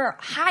are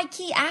high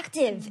key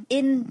active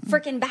in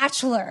freaking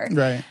Bachelor,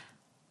 right?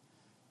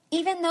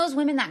 Even those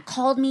women that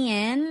called me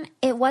in,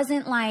 it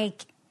wasn't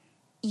like,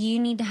 you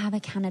need to have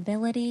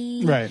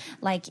accountability. Right.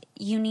 Like,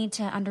 you need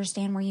to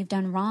understand where you've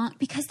done wrong,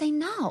 because they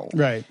know.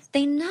 Right.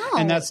 They know.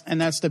 And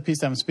that's the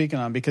piece I'm speaking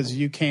on, because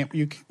you came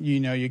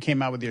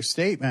out with your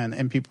statement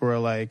and people were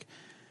like,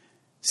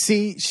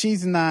 see,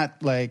 she's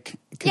not like,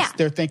 because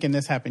they're thinking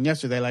this happened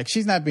yesterday. Like,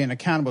 she's not being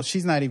accountable.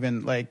 She's not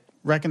even like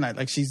recognized,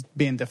 like she's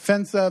being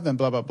defensive and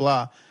blah, blah,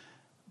 blah.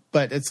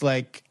 But it's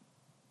like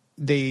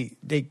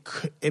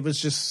it was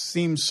just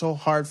seemed so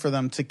hard for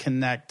them to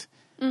connect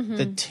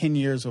the 10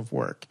 years of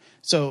work.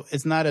 So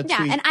it's not a tweet.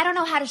 Yeah, and I don't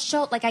know how to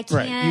show it. Like, I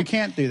can't. Right. You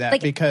can't do that,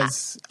 like,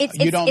 because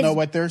you don't know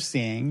what they're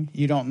seeing.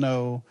 You don't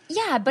know.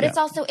 Yeah, but it's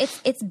also,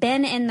 it's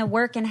been in the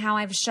work and how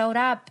I've showed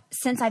up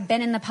since I've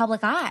been in the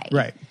public eye.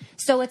 Right.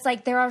 So it's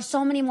like there are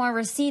so many more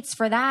receipts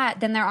for that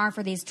than there are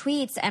for these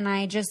tweets. And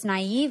I just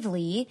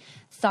naively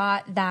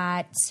thought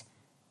that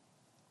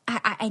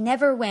I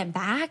never went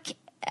back.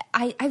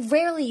 I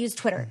rarely use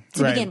Twitter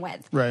to begin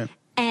with. Right.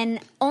 And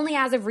only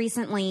as of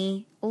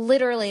recently,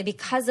 literally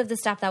because of the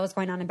stuff that was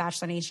going on in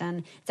Bachelor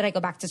Nation, did I go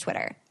back to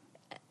Twitter.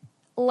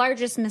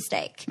 Largest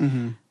mistake.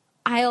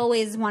 I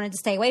always wanted to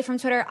stay away from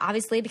Twitter,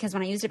 obviously, because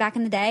when I used it back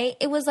in the day,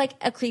 it was like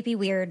a creepy,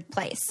 weird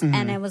place.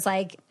 And it was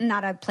like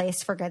not a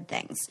place for good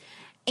things.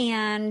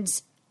 And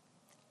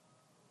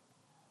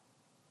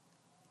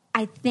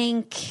I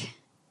think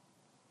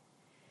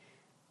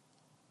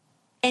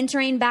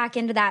entering back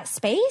into that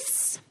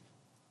space,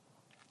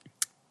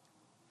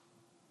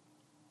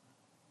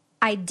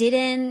 I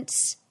didn't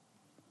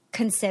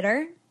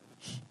consider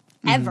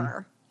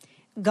ever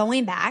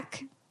going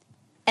back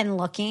and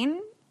looking.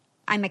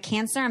 I'm a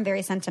Cancer. I'm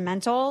very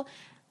sentimental.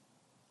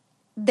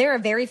 There are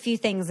very few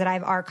things that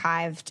I've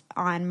archived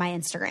on my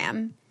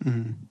Instagram.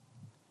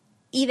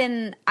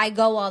 Even I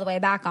go all the way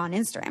back on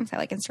Instagram, because I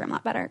like Instagram a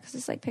lot better because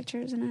it's like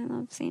pictures and I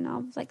love seeing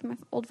all like my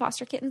old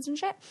foster kittens and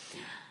shit.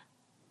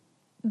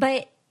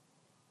 But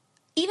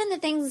even the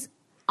things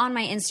on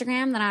my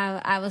Instagram that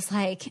I was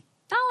like,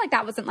 oh, like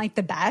that wasn't like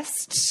the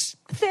best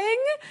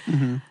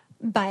thing,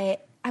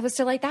 but I was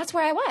still like, that's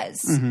where I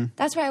was.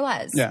 That's where I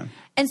was. Yeah.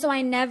 And so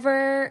I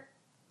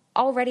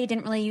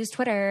didn't really use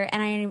Twitter,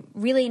 and I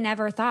really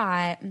never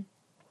thought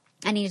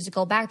I needed to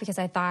go back, because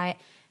I thought,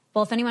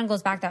 well, if anyone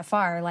goes back that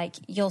far, like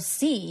you'll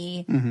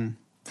see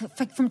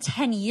from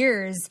 10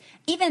 years,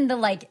 even the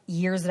like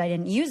years that I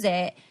didn't use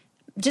it,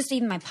 just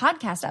even my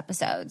podcast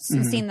episodes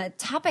and seeing the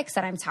topics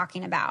that I'm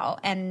talking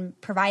about and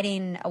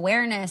providing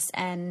awareness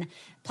and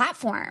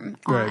platform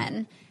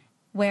on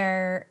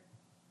where,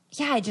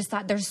 I just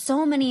thought there's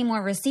so many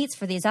more receipts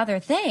for these other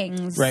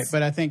things. Right.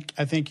 But I think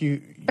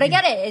you. But I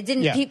get it. It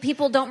didn't.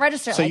 People don't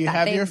register so like that. So you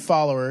have your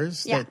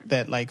followers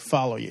that like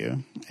follow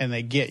you and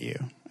they get you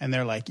and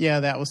they're like,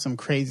 yeah, that was some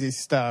crazy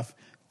stuff.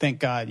 Thank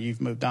God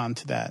you've moved on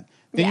to that.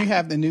 Then you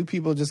have the new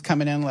people just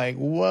coming in like,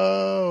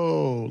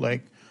 whoa,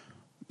 like,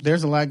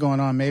 there's a lot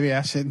going on. Maybe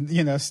I should,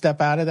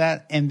 step out of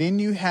that. And then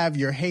you have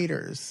your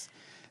haters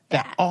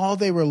that all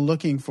they were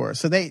looking for.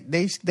 So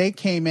they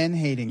came in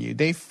hating you.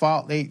 They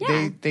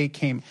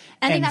came.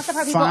 I think that's the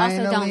part people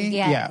also don't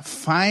get. Yeah.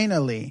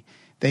 Finally,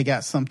 they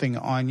got something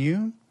on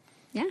you.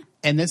 Yeah.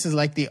 And this is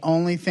like the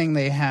only thing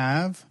they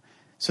have.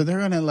 So they're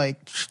going to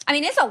like. I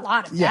mean, it's a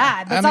lot of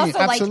that. But it's also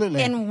absolutely.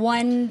 Like in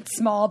one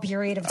small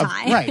period of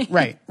time.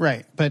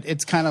 Right. But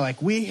it's kind of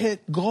like, we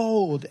hit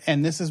gold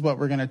and this is what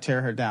we're going to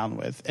tear her down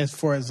with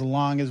as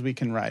long as we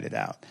can ride it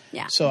out.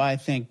 Yeah. So I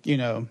think,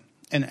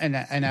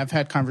 and I've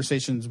had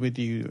conversations with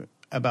you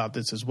about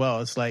this as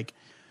well. It's like,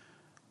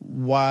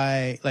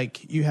 why,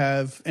 like you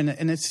have, and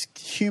it's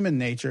human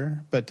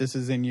nature, but this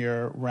is in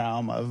your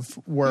realm of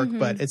work,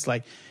 but it's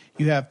like,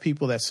 you have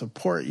people that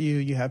support you.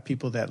 You have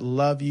people that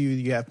love you.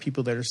 You have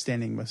people that are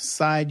standing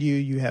beside you.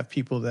 You have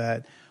people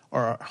that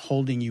are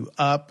holding you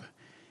up.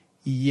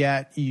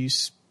 Yet you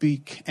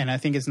speak, and I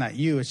think it's not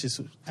you. It's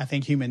just, I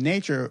think human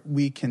nature,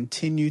 we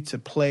continue to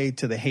play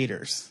to the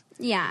haters.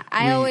 Yeah,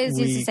 I always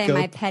used to say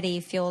my petty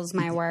fuels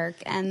my work,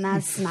 and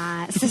that's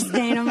not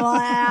sustainable.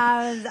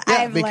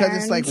 I've because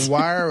learned. it's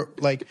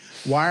like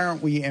why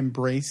aren't we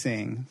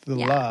embracing the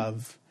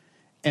love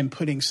and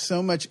putting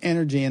so much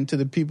energy into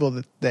the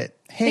people that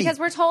hate? Because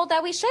we're told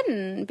that we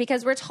shouldn't.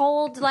 Because we're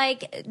told,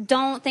 like,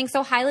 don't think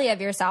so highly of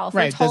yourself.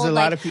 Right. We're told, There's a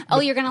lot of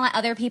people. you're going to let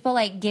other people,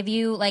 like, give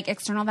you, like,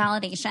 external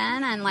validation,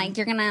 and, like,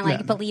 you're going to,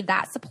 like, believe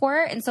that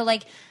support. And so,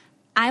 like,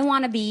 I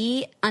want to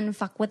be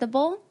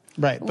unfuckwithable.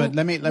 Right. But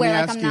let me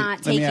ask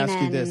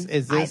you this.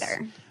 Is this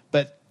either.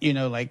 But, you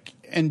know, like,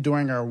 and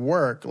during our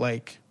work,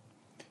 like,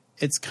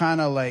 it's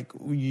kind of like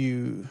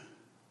you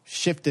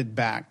shifted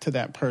back to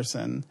that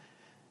person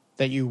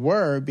that you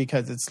were,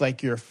 because it's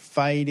like you're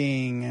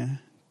fighting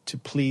to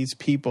please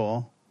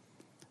people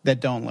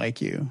that don't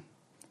like you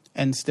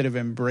instead of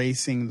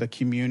embracing the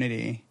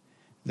community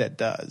that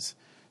does.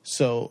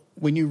 So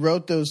when you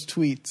wrote those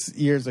tweets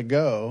years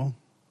ago,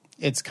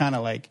 it's kind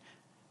of like,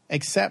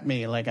 accept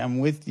me, like I'm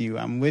with you.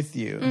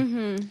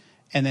 Mm-hmm.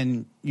 And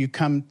then you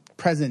come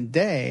present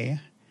day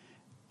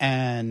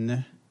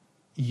and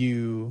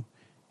you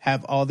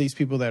have all these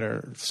people that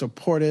are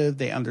supportive,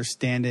 they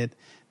understand it,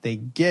 they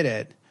get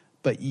it,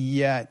 but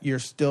yet you're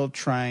still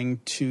trying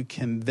to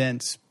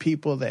convince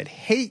people that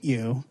hate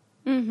you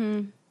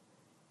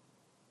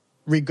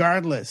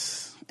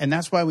regardless. And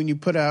that's why when you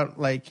put out,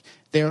 like,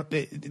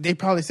 they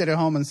probably sit at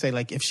home and say,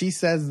 like, if she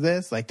says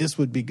this, like, this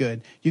would be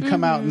good. You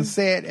come out and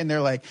say it, and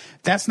they're like,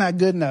 that's not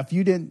good enough.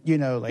 You didn't, you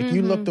know, like,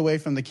 you looked away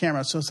from the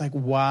camera. So it's like,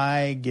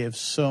 why give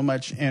so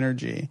much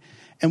energy?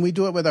 And we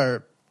do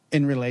it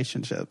in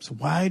relationships.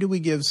 Why do we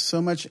give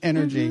so much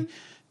energy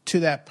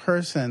to that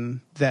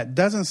person that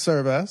doesn't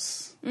serve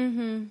us?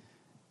 And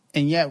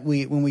yet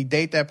when we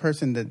date that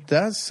person that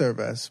does serve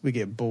us, we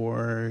get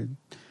bored.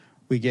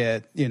 We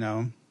get, you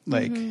know,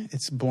 like,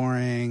 it's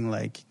boring.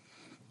 Like,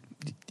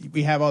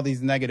 we have all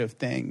these negative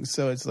things.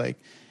 So it's like,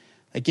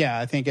 yeah,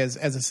 I think as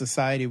a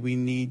society, we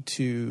need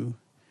to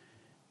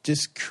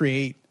just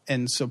create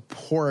and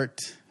support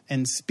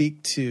and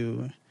speak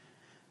to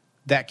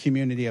that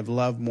community of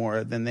love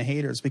more than the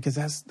haters, because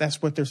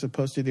that's what they're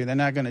supposed to do. They're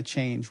not going to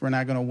change. We're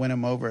not going to win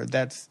them over.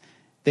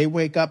 They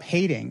wake up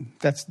hating.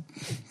 That's,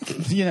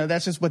 you know,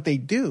 that's just what they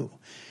do.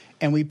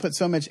 And we put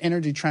so much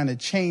energy trying to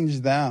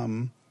change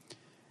them.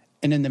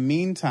 And in the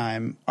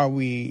meantime, are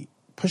we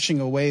pushing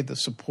away the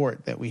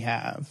support that we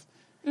have?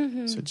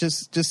 So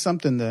just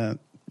something to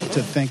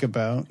think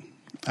about.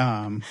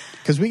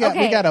 Because we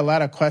got a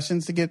lot of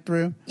questions to get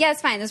through. Yeah,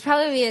 it's fine. This will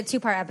probably be a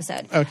 2-part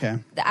episode. Okay.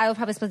 I will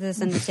probably split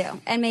this into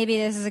 2. And maybe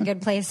this is a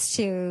good place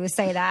to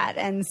say that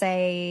and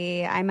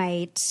say I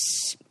might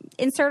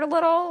insert a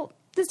little,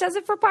 this does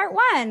it for part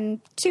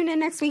 1. Tune in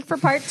next week for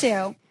part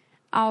 2.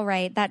 All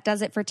right, that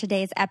does it for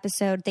today's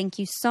episode. Thank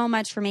you so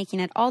much for making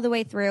it all the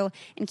way through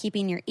and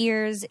keeping your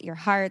ears, your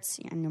hearts,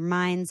 and your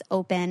minds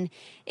open.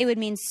 It would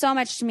mean so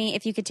much to me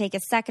if you could take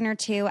a second or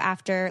two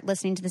after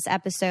listening to this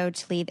episode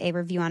to leave a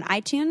review on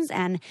iTunes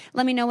and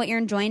let me know what you're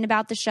enjoying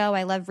about the show.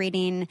 I love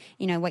reading,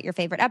 you know, what your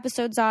favorite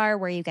episodes are,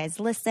 where you guys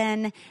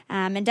listen,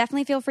 and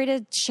definitely feel free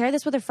to share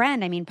this with a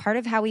friend. I mean, part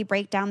of how we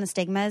break down the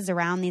stigmas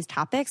around these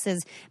topics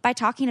is by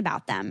talking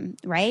about them,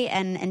 right?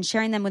 And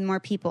sharing them with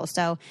more people.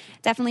 So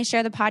definitely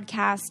share the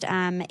podcast.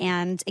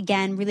 And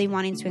again, really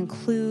wanting to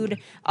include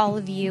all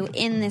of you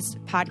in this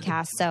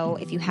podcast. So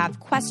if you have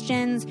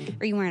questions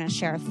or you want to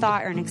share a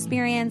thought or an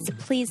experience,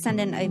 please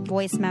send in a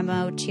voice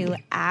memo to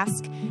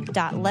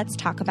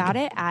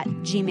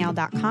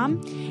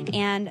ask.letstalkaboutit@gmail.com.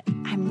 And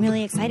I'm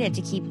really excited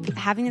to keep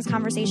having these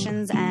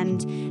conversations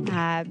and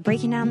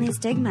breaking down these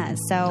stigmas.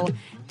 So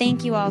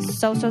thank you all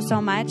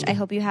so much. I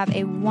hope you have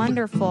a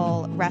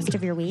wonderful rest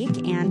of your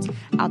week, and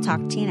I'll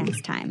talk to you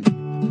next time.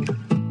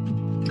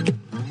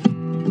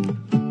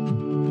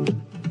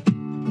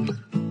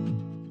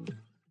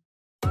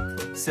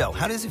 So,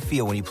 how does it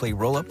feel when you play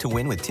Roll Up to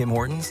Win with Tim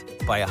Hortons?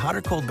 Buy a hot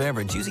or cold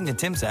beverage using the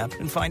Tim's app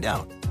and find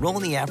out. Roll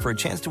in the app for a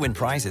chance to win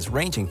prizes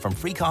ranging from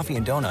free coffee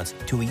and donuts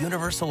to a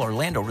Universal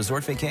Orlando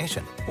resort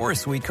vacation or a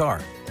sweet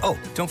car. Oh,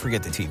 don't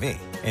forget the TV.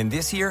 And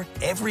this year,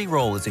 every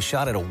roll is a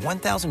shot at a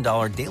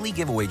 $1,000 daily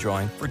giveaway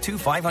drawing for 2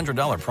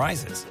 $500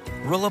 prizes.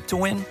 Roll up to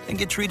win and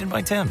get treated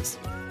by Tim's.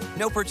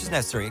 No purchase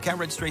necessary. Account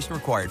registration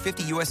required.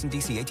 50 U.S. and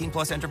D.C. 18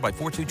 plus entered by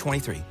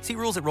 4/2/23. See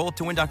rules at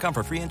rolluptowin.com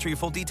for free entry and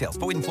full details.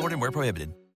 Void in Florida and where prohibited.